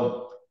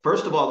 So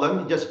first of all, let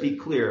me just be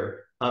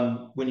clear.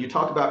 When you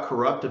talk about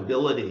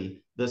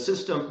corruptibility, the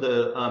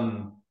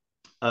system,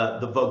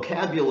 the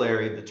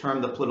vocabulary, the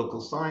term that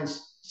political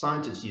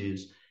scientists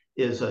use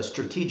is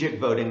strategic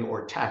voting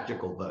or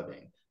tactical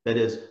voting. That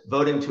is,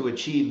 voting to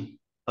achieve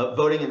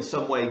voting in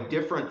some way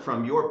different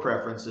from your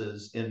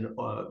preferences in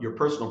your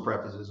personal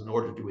preferences in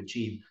order to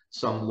achieve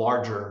some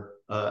larger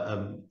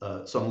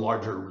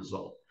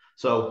result.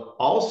 So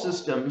all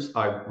systems,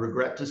 I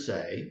regret to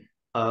say,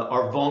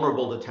 are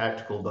vulnerable to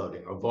tactical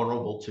voting, are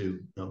vulnerable to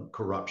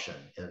corruption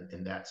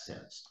in that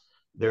sense.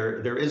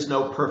 There is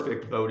no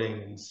perfect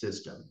voting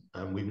system,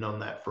 and we've known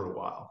that for a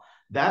while.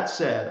 That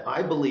said,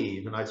 I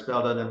believe, and I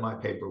spelled out in my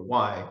paper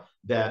why,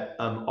 that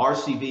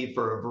RCV,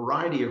 for a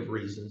variety of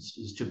reasons,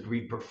 is to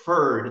be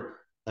preferred.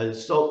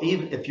 So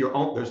even if you're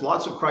on, there's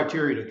lots of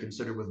criteria to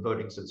consider with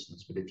voting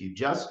systems, but if you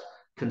just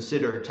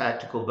consider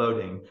tactical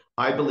voting,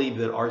 I believe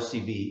that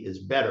RCV is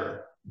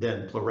better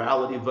than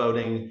plurality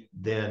voting,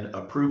 than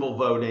approval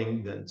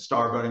voting, than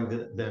star voting,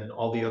 than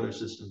all the other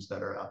systems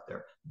that are out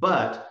there.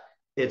 But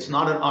it's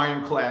not an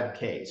ironclad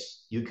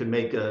case. You can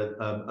make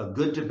a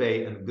good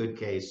debate and a good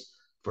case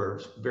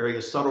for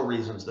various subtle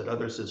reasons that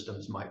other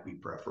systems might be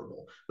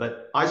preferable.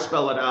 But I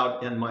spell it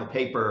out in my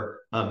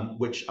paper,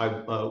 which I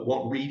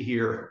won't read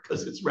here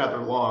because it's rather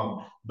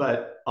long,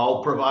 but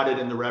I'll provide it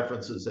in the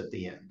references at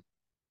the end.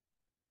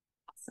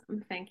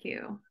 Awesome, thank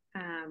you.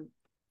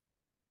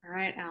 All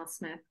right, Al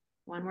Smith,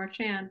 one more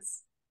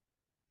chance.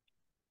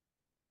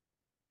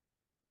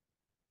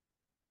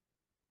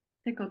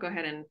 I think I'll go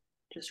ahead and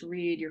just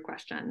read your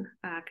question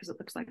because it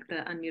looks like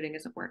the unmuting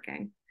isn't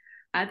working.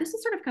 This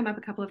has sort of come up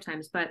a couple of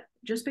times, but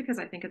just because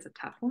I think it's a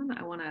tough one,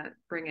 I want to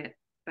bring it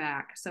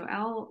back. So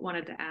Al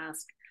wanted to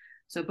ask,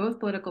 so both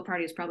political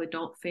parties probably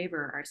don't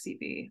favor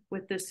RCV.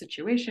 With this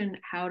situation,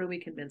 how do we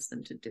convince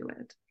them to do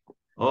it?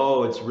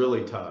 Oh, it's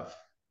really tough.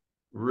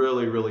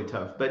 Really, really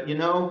tough. But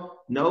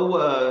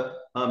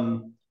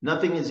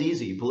nothing is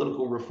easy.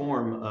 Political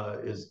reform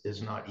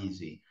is not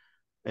easy.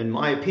 In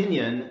my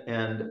opinion,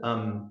 and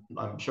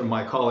I'm sure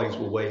my colleagues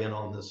will weigh in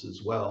on this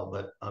as well,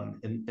 but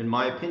in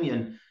my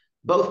opinion,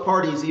 both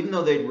parties, even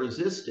though they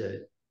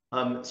resisted,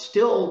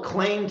 still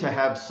claim to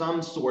have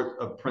some sort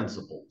of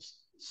principles,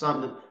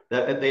 some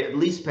that they at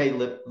least pay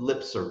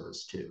lip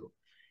service to.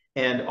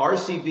 And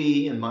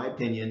RCV, in my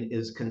opinion,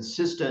 is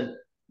consistent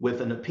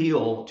with an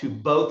appeal to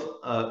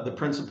both the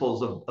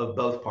principles of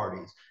both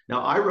parties.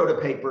 Now, I wrote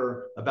a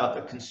paper about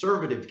the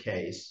conservative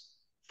case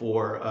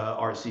for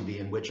RCV,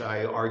 in which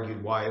I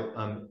argued why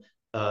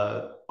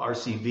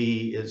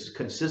RCV is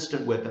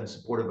consistent with and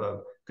supportive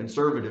of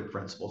conservative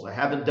principles. I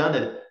haven't done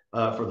it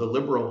for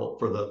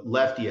the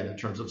left yet in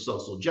terms of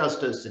social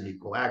justice and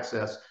equal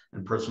access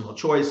and personal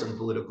choice and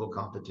political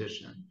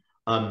competition.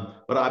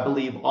 But I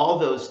believe all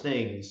those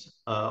things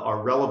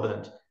are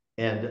relevant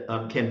and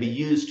can be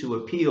used to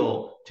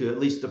appeal to at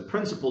least the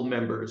principal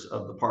members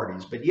of the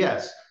parties. But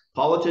yes,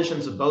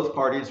 politicians of both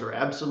parties are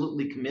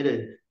absolutely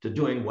committed to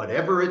doing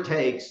whatever it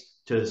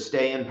takes to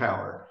stay in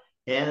power.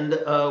 And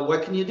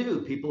what can you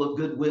do? People of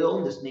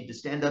goodwill just need to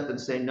stand up and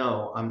say,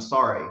 no, I'm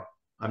sorry.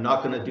 I'm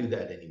not going to do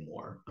that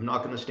anymore. I'm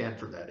not going to stand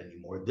for that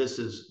anymore. This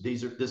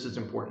is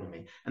important to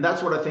me. And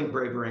that's what I think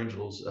Braver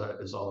Angels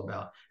is all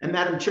about. And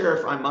Madam Chair,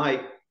 if I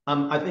might,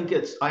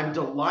 I'm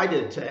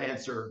delighted to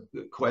answer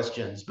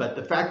questions, but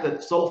the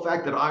sole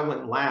fact that I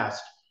went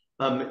last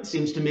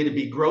seems to me to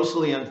be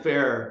grossly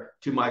unfair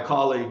to my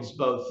colleagues,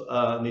 both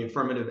the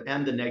affirmative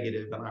and the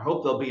negative. And I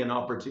hope there'll be an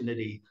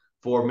opportunity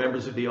for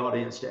members of the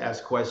audience to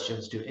ask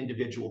questions to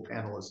individual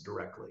panelists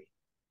directly.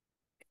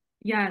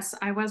 Yes,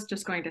 I was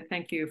just going to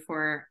thank you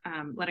for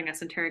letting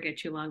us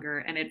interrogate you longer,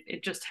 and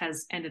it just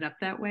has ended up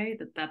that way,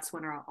 that's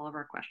when all of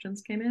our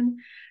questions came in.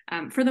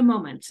 For the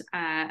moment,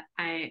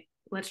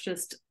 let's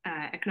just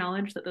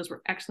acknowledge that those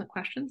were excellent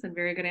questions and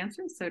very good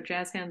answers. So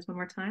jazz hands one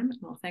more time, and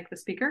we'll thank the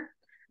speaker.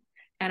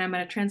 And I'm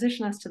going to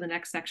transition us to the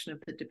next section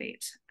of the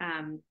debate.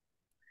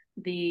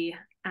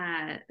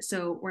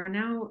 So we're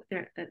now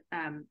there.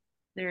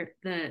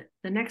 The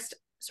next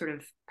sort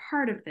of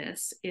part of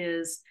this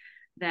is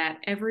that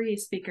every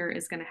speaker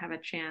is going to have a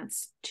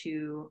chance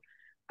to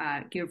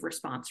give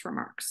response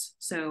remarks.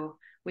 So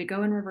we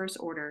go in reverse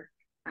order.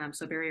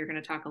 So Barry, you're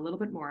going to talk a little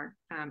bit more.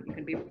 You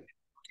can be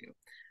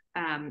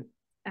too.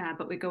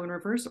 But we go in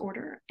reverse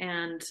order,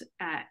 and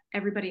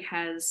everybody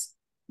has,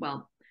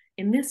 well,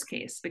 in this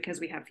case,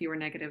 because we have fewer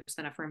negatives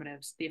than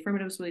affirmatives, the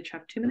affirmatives will each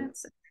have 2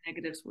 minutes, and the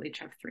negatives will each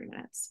have 3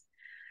 minutes.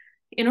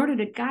 In order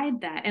to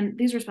guide that, and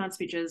these response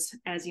speeches,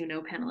 as you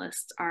know,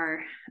 panelists,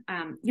 are,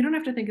 you don't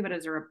have to think of it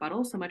as a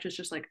rebuttal so much as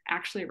just like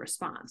actually a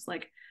response,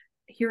 like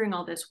hearing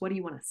all this, what do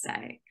you want to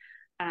say?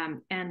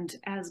 And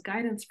as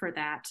guidance for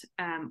that,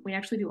 we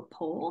actually do a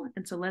poll.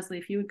 And so Leslie,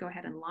 if you would go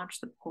ahead and launch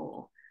the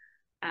poll.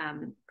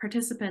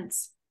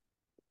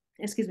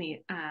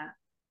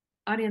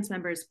 Audience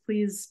members,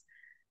 please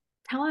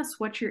tell us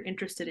what you're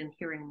interested in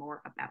hearing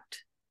more about.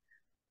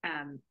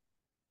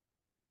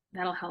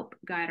 That'll help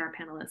guide our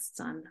panelists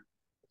on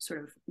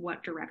sort of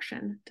what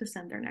direction to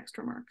send their next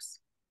remarks.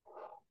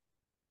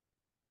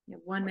 You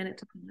have 1 minute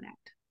to pull it out.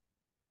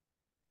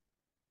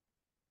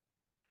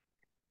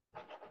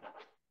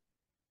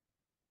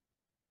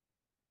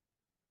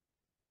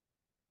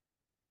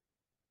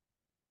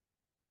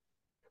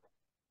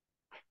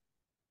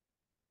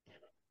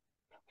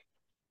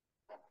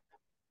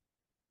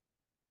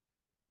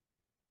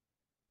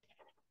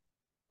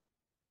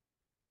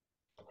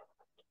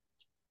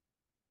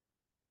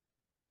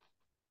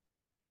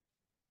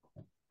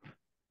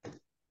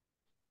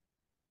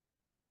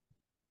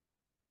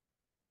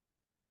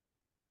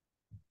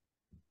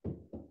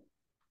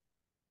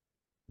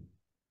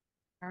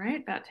 All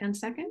right, about 10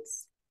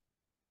 seconds.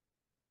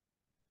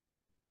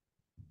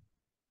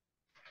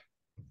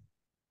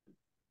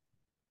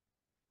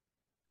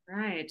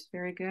 Right,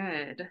 very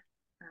good.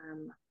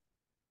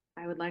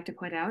 I would like to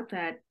point out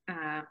that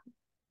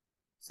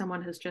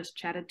someone has just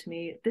chatted to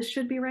me. This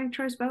should be ranked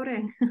choice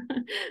voting.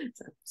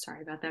 So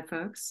sorry about that,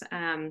 folks.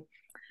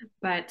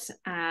 But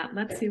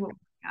let's see what we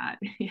got.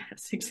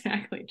 Yes,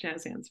 exactly.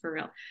 Jazz hands for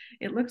real.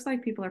 It looks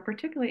like people are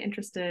particularly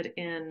interested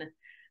in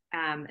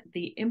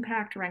the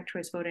impact ranked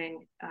choice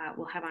voting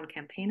will have on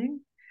campaigning,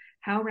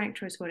 how ranked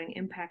choice voting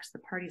impacts the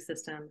party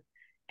system,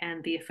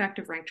 and the effect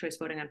of ranked choice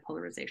voting on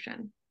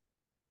polarization.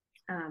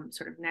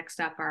 Sort of next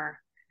up are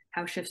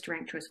how shifts to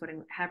ranked choice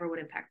voting, however, would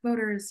impact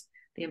voters,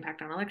 the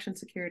impact on election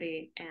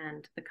security,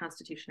 and the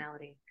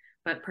constitutionality.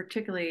 But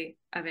particularly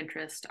of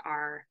interest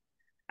are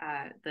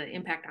the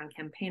impact on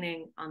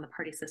campaigning, on the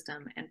party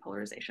system, and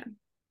polarization.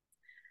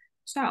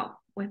 So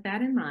with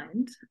that in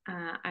mind,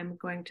 I'm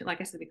going to,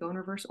 like I said, we go in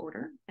reverse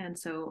order. And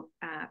so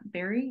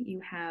Barry,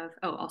 you have,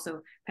 oh,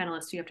 also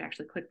panelists, you have to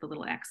actually click the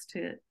little X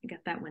to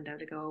get that window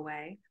to go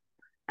away.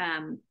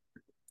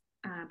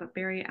 But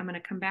Barry, I'm going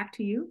to come back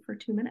to you for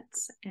 2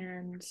 minutes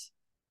and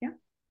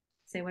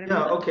say whatever.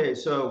 Yeah, okay.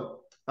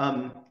 So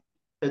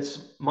it's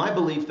my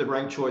belief that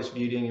ranked choice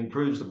voting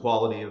improves the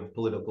quality of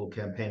political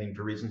campaigning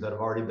for reasons that have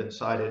already been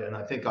cited. And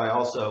I think I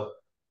also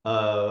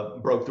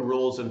broke the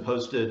rules and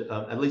posted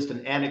at least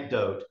an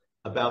anecdote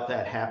about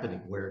that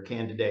happening, where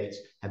candidates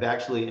have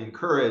actually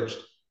encouraged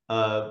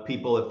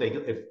people,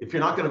 if you're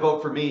not going to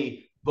vote for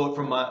me, vote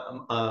for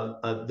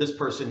this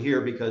person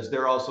here because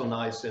they're also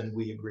nice and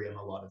we agree on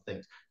a lot of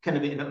things. Kind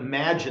of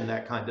imagine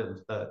that kind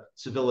of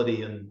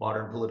civility in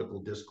modern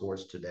political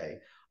discourse today.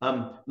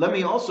 Let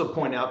me also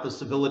point out the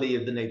civility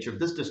of the nature of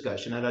this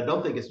discussion, and I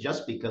don't think it's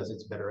just because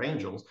it's Better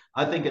Angels.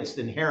 I think it's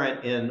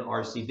inherent in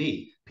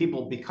RCV.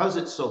 People, because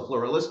it's so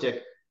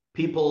pluralistic,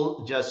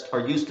 people just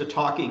are used to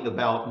talking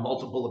about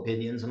multiple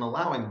opinions and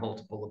allowing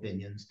multiple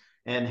opinions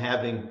and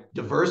having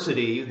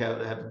diversity,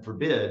 heaven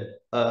forbid,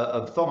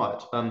 of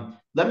thought.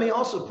 Let me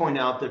also point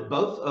out that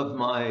both of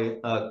my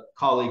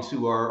colleagues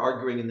who are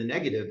arguing in the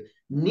negative,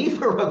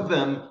 neither of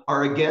them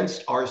are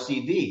against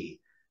RCV.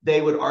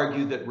 They would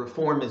argue that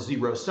reform is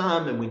zero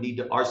sum and we need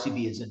to,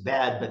 RCV isn't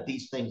bad, but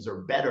these things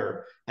are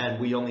better and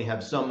we only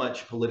have so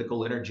much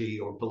political energy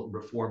or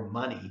reform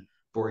money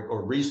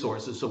or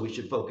resources, so we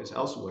should focus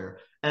elsewhere.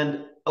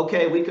 And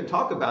okay, we can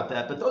talk about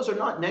that, but those are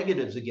not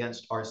negatives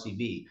against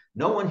RCV.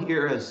 No one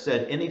here has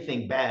said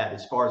anything bad,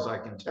 as far as I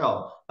can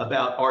tell,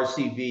 about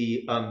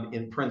RCV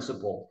in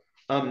principle.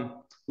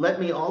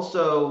 Let me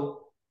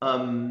also,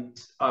 no,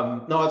 it's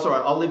all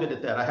right, I'll leave it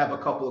at that. I have a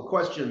couple of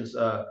questions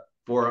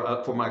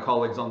for my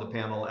colleagues on the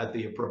panel at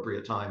the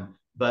appropriate time,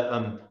 but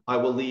I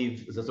will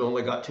leave, since I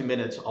only got 2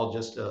 minutes, I'll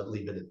just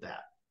leave it at that.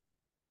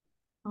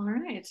 All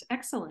right,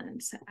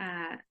 excellent.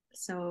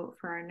 So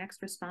for our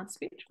next response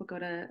speech, we'll go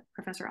to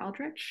Professor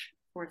Aldrich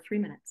for 3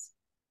 minutes.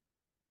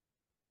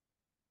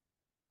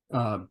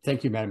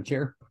 Thank you, Madam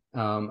Chair.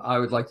 I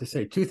would like to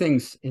say 2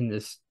 things in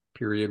this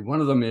period.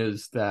 One of them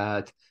is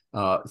that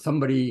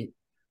somebody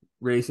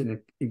raised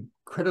an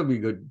incredibly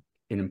good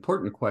and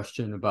important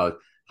question about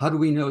how do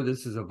we know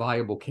this is a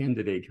viable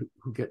candidate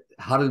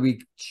how do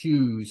we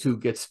choose who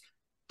gets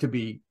to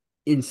be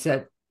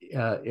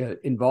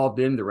involved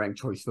in the ranked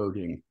choice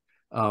voting?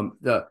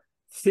 The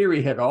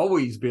theory had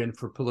always been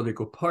for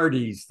political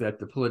parties that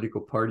the political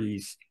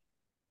parties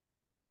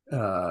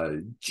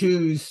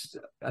choose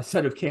a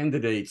set of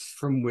candidates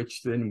from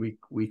which then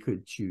we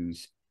could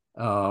choose.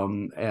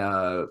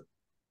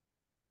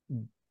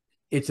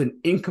 It's an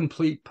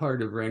incomplete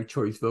part of ranked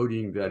choice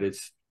voting that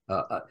it's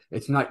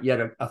not yet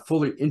a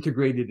fully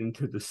integrated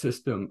into the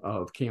system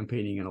of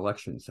campaigning and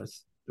elections.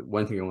 That's the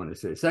one thing I want to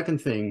say.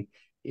 Second thing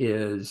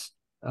is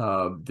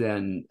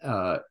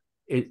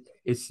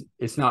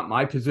it's not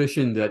my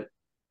position that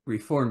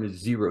reform is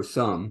zero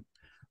sum.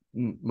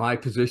 My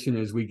position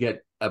is we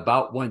get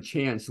about one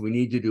chance. We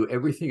need to do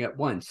everything at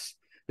once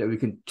that we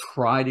can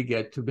try to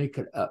get to make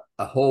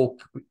a whole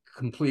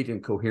complete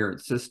and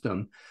coherent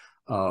system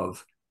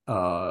of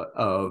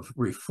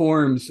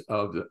reforms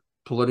of the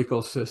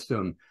political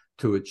system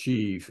to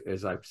achieve,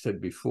 as I've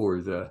said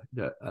before,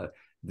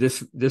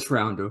 this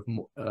round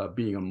of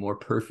being a more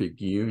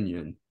perfect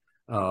union.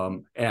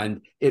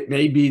 And it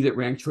may be that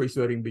ranked choice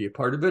voting be a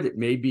part of it. It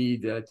may be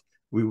that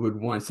we would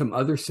want some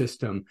other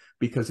system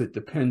because it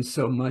depends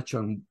so much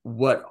on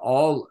what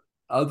all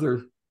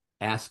other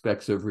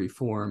aspects of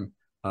reform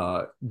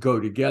go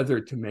together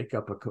to make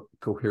up a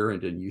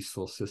coherent and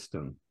useful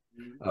system.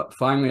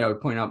 Finally, I would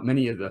point out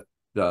many of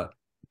the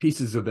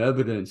pieces of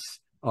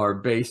evidence are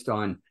based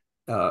on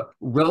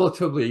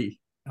relatively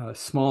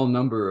small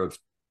number of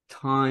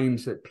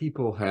times that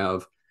people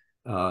have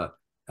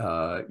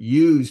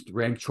used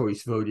ranked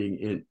choice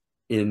voting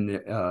in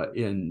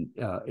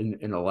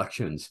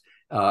elections,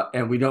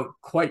 and we don't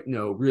quite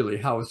know really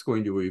how it's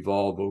going to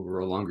evolve over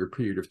a longer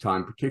period of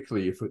time,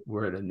 particularly if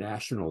we're at a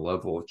national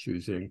level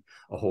choosing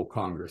a whole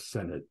Congress,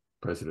 Senate,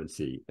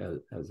 presidency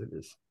as it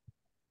is.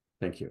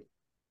 Thank you.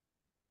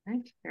 All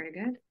right, very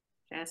good.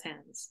 Jazz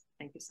hands.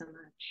 Thank you so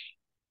much.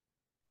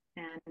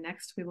 And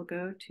next we will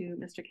go to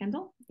Mr.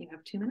 Kendall. You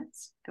have 2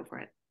 minutes. Go for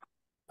it.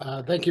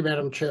 Thank you,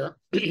 Madam Chair.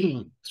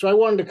 So I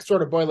wanted to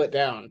sort of boil it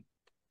down.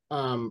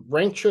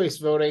 Ranked choice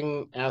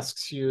voting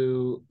asks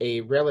you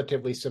a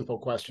relatively simple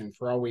question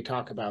for all we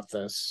talk about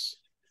this.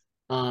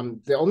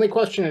 The only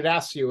question it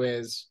asks you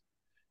is,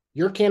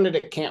 your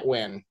candidate can't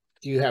win.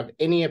 Do you have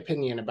any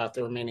opinion about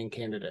the remaining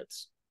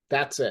candidates?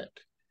 That's it.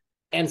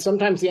 And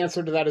sometimes the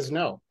answer to that is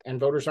no, and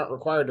voters aren't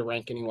required to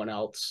rank anyone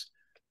else.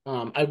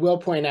 I will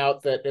point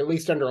out that at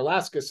least under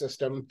Alaska's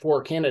system,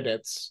 for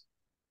candidates,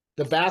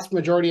 the vast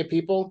majority of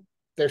people,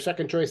 their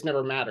second choice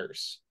never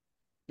matters,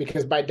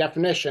 because by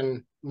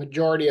definition,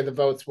 majority of the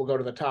votes will go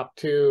to the top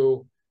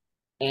two.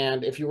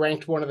 And if you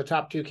ranked one of the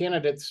top two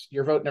candidates,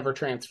 your vote never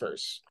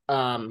transfers.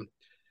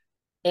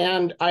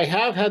 And I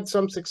have had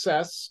some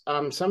success.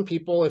 Some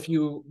people, if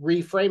you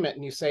reframe it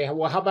and you say,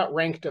 well, how about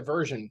ranked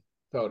aversion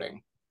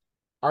voting?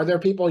 Are there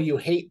people you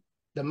hate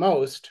the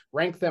most?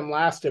 Rank them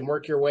last and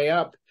work your way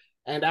up.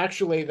 And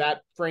actually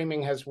that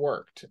framing has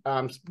worked.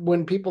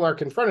 When people are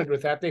confronted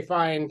with that, they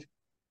find,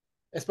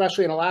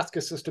 especially in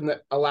Alaska's system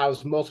that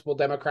allows multiple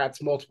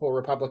Democrats, multiple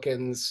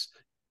Republicans,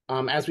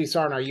 as we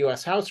saw in our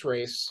US House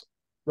race,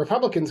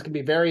 Republicans can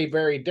be very,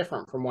 very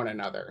different from one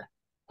another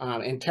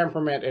in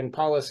temperament and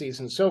policies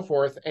and so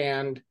forth.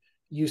 And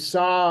you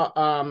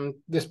saw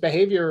this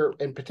behavior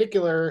in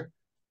particular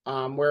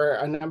where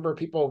a number of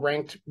people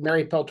ranked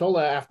Mary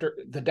Peltola after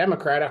the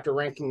Democrat after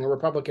ranking the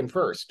Republican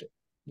first.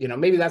 You know,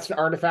 maybe that's an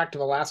artifact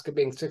of Alaska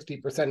being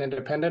 60%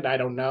 independent. I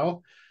don't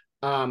know.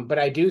 But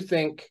I do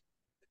think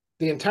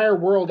the entire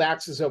world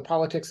acts as though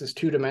politics is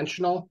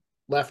two-dimensional,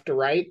 left to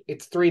right.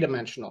 It's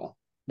three-dimensional.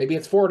 Maybe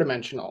it's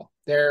four-dimensional.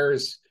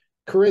 There's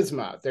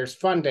charisma, there's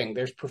funding,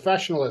 there's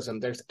professionalism,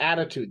 there's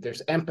attitude,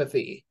 there's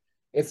empathy.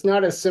 It's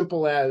not as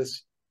simple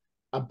as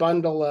a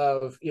bundle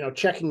of, you know,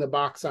 checking the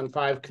box on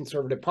 5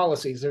 conservative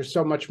policies. There's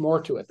so much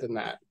more to it than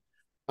that.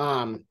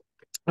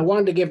 I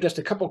wanted to give just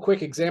a couple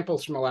quick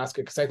examples from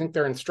Alaska because I think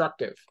they're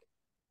instructive.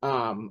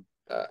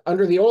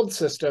 Under the old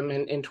system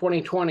in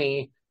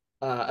 2020,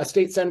 a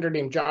state senator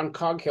named John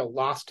Coghill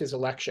lost his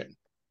election.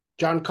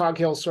 John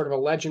Coghill's sort of a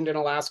legend in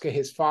Alaska.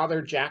 His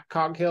father, Jack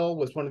Coghill,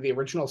 was one of the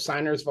original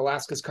signers of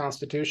Alaska's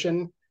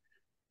Constitution.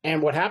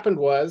 And what happened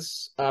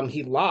was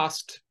he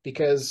lost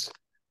because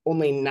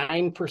only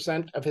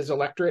 9% of his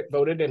electorate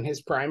voted in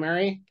his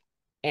primary,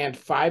 and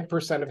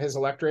 5% of his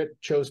electorate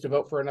chose to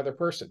vote for another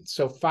person.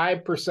 So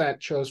 5%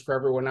 chose for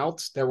everyone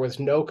else. There was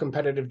no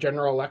competitive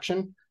general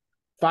election.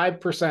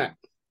 5%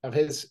 of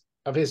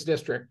his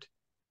district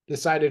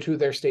decided who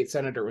their state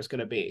senator was going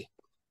to be.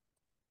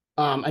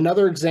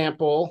 Another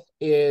example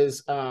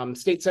is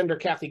State Senator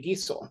Kathy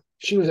Giesel.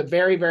 She was a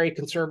very, very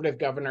conservative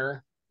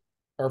governor,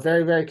 or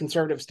very, very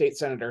conservative state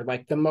senator,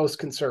 like the most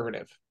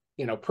conservative,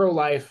 you know,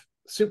 pro-life,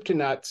 soup to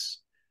nuts.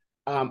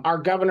 Our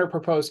governor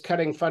proposed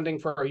cutting funding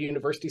for our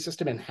university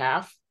system in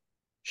half.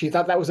 She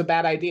thought that was a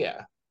bad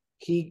idea.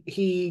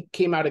 He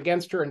came out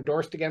against her,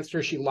 endorsed against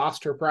her. She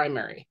lost her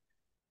primary.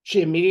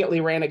 She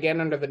immediately ran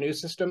again under the new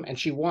system, and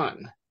she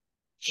won.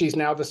 She's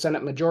now the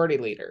Senate Majority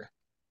Leader.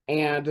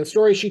 And the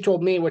story she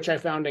told me, which I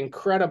found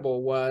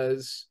incredible,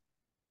 was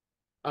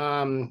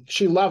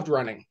she loved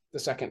running the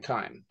second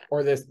time,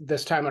 or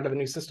this time under the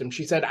new system.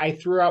 She said, I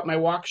threw out my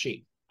walk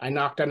sheet. I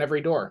knocked on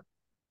every door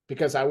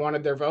because I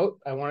wanted their vote.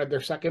 I wanted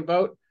their second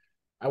vote.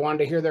 I wanted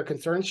to hear their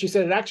concerns. She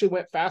said it actually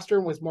went faster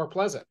and was more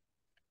pleasant.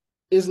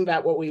 Isn't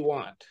that what we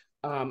want?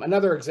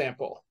 Another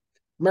example,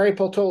 Mary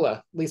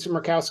Peltola, Lisa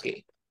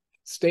Murkowski,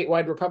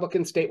 statewide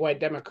Republican, statewide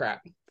Democrat,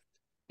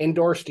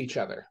 endorsed each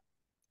other.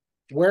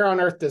 Where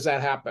on earth does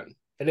that happen?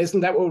 And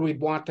isn't that what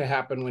we'd want to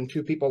happen when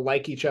two people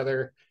like each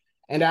other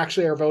and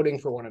actually are voting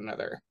for one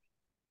another?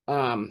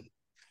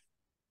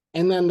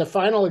 And then the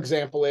final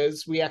example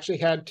is we actually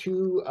had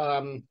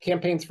 2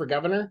 campaigns for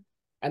governor,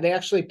 and they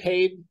actually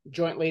paid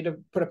jointly to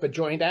put up a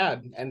joint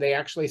ad. And they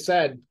actually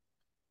said,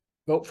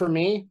 vote for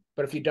me,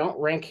 but if you don't,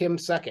 rank him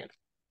second,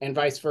 and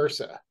vice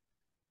versa.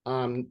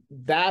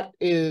 That's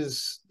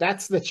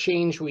the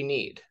change we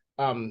need.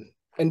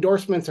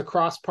 Endorsements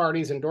across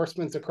parties,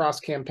 endorsements across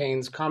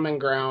campaigns, common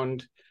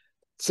ground,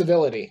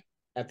 civility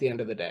at the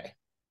end of the day.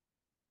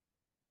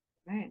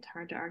 Right,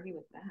 hard to argue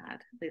with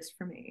that, at least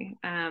for me.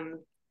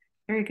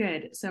 Very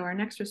good. So our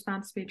next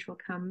response speech will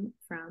come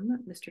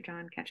from Mr.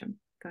 John Ketcham.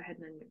 Go ahead,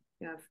 and then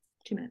you have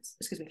 3 minutes.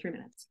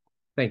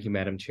 Thank you,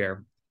 Madam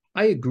Chair.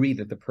 I agree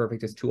that the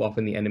perfect is too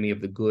often the enemy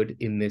of the good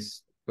in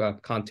this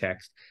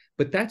context,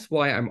 but that's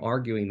why I'm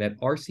arguing that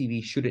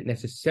RCV shouldn't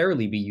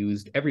necessarily be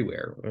used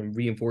everywhere. I'm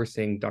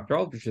reinforcing Dr.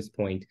 Aldrich's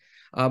point,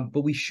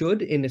 but we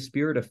should, in the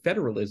spirit of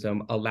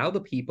federalism, allow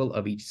the people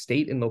of each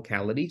state and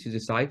locality to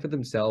decide for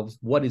themselves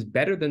what is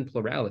better than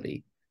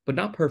plurality, but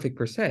not perfect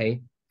per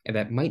se, and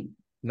that might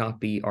not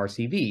be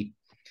RCV.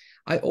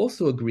 I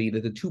also agree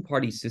that the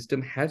two-party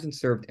system hasn't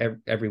served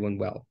everyone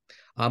well,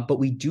 but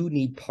we do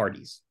need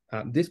parties.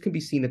 This can be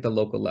seen at the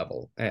local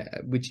level,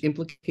 which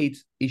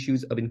implicates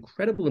issues of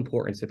incredible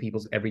importance to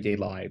people's everyday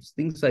lives,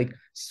 things like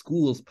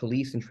schools,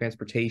 police, and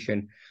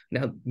transportation.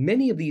 Now,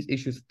 many of these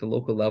issues at the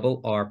local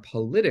level are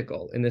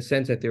political in the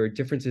sense that there are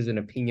differences in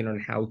opinion on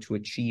how to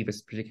achieve a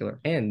particular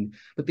end,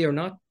 but they are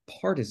not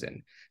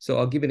partisan. So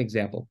I'll give an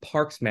example: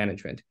 parks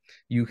management.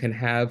 You can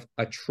have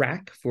a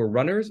track for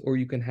runners, or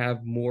you can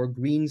have more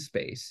green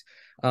space.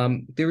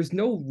 There is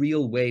no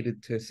real way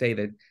to say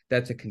that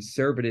that's a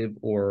conservative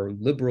or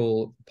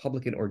liberal,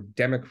 Republican or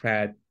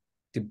Democrat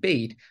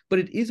debate, but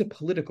it is a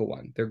political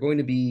one. There are going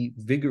to be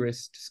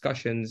vigorous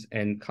discussions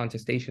and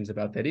contestations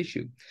about that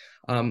issue.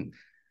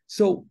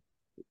 So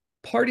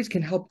parties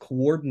can help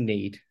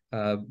coordinate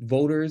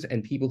voters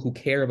and people who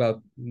care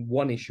about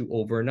one issue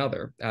over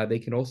another. They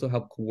can also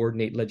help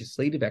coordinate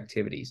legislative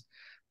activities.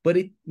 But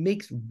it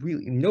makes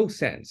really no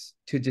sense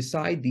to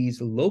decide these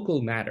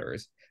local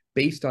matters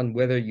based on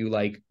whether you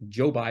like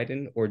Joe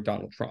Biden or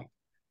Donald Trump.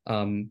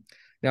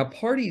 Now,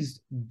 parties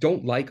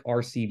don't like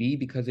RCV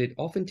because it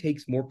often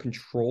takes more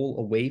control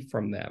away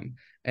from them.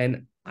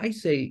 And I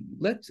say,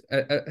 let's,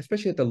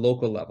 especially at the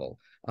local level,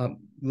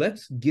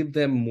 let's give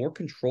them more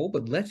control,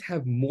 but let's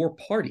have more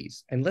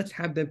parties and let's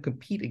have them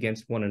compete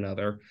against one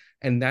another.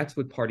 And that's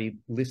what party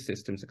list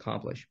systems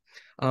accomplish.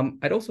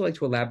 I'd also like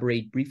to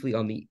elaborate briefly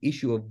on the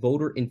issue of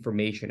voter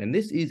information. And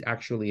this is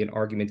actually an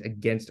argument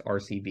against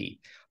RCV.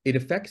 It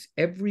affects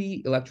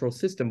every electoral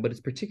system, but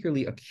it's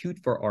particularly acute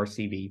for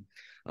RCV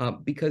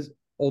because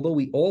although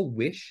we all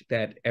wish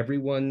that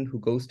everyone who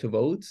goes to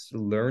votes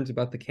learns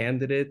about the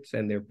candidates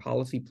and their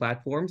policy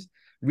platforms,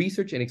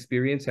 research and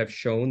experience have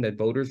shown that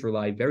voters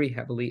rely very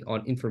heavily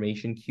on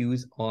information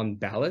cues on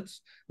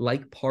ballots,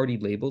 like party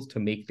labels, to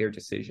make their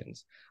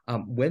decisions.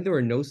 When there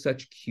are no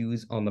such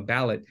cues on the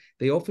ballot,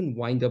 they often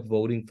wind up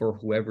voting for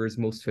whoever is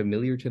most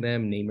familiar to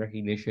them, name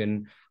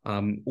recognition,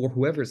 or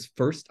whoever is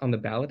first on the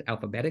ballot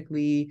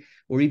alphabetically,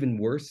 or even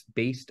worse,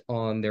 based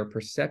on their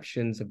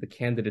perceptions of the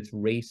candidate's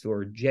race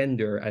or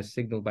gender as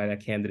signaled by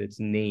that candidate's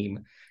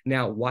name.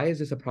 Now, why is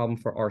this a problem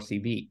for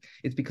RCV?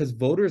 It's because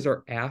voters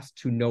are asked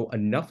to know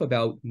enough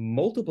about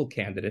multiple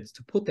candidates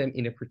to put them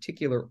in a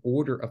particular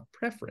order of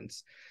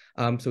preference.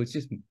 So it's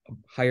just a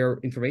higher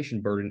information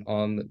burden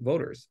on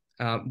voters.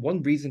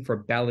 One reason for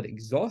ballot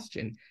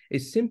exhaustion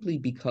is simply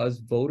because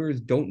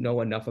voters don't know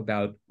enough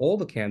about all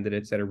the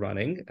candidates that are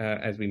running.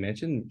 As we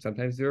mentioned,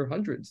 sometimes there are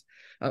hundreds.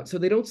 So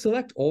they don't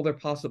select all their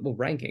possible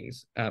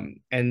rankings.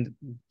 And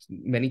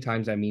many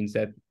times that means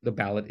that the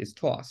ballot is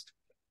tossed.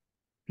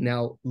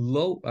 Now,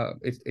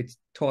 it's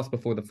tossed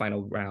before the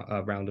final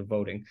round of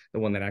voting, the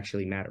one that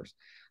actually matters.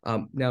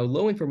 Now,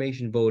 low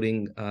information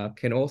voting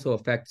can also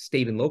affect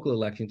state and local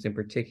elections in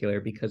particular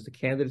because the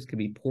candidates can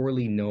be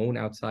poorly known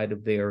outside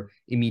of their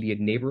immediate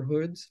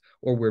neighborhoods,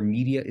 or where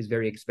media is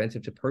very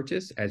expensive to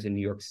purchase, as in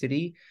New York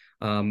City,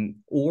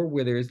 or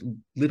where there's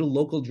little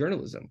local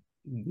journalism.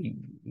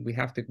 We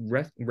have to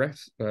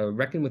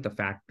reckon with the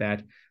fact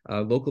that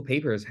local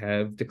papers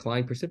have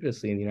declined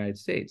precipitously in the United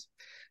States.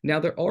 Now,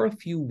 there are a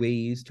few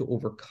ways to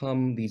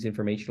overcome these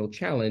informational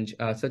challenge,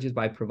 such as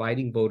by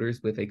providing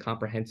voters with a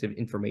comprehensive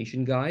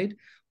information guide,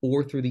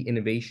 or through the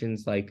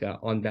innovations like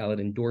on-ballot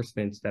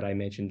endorsements that I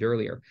mentioned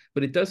earlier.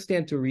 But it does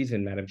stand to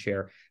reason, Madam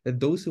Chair, that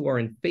those who are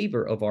in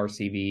favor of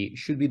RCV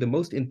should be the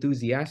most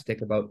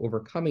enthusiastic about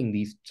overcoming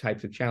these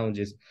types of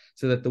challenges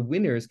so that the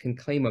winners can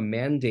claim a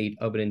mandate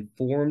of an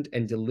informed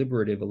and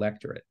deliberative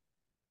electorate.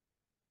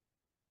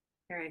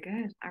 Very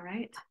good. All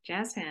right.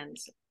 Jazz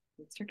hands.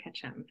 Mr.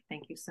 Ketcham,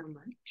 thank you so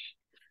much.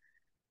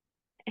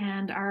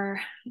 And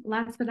our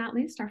last but not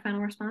least, our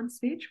final response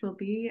speech will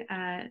be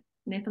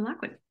Nathan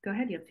Lockwood. Go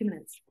ahead, you have 2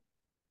 minutes.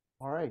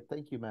 All right,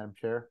 thank you, Madam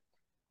Chair.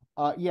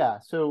 Yeah,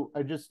 so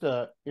I just,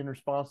 in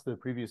response to the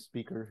previous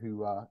speaker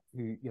who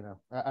you know,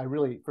 I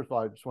really, first of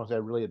all, I just want to say I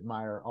really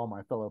admire all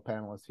my fellow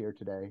panelists here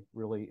today,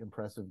 really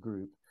impressive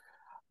group.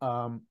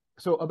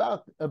 So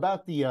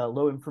about the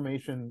low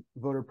information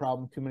voter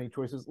problem, too many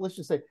choices, let's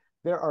just say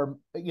there are,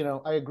 you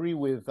know, I agree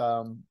with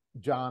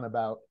John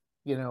about,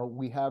 you know,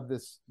 we have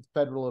this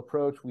federal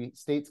approach.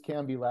 States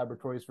can be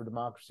laboratories for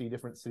democracy.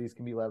 Different cities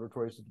can be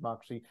laboratories for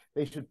democracy.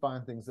 They should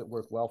find things that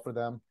work well for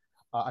them.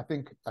 I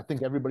think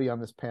everybody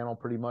on this panel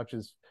pretty much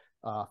is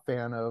a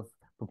fan of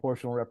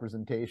proportional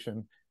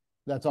representation.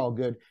 That's all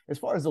good. As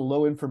far as the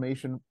low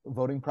information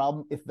voting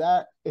problem, if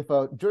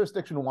a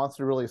jurisdiction wants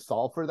to really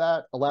solve for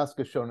that,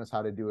 Alaska's shown us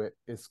how to do it,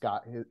 as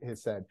Scott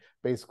has said.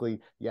 Basically,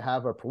 you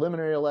have a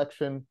preliminary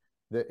election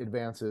that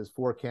advances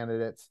 4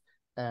 candidates.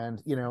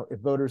 And, you know, if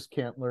voters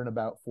can't learn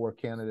about 4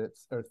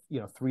 candidates, or, you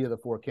know, 3 of the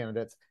 4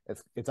 candidates,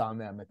 it's on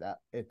them at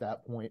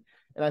that point.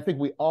 And I think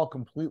we all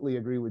completely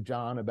agree with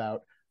John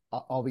about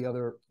all the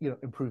other, you know,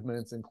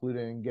 improvements,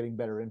 including getting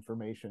better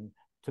information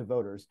to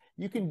voters.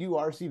 You can do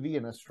RCV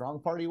in a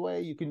strong party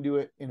way. You can do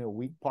it in a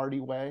weak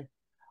party way.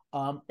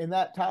 And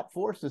that top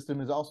 4 system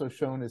has also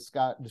shown, as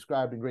Scott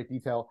described in great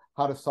detail,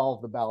 how to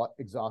solve the ballot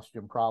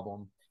exhaustion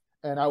problem.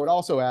 And I would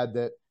also add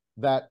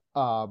that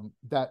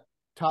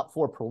top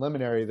 4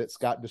 preliminary that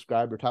Scott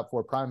described, or top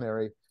 4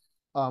 primary,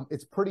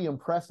 it's pretty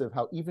impressive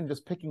how even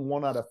just picking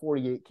one out of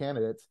 48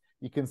 candidates,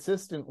 you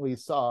consistently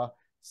saw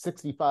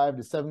 65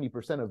 to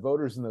 70% of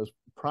voters in those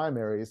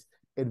primaries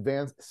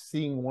advance,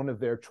 seeing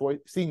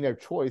their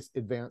choice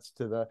advance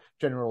to the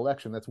general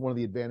election. That's one of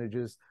the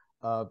advantages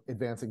of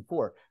advancing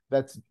four.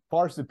 That's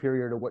far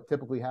superior to what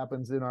typically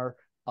happens in our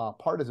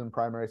partisan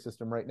primary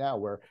system right now,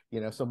 where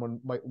someone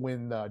might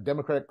win the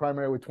Democratic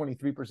primary with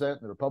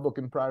 23%, the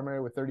Republican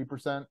primary with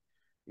 30%.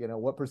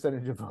 What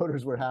percentage of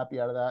voters were happy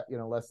out of that?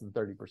 Less than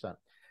 30%.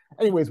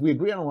 Anyways, we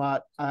agree on a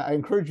lot. I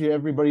encourage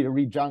everybody to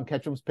read John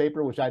Ketcham's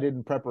paper, which I did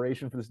in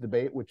preparation for this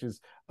debate, which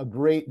is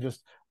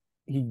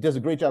he does a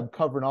great job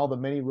covering all the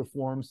many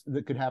reforms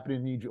that could happen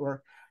in New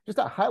York. Just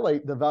to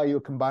highlight the value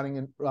of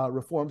combining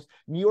reforms,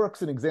 New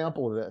York's an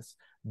example of this.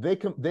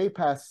 They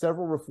passed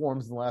several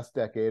reforms in the last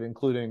decade,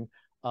 including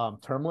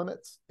term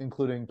limits,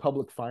 including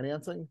public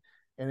financing,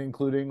 and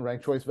including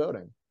ranked choice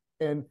voting.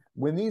 And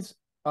when these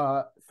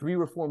three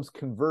reforms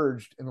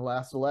converged in the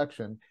last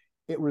election,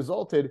 it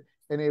resulted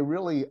in a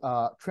really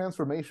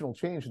transformational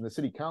change in the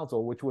city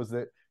council, which was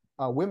that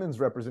women's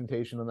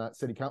representation on that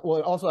city council.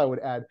 Well, also I would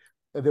add,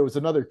 there was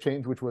another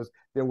change, which was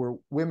there were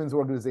women's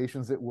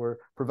organizations that were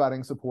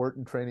providing support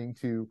and training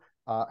to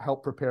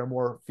help prepare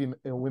more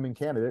women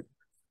candidates.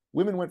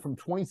 Women went from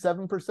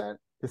 27%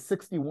 to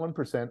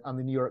 61% on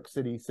the New York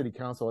City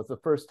Council. It's the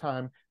first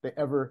time they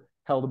ever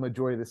held a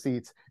majority of the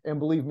seats. And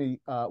believe me,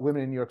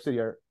 women in New York City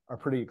are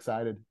pretty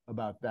excited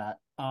about that.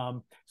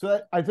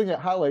 I think it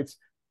highlights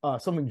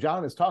something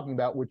John is talking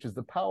about, which is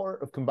the power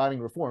of combining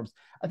reforms.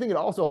 I think it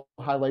also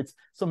highlights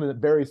something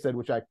that Barry said,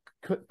 which I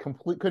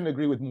couldn't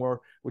agree with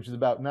more, which is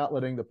about not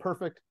letting the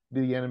perfect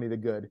be the enemy of the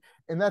good.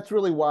 And that's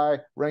really why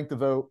Rank the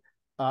Vote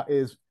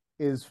is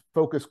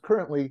focused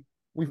currently.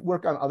 We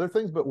work on other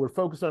things, but we're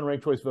focused on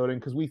ranked choice voting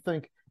because we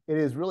think it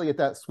is really at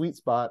that sweet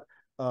spot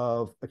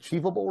of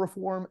achievable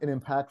reform and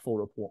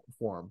impactful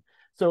reform.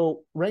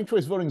 So ranked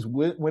choice voting is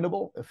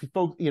winnable. If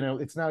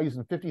it's now used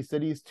in 50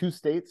 cities, 2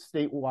 states,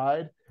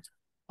 statewide.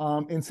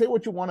 And say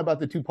what you want about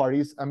the two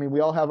parties. I mean, we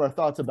all have our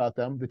thoughts about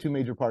them, the two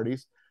major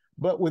parties.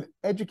 But with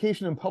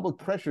education and public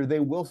pressure, they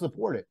will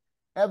support it.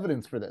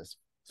 Evidence for this.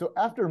 So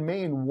after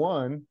Maine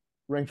won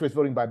ranked choice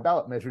voting by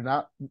ballot measure,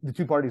 the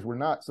two parties were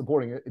not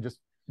supporting it.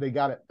 They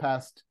got it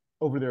passed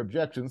over their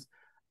objections.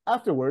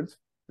 Afterwards,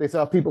 they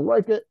saw people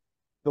like it.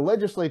 The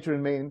legislature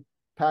in Maine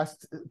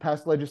passed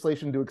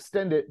legislation to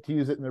extend it to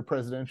use it in their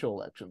presidential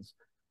elections.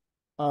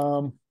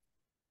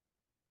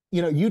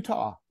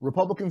 Utah,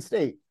 Republican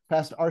state,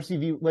 passed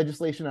RCV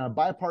legislation on a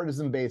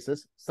bipartisan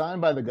basis,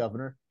 signed by the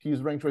governor, to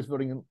use ranked choice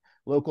voting in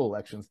local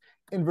elections.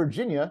 In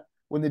Virginia,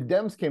 when the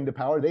Dems came to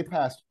power, they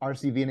passed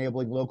RCV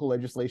enabling local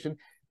legislation.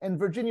 And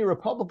Virginia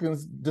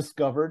Republicans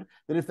discovered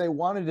that if they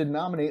wanted to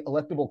nominate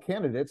electable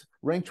candidates,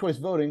 ranked choice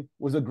voting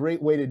was a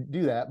great way to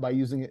do that by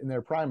using it in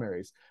their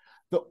primaries.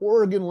 The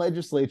Oregon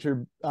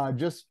legislature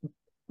just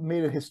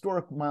made a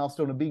historic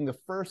milestone of being the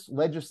first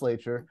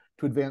legislature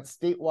to advance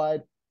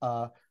statewide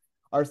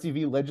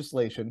RCV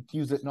legislation, to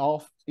use it in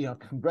all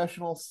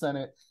congressional,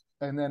 Senate,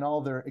 and then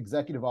all their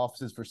executive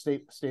offices for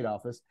state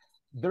office.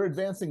 They're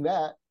advancing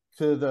that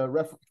to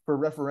for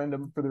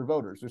referendum for their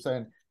voters. They're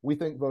saying, we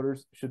think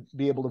voters should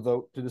be able to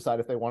vote to decide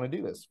if they want to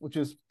do this, which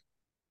is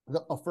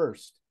a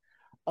first.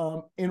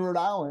 In Rhode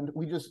Island,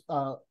 we just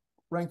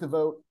Rank the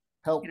Vote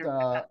helped.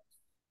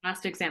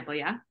 Last example,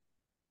 yeah.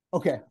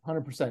 Okay,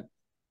 100%.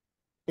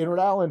 In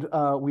Rhode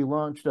Island, we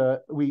launched.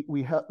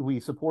 We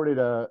supported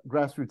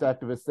grassroots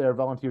activists there,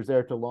 volunteers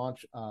there, to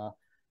launch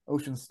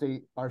Ocean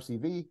State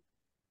RCV.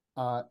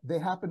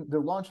 Their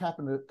launch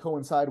happened to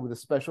coincide with a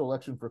special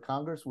election for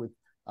Congress with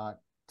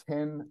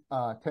 10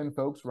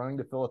 folks running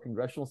to fill a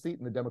congressional seat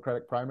in the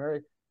Democratic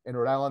primary. In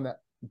Rhode Island, that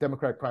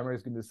Democratic primary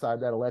is going to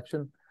decide that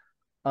election.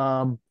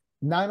 9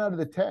 out of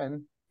the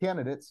 10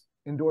 candidates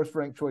endorsed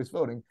ranked choice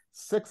voting.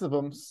 6 of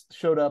them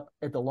showed up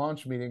at the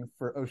launch meeting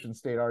for Ocean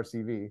State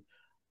RCV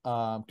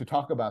to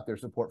talk about their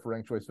support for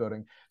ranked choice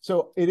voting.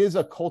 So it is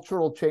a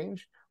cultural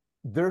change.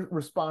 They're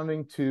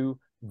responding to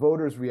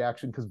voters'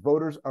 reaction because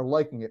voters are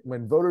liking it.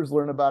 When voters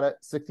learn about it,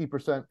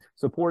 60%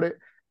 support it.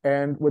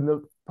 And when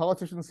the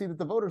politicians see that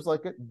the voters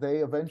like it, they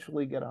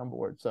eventually get on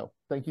board. So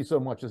thank you so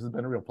much. This has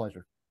been a real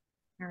pleasure.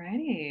 All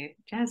righty.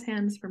 Jazz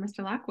hands for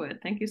Mr. Lockwood.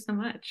 Thank you so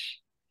much.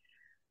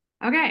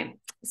 Okay,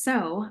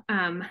 so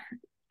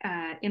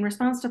in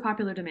response to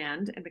popular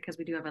demand, and because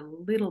we do have a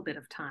little bit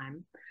of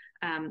time,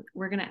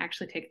 we're going to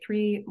actually take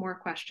 3 more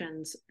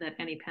questions that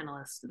any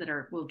panelists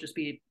will just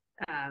be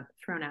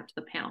thrown out to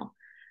the panel.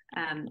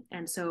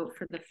 And so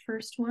for the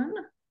first one,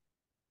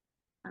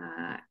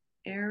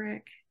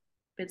 Eric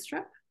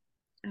Bidstrup,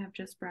 I've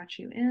just brought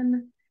you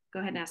in. Go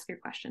ahead and ask your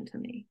question to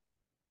me.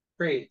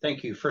 Great,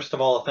 thank you. First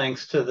of all,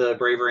 thanks to the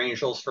Braver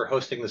Angels for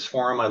hosting this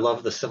forum. I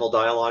love the civil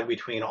dialogue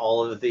between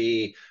all of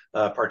the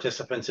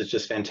participants. It's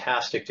just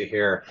fantastic to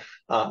hear.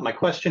 My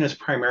question is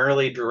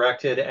primarily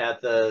directed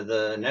at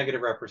the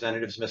negative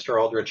representatives,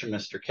 Mr. Aldrich and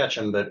Mr.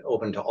 Ketcham, but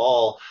open to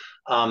all.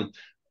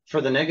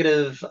 For the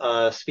negative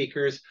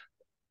speakers,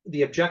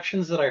 the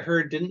objections that I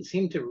heard didn't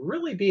seem to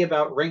really be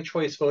about ranked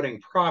choice voting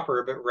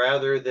proper, but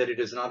rather that it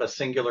is not a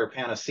singular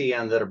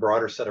panacea and that a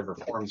broader set of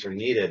reforms are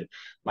needed.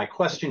 My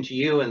question to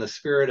you, in the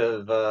spirit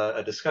of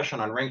a discussion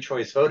on ranked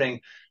choice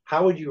voting,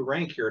 how would you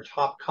rank your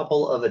top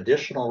couple of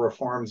additional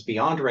reforms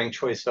beyond ranked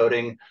choice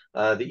voting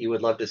that you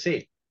would love to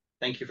see?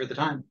 Thank you for the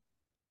time.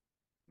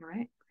 All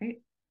right,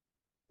 great.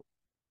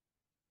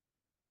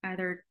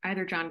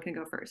 Either John can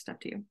go first, up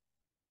to you.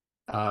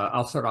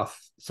 I'll start off.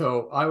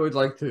 So I would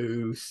like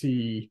to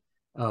see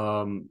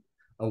a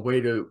way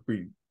to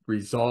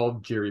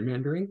resolve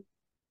gerrymandering.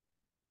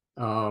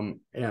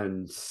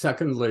 And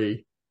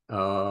secondly,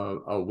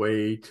 a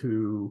way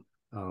to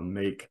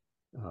make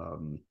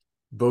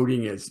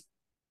voting as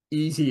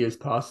easy as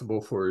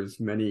possible for as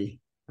many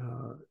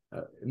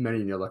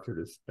in the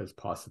electorate as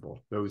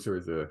possible. Those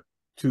are the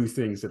two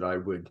things that I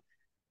would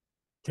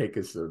take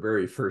as the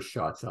very first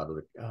shots out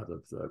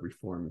of the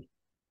reform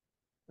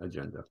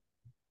agenda.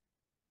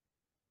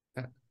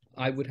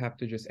 I would have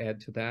to just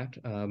add to that.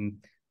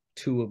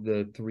 Two of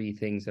the three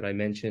things that I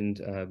mentioned,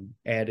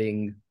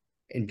 adding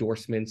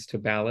endorsements to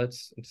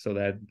ballots so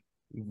that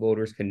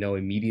voters can know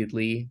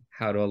immediately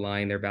how to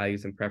align their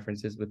values and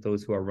preferences with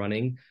those who are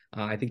running.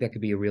 I think that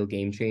could be a real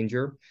game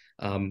changer.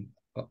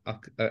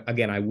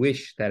 Again, I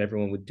wish that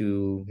everyone would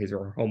do his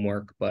or her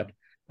homework, but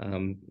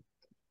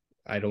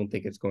I don't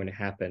think it's going to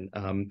happen.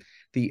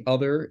 The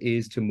other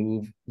is to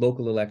move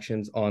local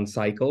elections on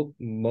cycle.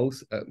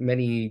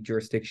 Many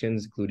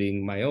jurisdictions,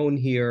 including my own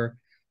here,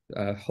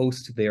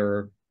 host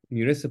their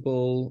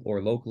municipal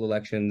or local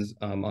elections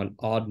on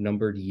odd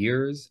numbered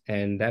years,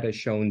 and that has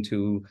shown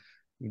to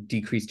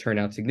decrease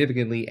turnout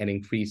significantly and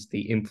increase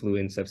the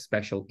influence of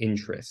special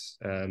interests.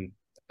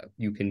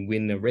 You can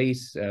win a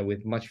race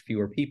with much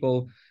fewer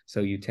people,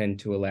 so you tend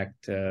to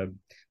elect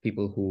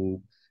people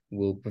who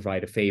will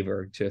provide a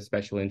favor to a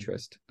special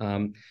interest.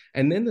 And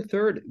then the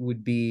third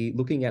would be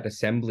looking at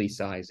assembly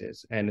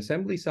sizes. And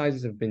assembly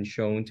sizes have been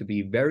shown to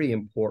be very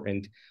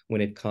important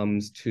when it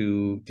comes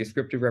to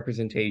descriptive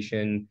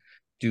representation.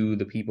 Do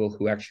the people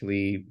who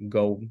actually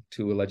go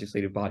to a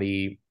legislative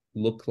body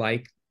look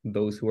like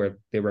those who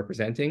they're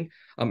representing,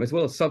 as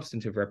well as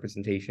substantive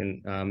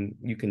representation?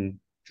 You can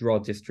draw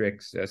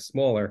districts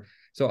smaller.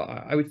 So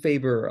I would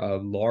favor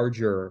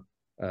larger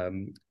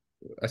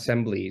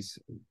assemblies.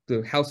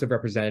 The House of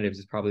Representatives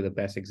is probably the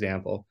best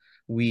example.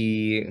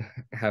 We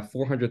have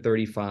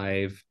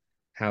 435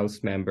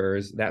 House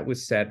members. That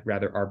was set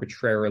rather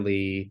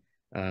arbitrarily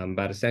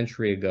about a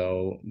century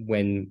ago,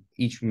 when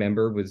each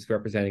member was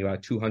representing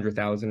about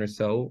 200,000 or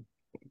so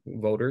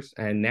voters,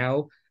 and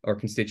now, or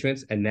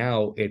constituents, and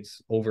now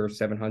it's over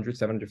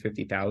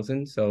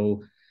 750,000.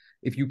 So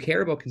if you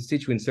care about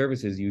constituent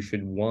services, you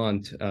should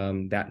want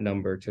that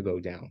number to go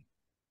down.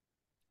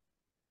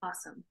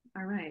 Awesome.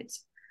 All right.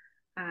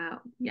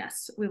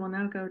 Yes, we will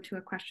now go to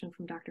a question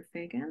from Dr.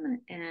 Fagin,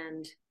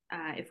 and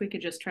if we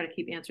could just try to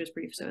keep answers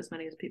brief so as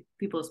many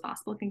people as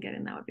possible can get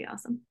in, that would be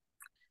awesome.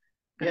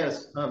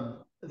 Yes,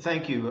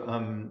 thank you,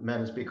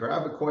 Madam Speaker. I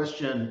have a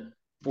question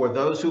for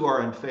those who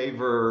are in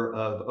favor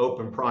of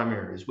open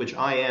primaries, which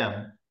I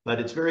am, but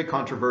it's very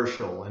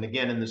controversial. And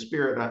again, in the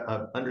spirit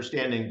of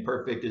understanding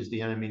perfect is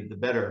the enemy of the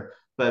better.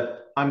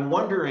 But I'm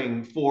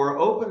wondering, for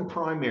open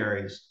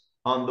primaries,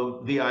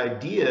 on the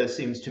idea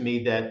seems to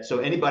me that so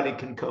anybody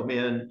can come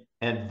in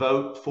and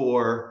vote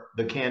for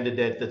the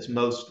candidate that's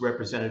most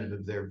representative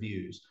of their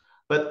views.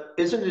 But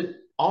wouldn't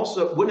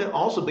it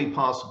also be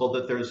possible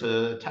that there's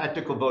a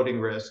tactical voting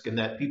risk and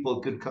that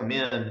people could come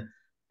in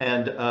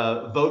and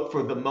vote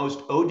for the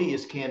most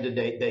odious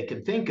candidate they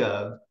can think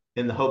of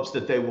in the hopes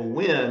that they will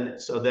win,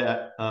 so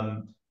that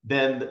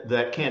then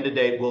that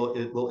candidate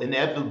will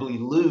inevitably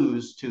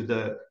lose to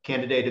the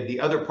candidate of the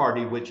other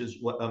party, which is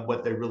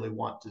what they really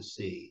want to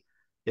see?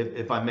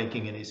 If I'm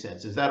making any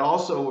sense. Is that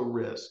also a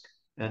risk,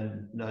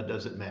 and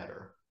does it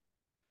matter?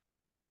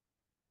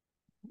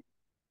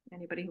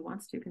 Anybody who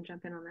wants to can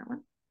jump in on that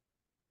one.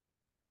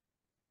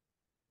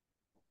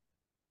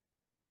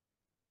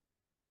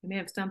 You may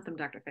have stumped them,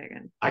 Dr.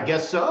 Fagin. I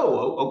guess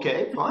so.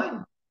 Okay,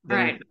 fine. All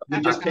right.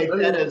 You just take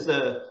that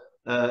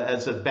as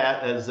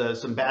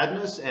some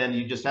badness, and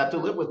you just have to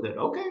live with it.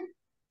 Okay.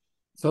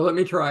 So let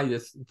me try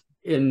this.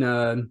 In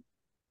the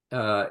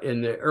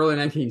early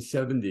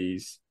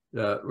 1970s,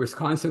 the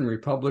Wisconsin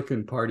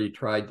Republican Party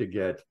tried to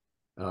get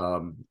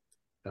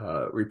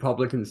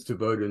Republicans to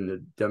vote in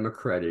the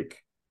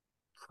Democratic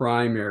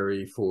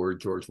primary for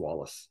George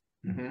Wallace.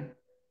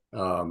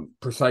 Mm-hmm.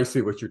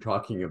 Precisely what you're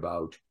talking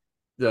about.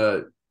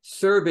 The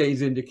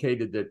surveys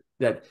indicated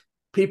that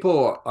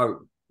people are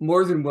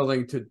more than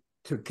willing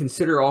to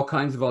consider all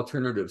kinds of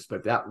alternatives,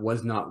 but that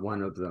was not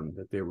one of them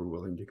that they were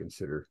willing to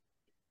consider,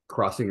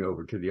 crossing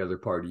over to the other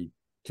party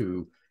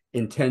to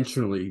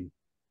intentionally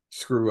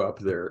screw up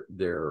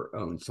their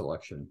own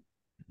selection.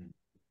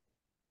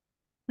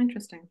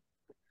 Interesting.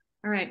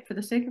 All right, for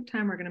the sake of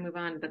time, we're going to move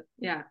on, but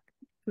yeah,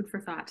 food for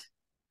thought.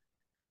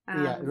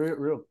 Yeah,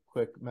 real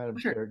quick, Madam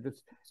Sure. Chair.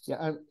 Just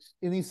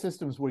in these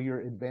systems where you're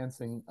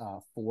advancing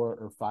 4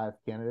 or 5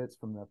 candidates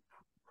from the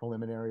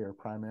preliminary or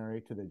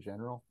primary to the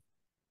general,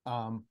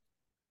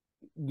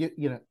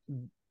 you know,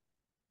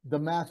 the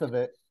math of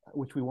it,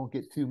 which we won't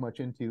get too much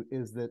into,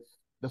 is that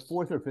the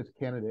fourth or fifth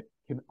candidate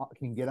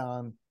can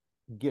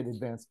get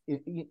advanced.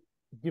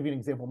 Give you an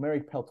example. Mary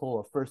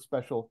Peltola, first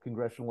special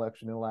congressional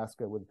election in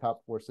Alaska with the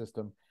top four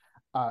system.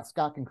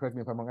 Scott can correct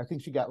me if I'm wrong. I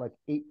think she got like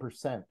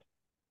 8%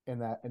 in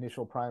that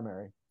initial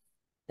primary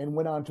and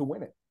went on to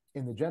win it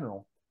in the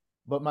general.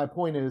 But my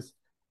point is,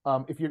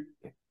 if you're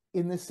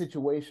in this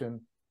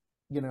situation,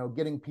 you know,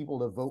 getting people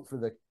to vote for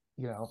the,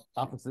 you know,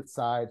 opposite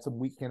side, some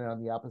weak candidate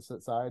on the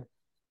opposite side,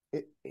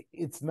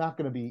 it's not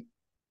going to be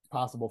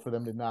possible for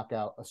them to knock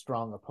out a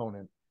strong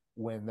opponent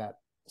when that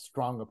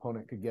strong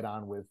opponent could get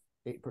on with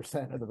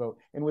 8% of the vote.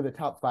 And with a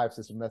top five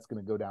system, that's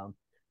going to go down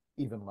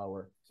even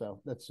lower.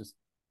 So that's just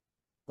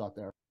thought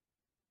there.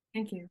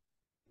 Thank you.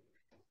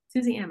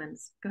 Susie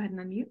Ammons, go ahead and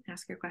unmute.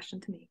 Ask your question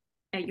to me.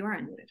 You are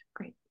unmuted.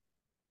 Great.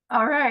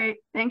 All right.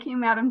 Thank you,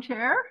 Madam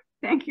Chair.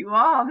 Thank you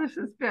all. This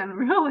has been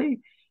really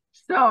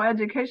so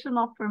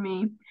educational for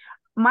me.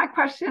 My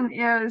question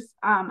is,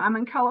 I'm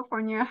in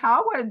California.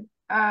 How would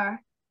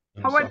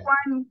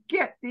one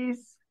get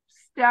these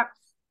steps?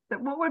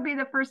 What would be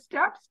the first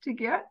steps to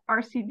get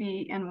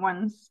RCV in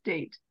one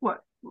state?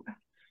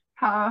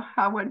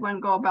 How would one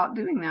go about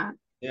doing that?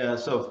 Yeah,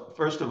 so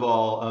first of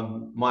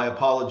all, my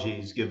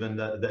apologies, given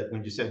that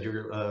when you said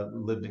you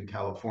lived in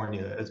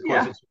California. Of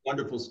course, it's a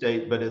wonderful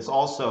state, but it's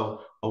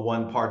also a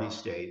one-party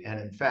state. And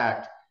in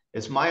fact,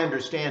 it's my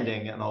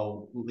understanding, and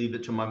I'll leave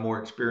it to my more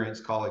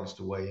experienced colleagues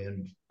to weigh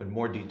in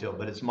more detail,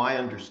 but it's my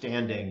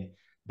understanding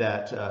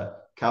that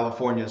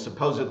California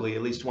supposedly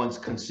at least once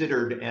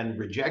considered and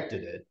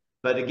rejected it.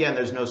 But again,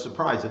 there's no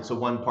surprise. It's a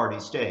one-party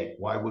state.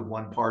 Why would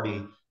one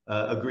party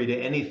agree to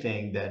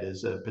anything that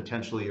is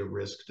potentially a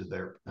risk to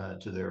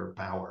their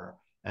power?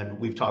 And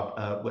we've talked,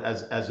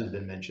 as has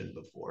been mentioned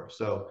before.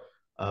 So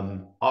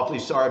awfully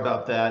sorry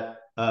about that.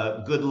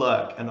 Good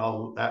luck, and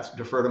I'll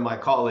defer to my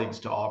colleagues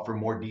to offer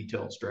more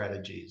detailed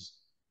strategies.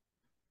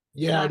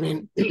 Yeah, I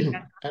mean,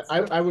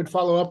 I would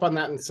follow up on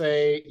that and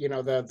say, you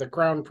know, the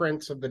crown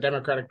prince of the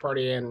Democratic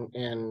Party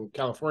in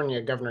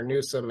California, Governor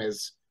Newsom,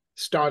 is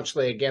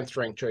staunchly against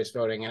ranked choice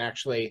voting and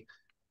actually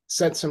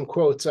sent some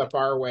quotes up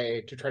our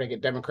way to try to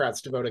get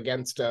Democrats to vote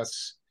against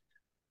us.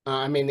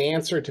 I mean, the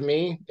answer to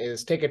me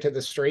is take it to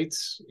the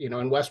streets. You know,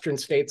 in Western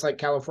states like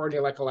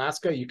California, like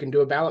Alaska, you can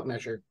do a ballot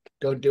measure.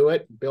 Go do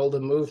it, build a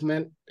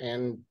movement,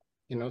 and,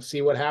 you know,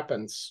 see what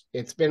happens.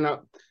 It's been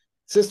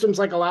systems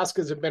like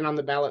Alaska's have been on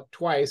the ballot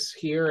twice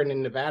here and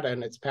in Nevada,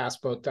 and it's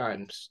passed both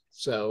times.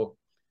 So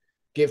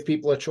give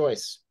people a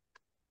choice.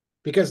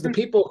 Because the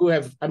people who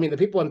have, I mean, the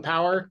people in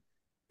power,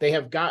 they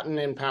have gotten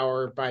in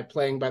power by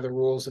playing by the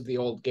rules of the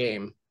old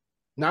game.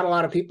 Not a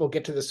lot of people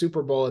get to the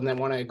Super Bowl and then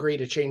want to agree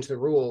to change the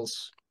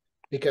rules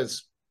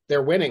because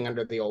they're winning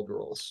under the old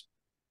rules.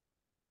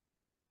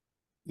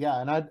 Yeah,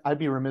 and I'd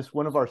be remiss.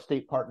 One of our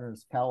state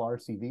partners, Cal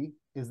RCV,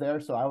 is there,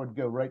 so I would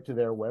go right to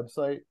their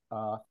website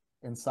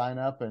and sign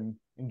up and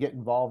get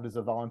involved as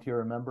a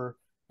volunteer or member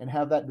and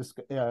have that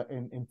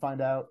and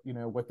find out, you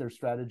know, what their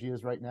strategy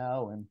is right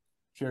now and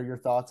share your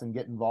thoughts and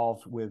get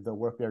involved with the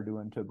work they're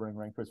doing to bring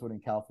ranked choice voting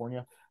in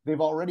California.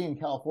 They've already in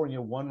California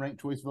won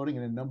ranked choice voting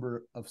in a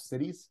number of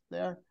cities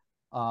there,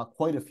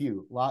 quite a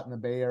few, a lot in the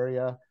Bay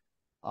Area.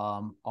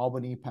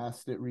 Albany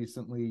passed it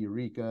recently,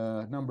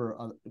 Eureka,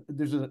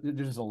 there's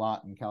a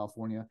lot in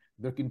California.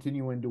 They're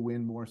continuing to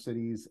win more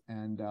cities,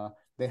 and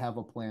they have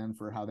a plan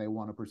for how they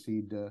want to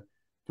proceed to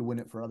win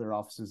it for other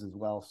offices as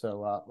well.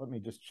 So let me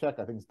just check.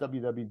 I think it's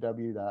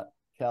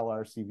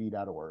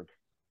www.calrcv.org.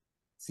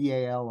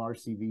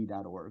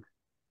 calrcv.org.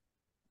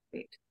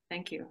 Great,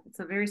 thank you. It's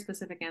a very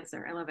specific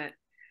answer. I love it.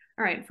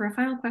 All right, for a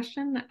final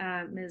question,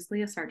 Ms.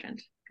 Leah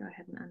Sargent, go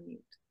ahead and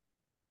unmute.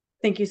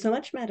 Thank you so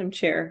much, Madam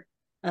Chair.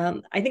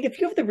 I think a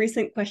few of the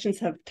recent questions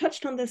have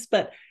touched on this,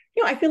 but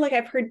you know, I feel like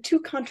I've heard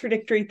two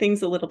contradictory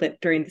things a little bit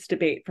during this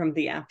debate from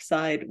the app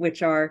side,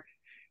 which are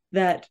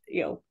that,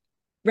 you know,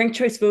 ranked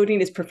choice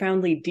voting is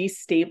profoundly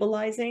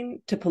destabilizing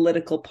to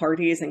political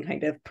parties and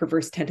kind of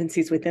perverse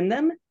tendencies within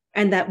them.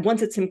 And that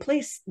once it's in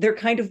place, they're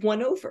kind of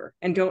won over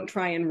and don't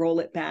try and roll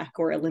it back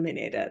or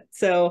eliminate it.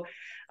 So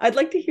I'd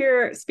like to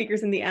hear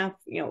speakers in the app,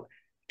 you know,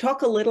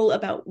 talk a little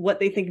about what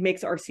they think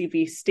makes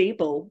RCV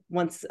stable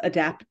once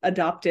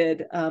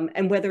adopted,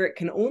 and whether it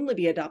can only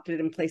be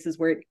adopted in places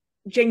where it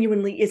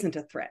genuinely isn't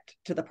a threat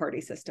to the party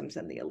systems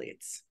and the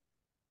elites.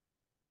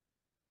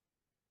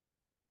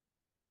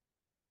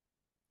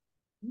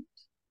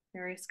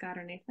 Barry, Scott,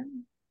 or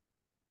Nathan?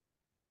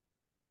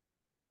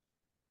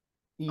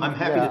 I'm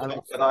happy to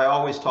talk, but I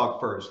always talk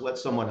first. Let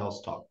someone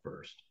else talk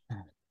first.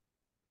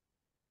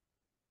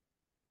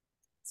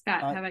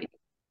 Scott, how about you?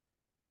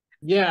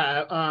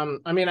 Yeah,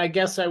 I mean, I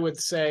guess I would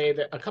say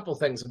that a couple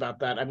things about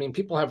that. I mean,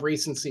 people have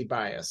recency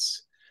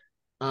bias.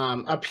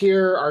 Up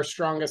here, our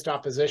strongest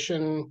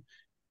opposition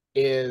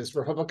is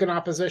Republican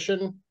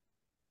opposition,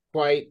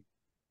 quite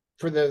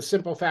for the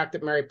simple fact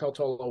that Mary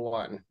Peltola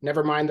won.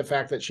 Never mind the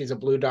fact that she's a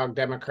blue dog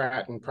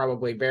Democrat and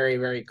probably very,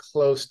 very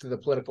close to the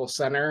political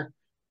center.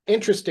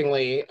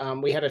 interestingly,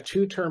 we had a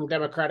 2-term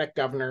Democratic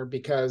governor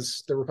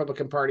because the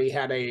Republican Party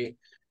had a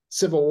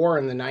civil war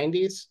in the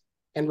 90s.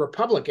 And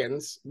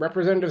Republicans,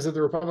 representatives of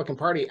the Republican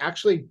Party,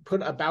 actually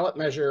put a ballot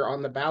measure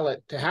on the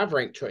ballot to have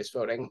ranked choice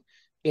voting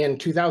in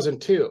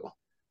 2002.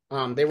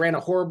 They ran a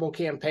horrible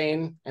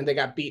campaign and they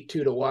got beat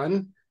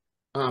 2-1.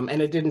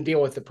 And it didn't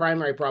deal with the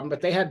primary problem,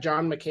 but they had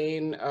John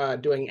McCain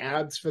doing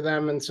ads for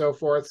them and so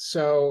forth.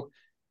 So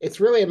it's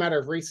really a matter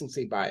of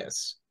recency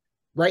bias.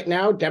 Right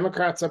now,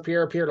 Democrats up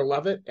here appear to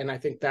love it, and I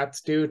think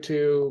that's due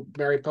to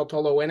Mary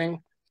Peltola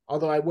winning.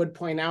 Although I would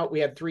point out we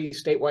had 3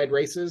 statewide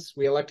races.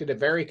 We elected a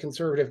very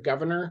conservative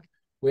governor.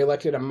 We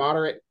elected a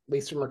moderate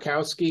Lisa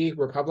Murkowski,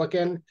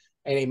 Republican,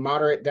 and a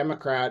moderate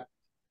Democrat.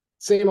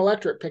 Same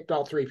electorate picked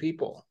all 3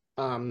 people.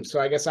 So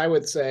I guess I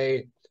would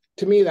say,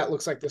 to me, that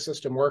looks like the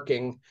system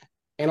working.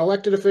 And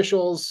elected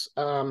officials,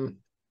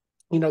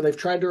 they've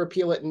tried to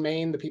repeal it in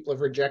Maine. The people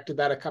have rejected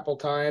that a couple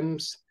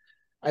times.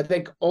 I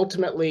think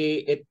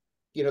ultimately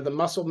the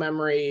muscle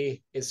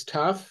memory is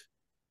tough,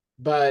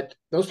 but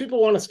those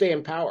people want to stay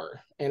in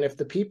power. And if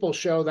the people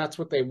show that's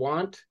what they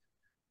want,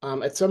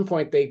 at some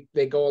point they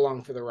go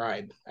along for the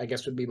ride, I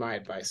guess would be my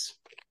advice.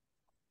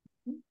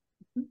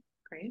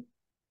 Great.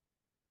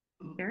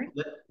 Gary?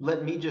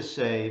 Let me just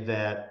say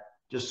that,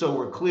 just so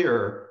we're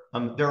clear,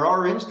 there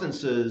are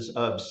instances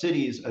of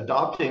cities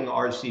adopting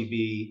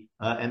RCV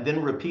and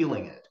then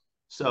repealing it.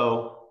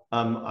 So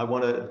I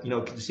want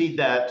to, concede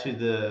that to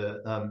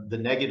the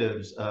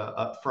negatives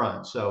up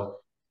front. So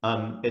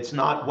it's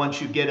not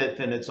once you get it,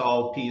 then it's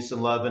all peace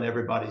and love and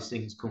everybody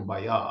sings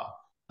Kumbaya.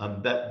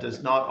 That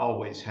does not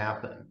always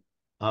happen.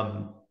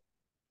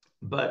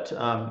 But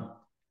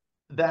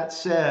that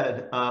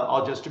said,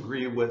 I'll just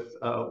agree with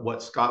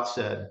what Scott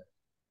said.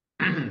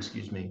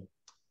 Excuse me.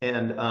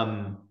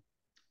 And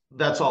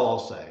that's all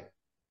I'll say.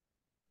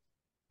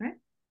 All right.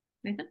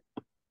 Nathan?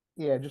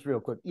 Yeah, just real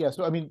quick. Yeah,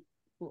 so I mean,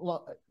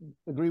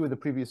 agree with the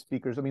previous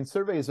speakers. I mean,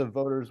 surveys of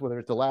voters, whether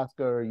it's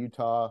Alaska or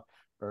Utah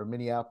or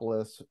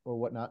Minneapolis or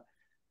whatnot,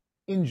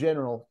 in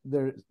general,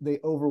 they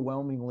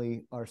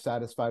overwhelmingly are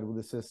satisfied with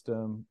the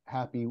system,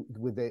 happy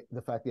with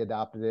the fact they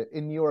adopted it.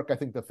 In New York, I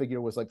think the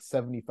figure was like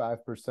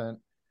 75%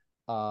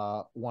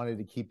 wanted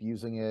to keep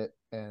using it,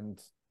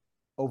 and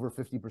over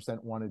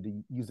 50% wanted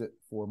to use it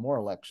for more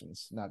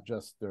elections, not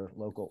just their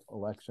local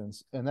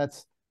elections. And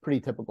that's pretty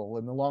typical.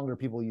 And the longer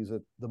people use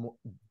it,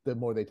 the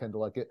more they tend to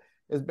like it.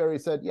 As Barry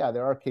said, yeah,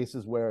 there are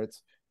cases where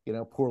it's,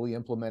 poorly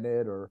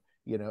implemented or,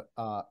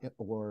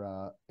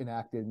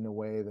 enacted in a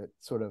way that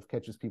sort of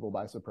catches people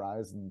by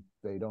surprise and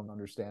they don't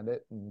understand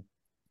it. And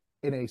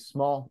in a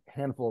small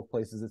handful of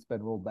places, it's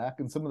been rolled back.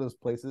 And some of those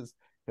places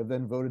have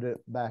then voted it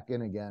back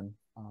in again.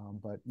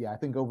 But yeah, I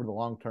think over the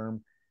long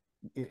term,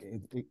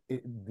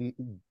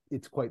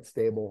 it's quite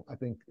stable. I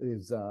think,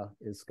 as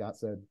Scott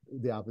said,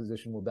 the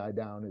opposition will die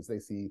down as they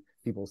see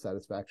people's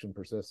satisfaction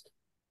persist.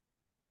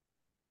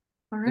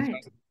 All right.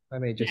 If I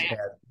may just add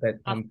that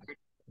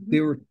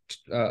there were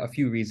a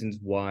few reasons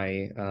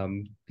why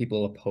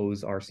people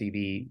oppose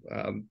RCV.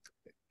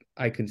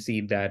 I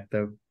concede that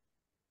the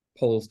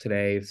polls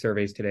today,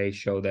 surveys today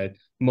show that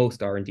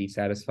most are indeed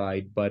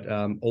satisfied, but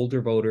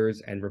older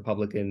voters and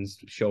Republicans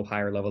show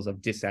higher levels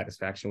of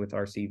dissatisfaction with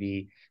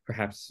RCV,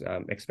 perhaps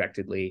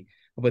expectedly.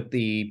 But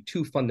the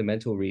 2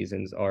 fundamental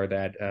reasons are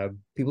that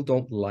people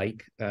don't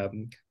like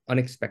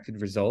unexpected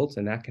results,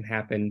 and that can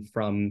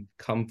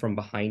come from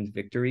behind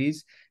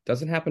victories.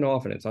 Doesn't happen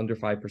often. It's under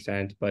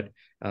 5%, but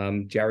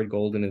Jared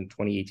Golden in the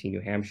 2018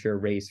 New Hampshire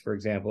race, for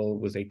example,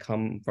 was a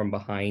come from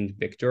behind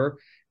victor.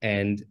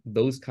 And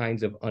those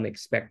kinds of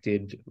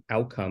unexpected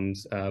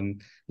outcomes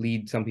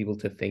lead some people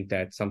to think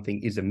that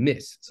something is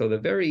amiss. So the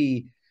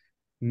very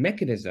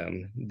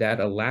mechanism that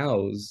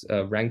allows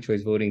ranked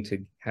choice voting to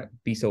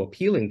be so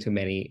appealing to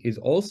many is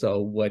also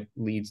what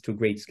leads to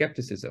great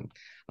skepticism.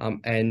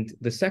 And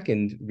the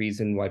second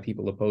reason why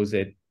people oppose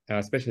it,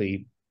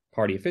 especially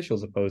party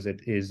officials oppose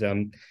it, is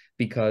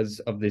because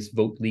of this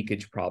vote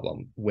leakage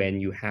problem.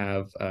 When you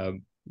have a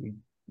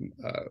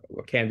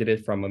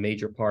candidate from a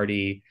major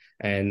party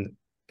and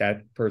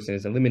that person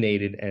is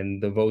eliminated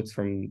and the votes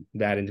from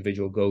that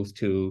individual goes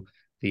to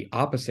the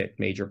opposite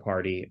major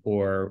party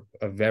or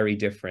a very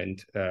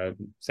different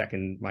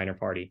second minor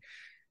party,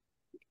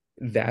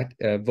 that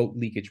vote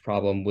leakage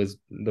problem was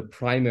the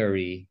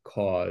primary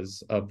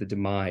cause of the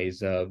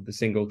demise of the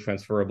single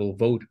transferable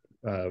vote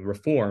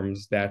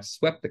reforms that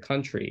swept the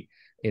country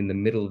in the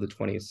middle of the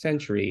 20th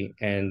century,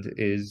 and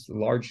is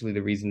largely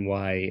the reason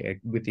why,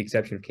 with the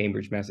exception of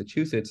Cambridge,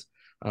 Massachusetts,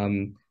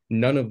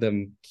 none of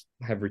them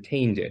have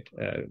retained it.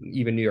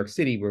 Even New York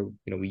City, where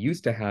we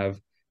used to have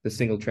the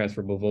single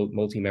transferable vote,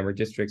 multi-member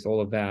districts,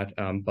 all of that,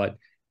 but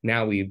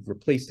now we've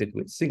replaced it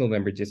with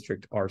single-member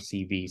district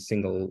RCV,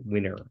 single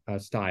winner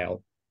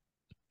style.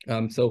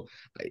 So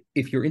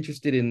if you're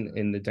interested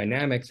in the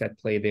dynamics at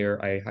play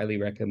there, I highly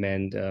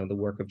recommend the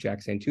work of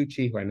Jack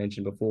Santucci, who I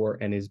mentioned before,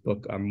 and his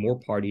book, More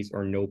Parties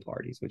or No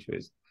Parties, which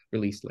was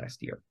released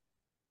last year.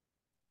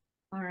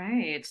 All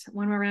right,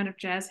 one more round of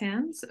jazz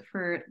hands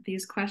for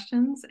these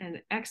questions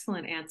and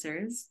excellent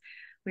answers.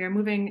 we are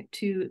moving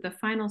to the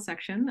final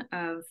section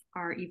of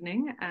our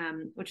evening,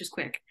 which is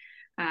quick.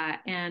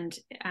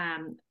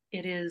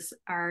 It is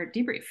our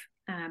debrief.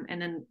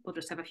 And then we'll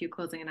just have a few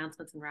closing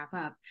announcements and wrap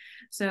up.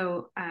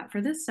 So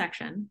for this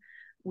section,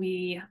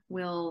 we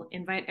will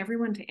invite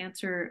everyone to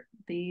answer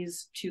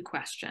these two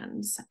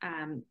questions.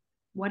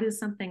 What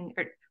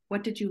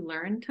did you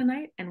learn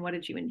tonight, and what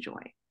did you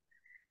enjoy?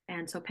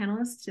 And so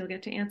panelists, you'll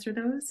get to answer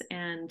those.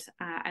 And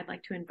I'd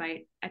like to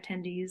invite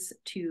attendees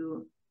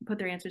to put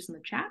their answers in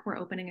the chat. We're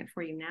opening it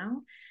for you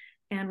now.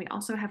 And we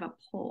also have a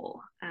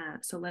poll.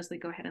 So Leslie,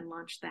 go ahead and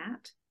launch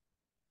that.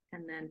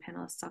 And then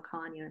panelists, I'll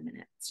call on you in a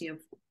minute. So you have,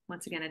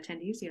 once again,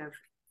 attendees, you have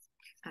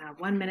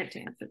 1 minute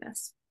to answer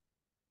this.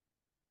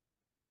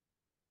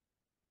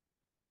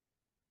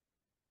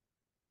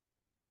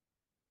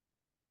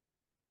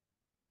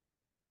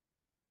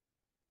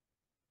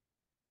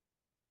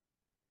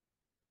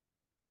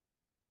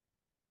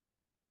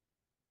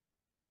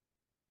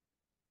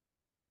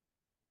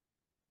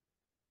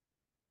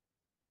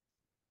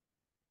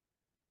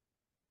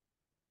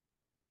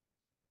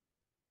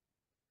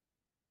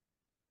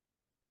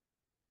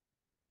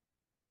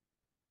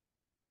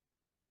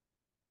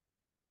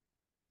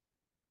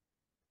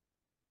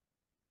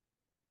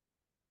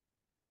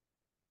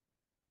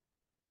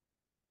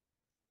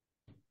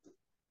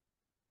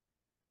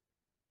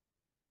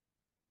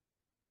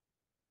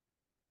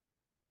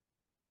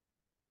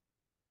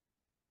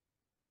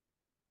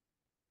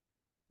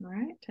 All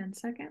right, 10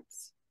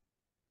 seconds.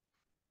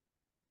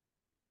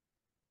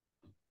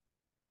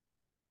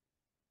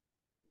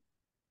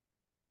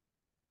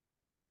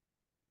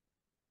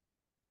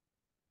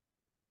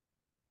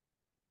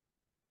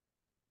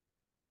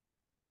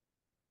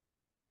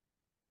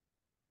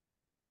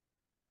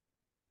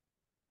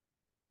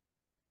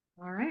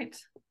 All right,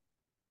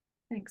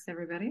 thanks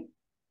everybody.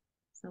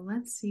 So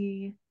let's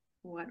see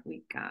what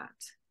we got.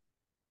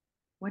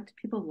 What do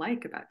people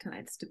like about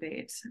tonight's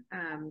debate?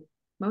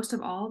 Most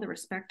of all, the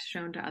respect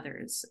shown to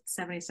others,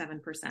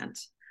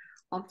 77%.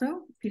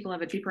 Also, people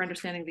have a deeper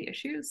understanding of the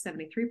issues,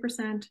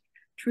 73%.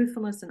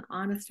 Truthfulness and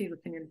honesty of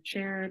opinion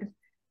shared.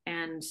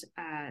 And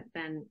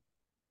then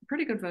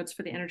pretty good votes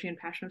for the energy and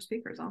passion of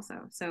speakers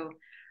also. So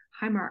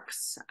high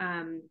marks.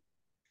 And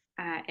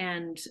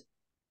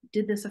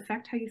did this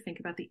affect how you think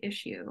about the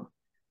issue?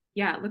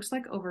 Yeah, it looks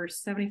like over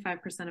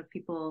 75% of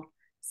people,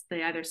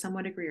 they either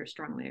somewhat agree or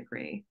strongly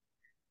agree.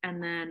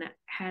 And then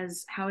how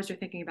has your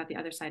thinking about the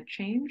other side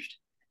changed?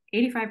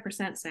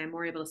 85% say I'm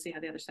more able to see how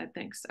the other side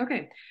thinks.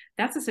 Okay,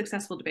 that's a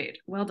successful debate.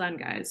 Well done,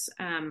 guys,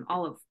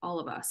 all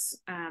of us.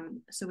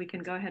 So we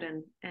can go ahead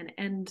and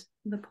end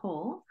the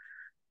poll.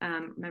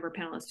 Remember,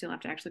 panelists, you'll have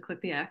to actually click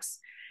the X.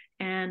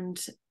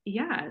 And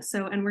yeah,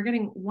 and we're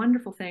getting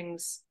wonderful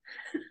things.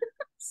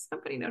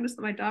 Somebody noticed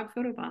that my dog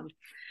photobombed.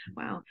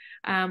 Wow.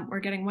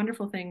 We're getting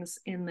wonderful things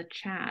in the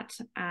chat.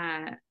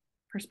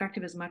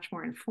 Perspective is much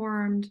more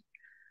informed.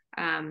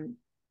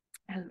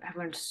 I've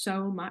learned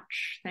so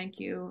much. Thank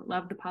you.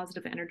 Love the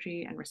positive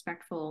energy and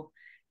respectful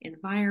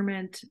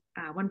environment.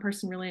 One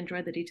person really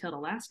enjoyed the detailed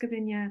Alaska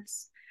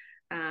vignettes,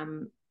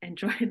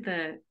 enjoyed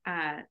the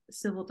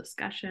civil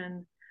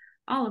discussion,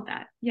 all of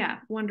that. Yeah,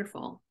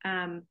 wonderful.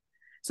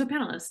 So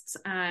panelists,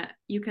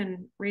 you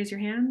can raise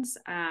your hands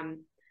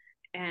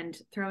and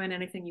throw in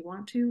anything you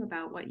want to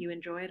about what you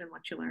enjoyed and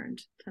what you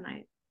learned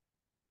tonight.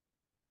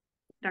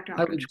 Dr.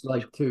 Aldrich. I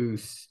would like to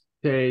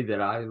say that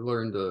I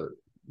learned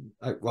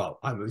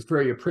I was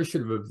very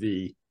appreciative of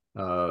the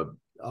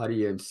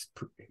audience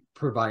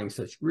providing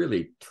such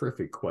really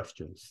terrific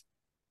questions.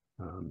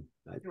 I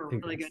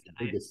think really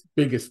that's the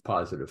biggest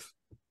positive.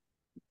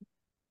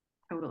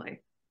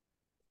 Totally.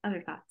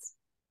 Other thoughts?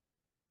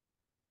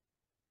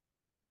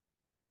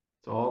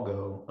 So I'll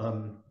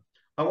go.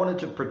 I wanted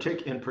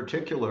to in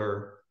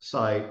particular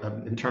cite,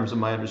 in terms of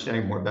my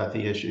understanding more about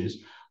the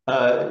issues,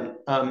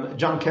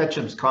 John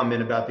Ketcham's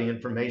comment about the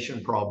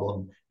information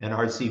problem and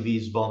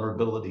RCV's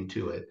vulnerability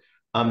to it.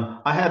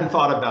 I hadn't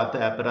thought about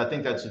that, but I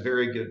think that's a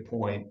very good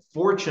point.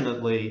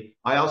 Fortunately,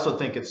 I also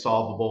think it's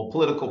solvable.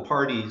 Political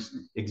parties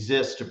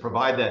exist to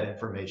provide that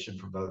information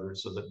for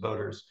voters so that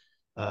voters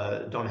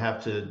don't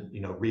have to,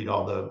 read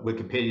all the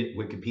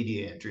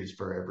Wikipedia entries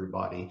for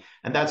everybody.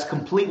 And that's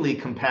completely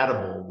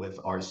compatible with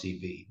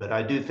RCV. But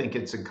I do think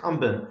it's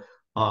incumbent,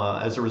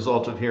 as a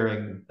result of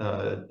hearing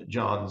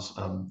John's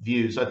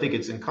views, I think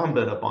it's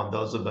incumbent upon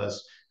those of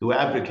us who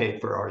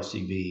advocate for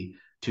RCV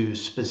to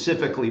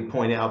specifically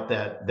point out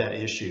that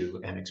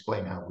issue and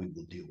explain how we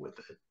will deal with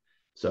it.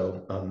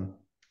 So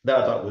that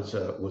I thought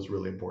was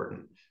really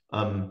important.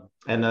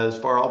 And as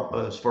for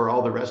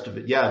all the rest of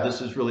it, yeah, this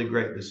is really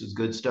great. This is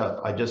good stuff.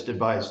 I just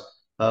advise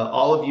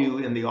all of you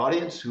in the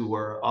audience who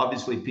are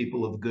obviously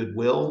people of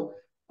goodwill.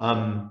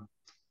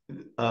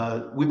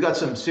 We've got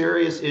some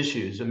serious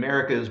issues.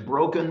 America is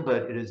broken,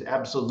 but it is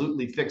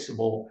absolutely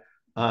fixable.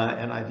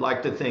 And I'd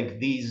like to think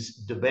these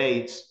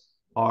debates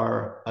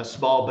are a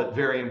small but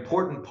very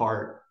important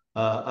part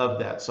of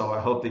that. So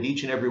I hope that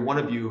each and every one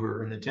of you who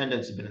are in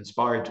attendance have been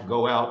inspired to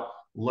go out,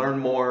 learn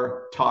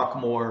more, talk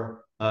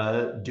more,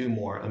 do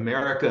more.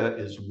 America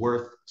is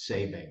worth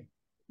saving.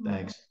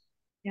 Thanks.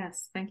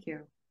 Yes, thank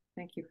you.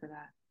 Thank you for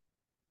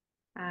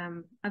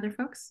that. Other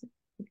folks,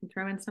 you can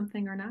throw in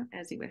something or not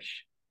as you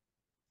wish.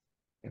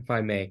 If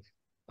I may,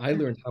 I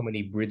learned how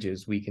many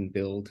bridges we can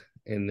build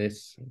in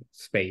this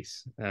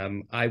space.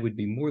 I would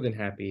be more than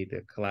happy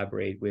to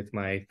collaborate with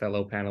my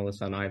fellow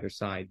panelists on either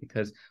side,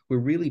 because we're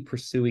really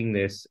pursuing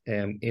this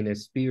in a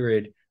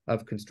spirit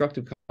of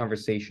constructive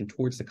conversation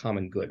towards the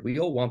common good. We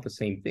all want the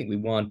same thing. We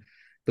want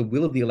the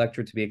will of the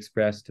electorate to be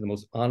expressed in the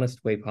most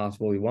honest way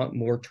possible. We want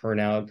more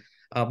turnout.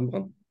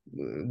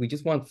 We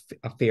just want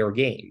a fair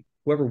game.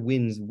 Whoever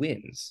wins,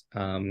 wins.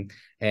 And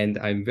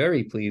I'm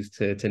very pleased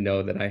to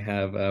know that I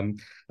have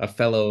a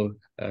fellow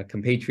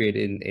compatriot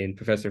in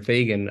Professor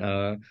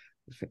Fagin,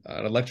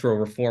 electoral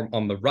reform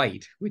on the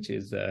right, which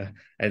is,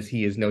 as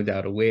he is no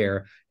doubt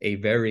aware, a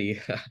very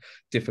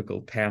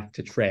difficult path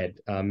to tread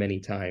many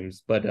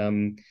times. But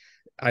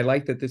I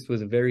like that this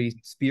was a very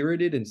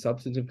spirited and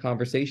substantive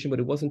conversation, but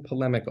it wasn't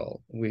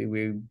polemical.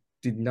 We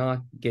did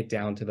not get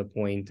down to the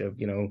point of,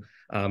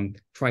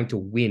 trying to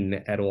win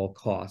at all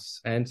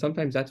costs. And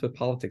sometimes that's what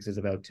politics is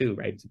about too,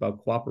 right? It's about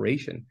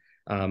cooperation.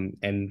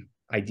 And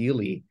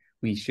ideally,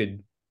 we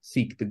should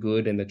seek the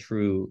good and the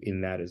true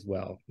in that as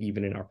well,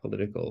 even in our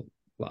political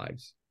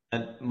lives.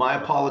 And my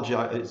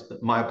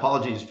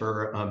apologies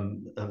for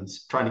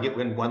trying to get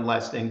in one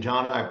last thing.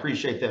 John, I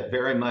appreciate that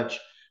very much.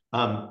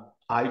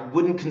 I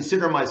wouldn't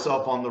consider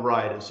myself on the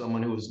right as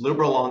someone who is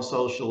liberal on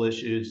social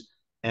issues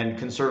and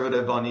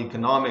conservative on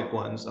economic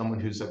ones, someone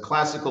who's a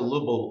classical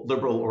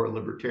liberal or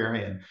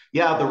libertarian.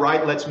 Yeah, the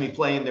right lets me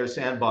play in their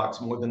sandbox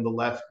more than the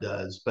left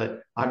does,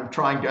 but I'm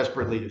trying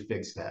desperately to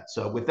fix that.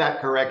 So with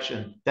that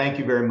correction, thank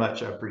you very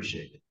much. I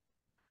appreciate it.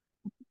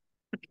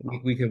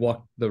 We can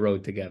walk the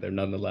road together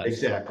nonetheless.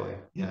 Exactly.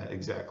 Yeah,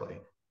 exactly.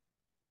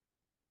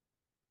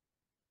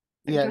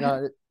 Yeah,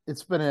 no,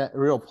 it's been a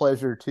real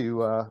pleasure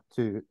to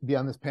be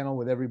on this panel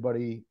with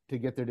everybody, to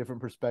get their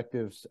different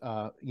perspectives.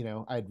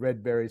 I'd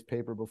read Barry's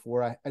paper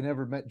before. I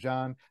never met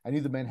John. I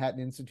knew the Manhattan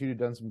Institute had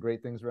done some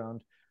great things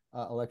around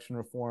election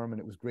reform, and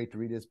it was great to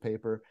read his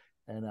paper.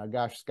 And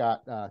gosh,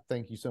 Scott,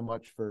 thank you so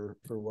much for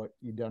what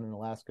you've done in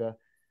Alaska.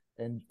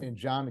 And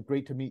John,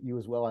 great to meet you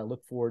as well. I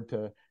look forward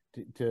to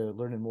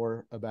learning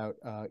more about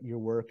your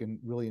work, and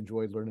really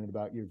enjoyed learning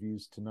about your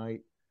views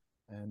tonight.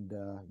 And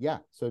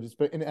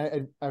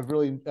I've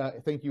really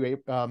thank you,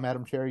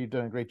 Madam Chair. You've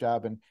done a great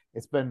job, and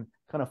it's been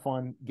kind of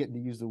fun getting to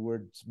use the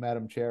words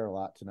Madam Chair a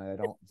lot tonight.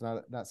 It's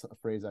not a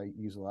phrase I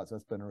use a lot, so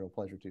it's been a real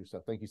pleasure too.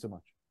 So thank you so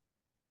much.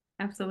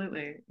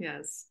 Absolutely,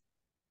 yes.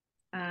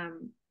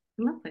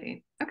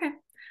 Lovely. Okay.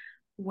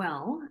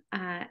 Well,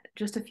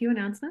 just a few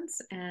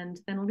announcements, and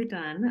then we'll be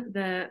done.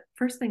 The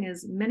first thing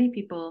is, many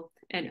people,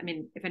 and I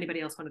mean, if anybody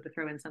else wanted to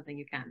throw in something,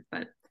 you can.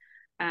 But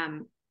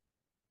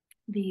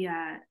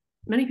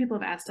many people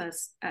have asked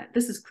us,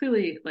 this is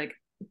clearly like,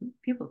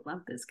 people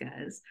love this,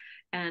 guys.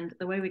 And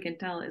the way we can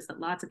tell is that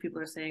lots of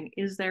people are saying,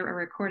 is there a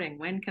recording?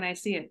 When can I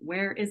see it?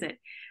 Where is it?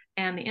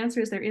 And the answer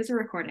is there is a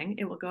recording.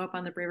 It will go up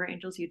on the Braver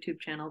Angels YouTube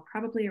channel,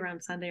 probably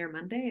around Sunday or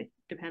Monday. It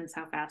depends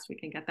how fast we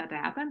can get that to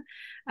happen.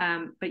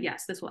 But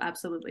yes, this will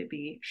absolutely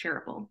be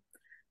shareable.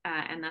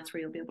 And that's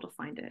where you'll be able to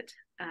find it.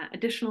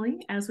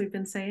 Additionally, as we've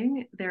been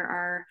saying, there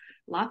are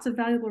lots of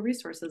valuable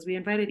resources. We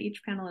invited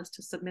each panelist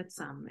to submit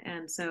some.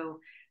 And so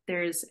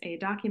there's a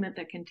document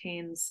that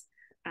contains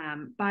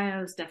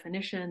bios,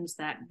 definitions,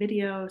 that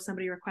video,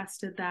 somebody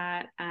requested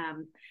that,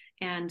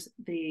 and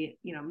the,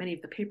 many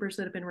of the papers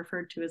that have been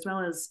referred to, as well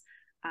as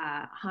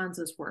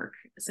Hans's work.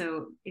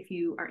 So if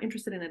you are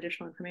interested in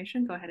additional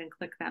information, go ahead and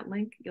click that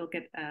link. You'll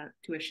get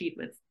to a sheet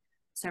with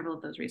several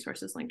of those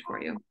resources linked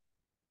for you.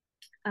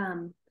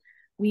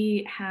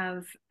 We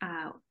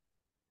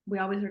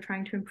always are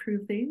trying to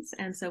improve these,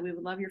 and so we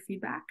would love your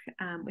feedback.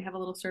 We have a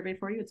little survey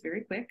for you. It's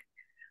very quick.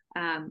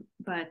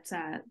 But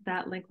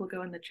that link will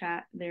go in the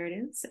chat. There it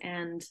is.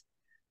 And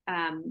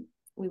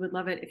we would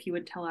love it if you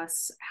would tell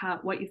us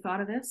what you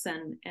thought of this,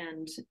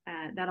 and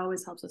that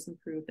always helps us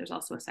improve. There's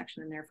also a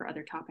section in there for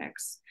other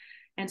topics.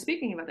 And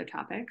speaking of other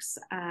topics,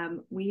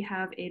 we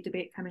have a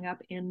debate coming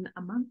up in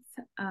a month,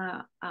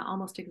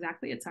 almost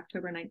exactly. It's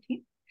October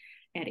 19th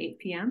at 8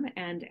 p.m.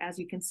 And as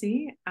you can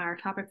see, our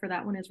topic for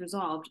that one is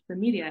resolved. The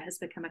media has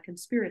become a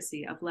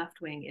conspiracy of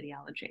left-wing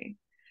ideology.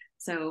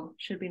 So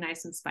should be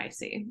nice and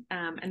spicy.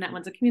 And that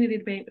one's a community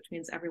debate, which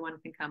means everyone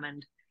can come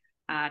and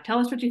tell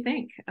us what you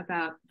think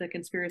about the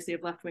conspiracy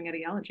of left-wing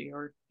ideology,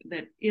 or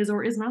that is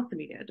or is not the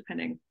media,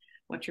 depending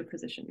what your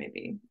position may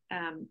be.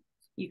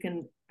 You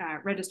can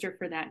register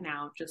for that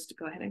now. Just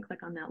go ahead and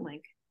click on that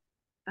link.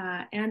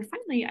 And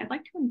finally, I'd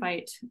like to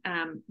invite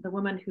the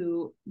woman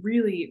who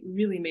really,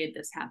 really made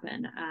this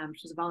happen.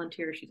 She's a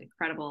volunteer. She's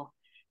incredible.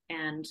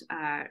 And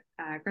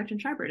Gretchen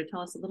Schreiber, to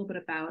tell us a little bit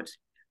about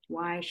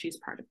why she's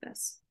part of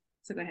this.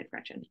 So go ahead,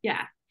 Gretchen.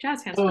 Yeah,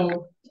 jazz hands.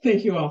 Oh,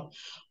 thank you all.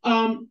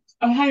 Hi,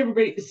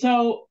 everybody.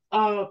 So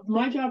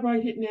my job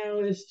right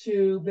now is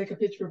to make a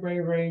pitch for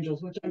Braver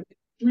Angels, which I'm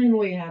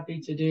extremely happy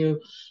to do,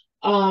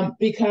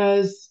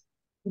 because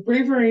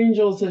Braver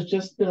Angels has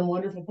just been a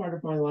wonderful part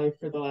of my life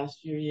for the last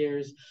few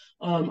years.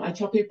 I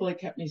tell people it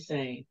kept me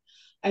sane.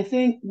 I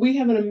think we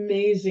have an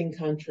amazing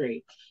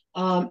country.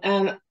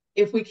 And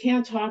if we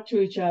can't talk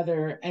to each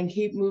other and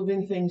keep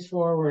moving things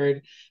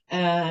forward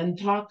and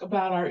talk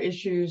about our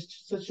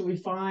issues such that we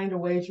find a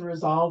way to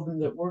resolve them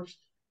that works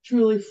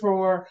truly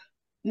for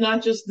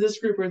not just this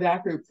group or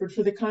that group, but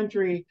for the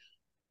country,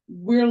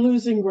 we're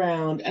losing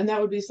ground. And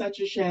that would be such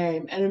a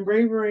shame. And in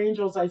Braver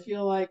Angels, I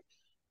feel like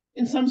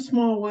in some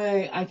small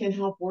way, I can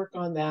help work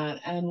on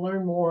that and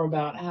learn more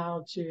about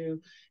how to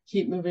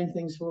keep moving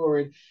things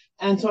forward.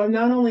 And so I'm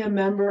not only a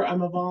member,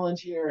 I'm a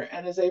volunteer.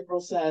 And as April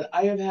said,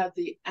 I have had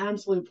the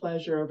absolute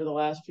pleasure over the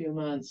last few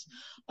months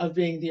of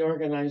being the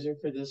organizer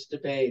for this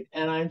debate.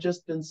 And I've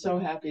just been so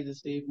happy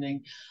this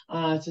evening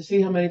to see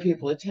how many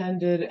people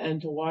attended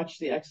and to watch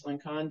the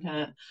excellent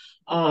content.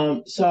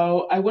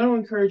 So I want to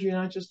encourage you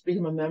not just to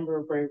become a member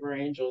of Braver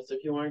Angels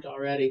if you aren't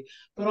already,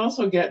 but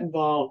also get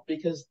involved,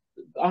 because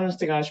honest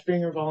to gosh,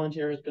 being a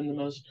volunteer has been the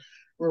most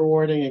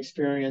rewarding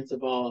experience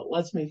of all. It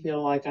lets me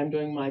feel like I'm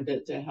doing my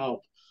bit to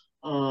help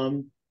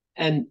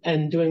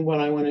and doing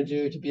what I want to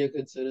do to be a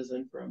good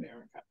citizen for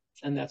America.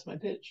 And that's my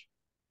pitch.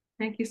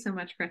 Thank you so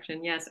much,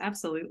 Gretchen. Yes,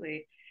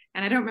 absolutely.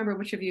 And I don't remember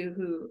which of you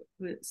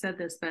who said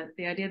this, but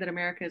the idea that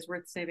America is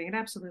worth saving, it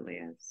absolutely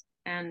is.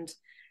 And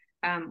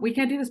we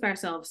can't do this by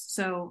ourselves.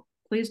 So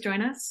please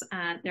join us.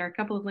 There are a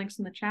couple of links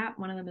in the chat.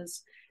 One of them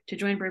is to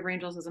join Braver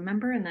Angels as a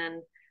member, and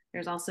then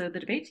there's also the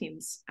debate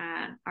teams,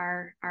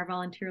 our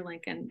volunteer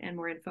link and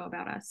more info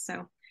about us. So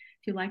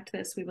if you liked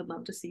this, we would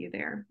love to see you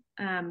there.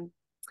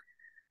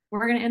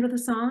 We're going to end with a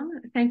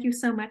song. Thank you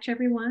so much,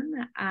 everyone.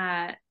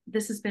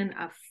 This has been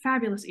a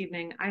fabulous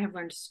evening. I have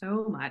learned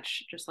so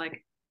much, just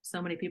like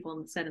so many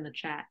people said in the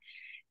chat.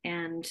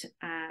 And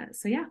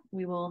so yeah,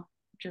 we will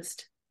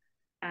just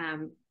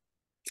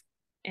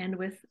end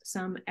with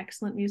some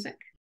excellent music.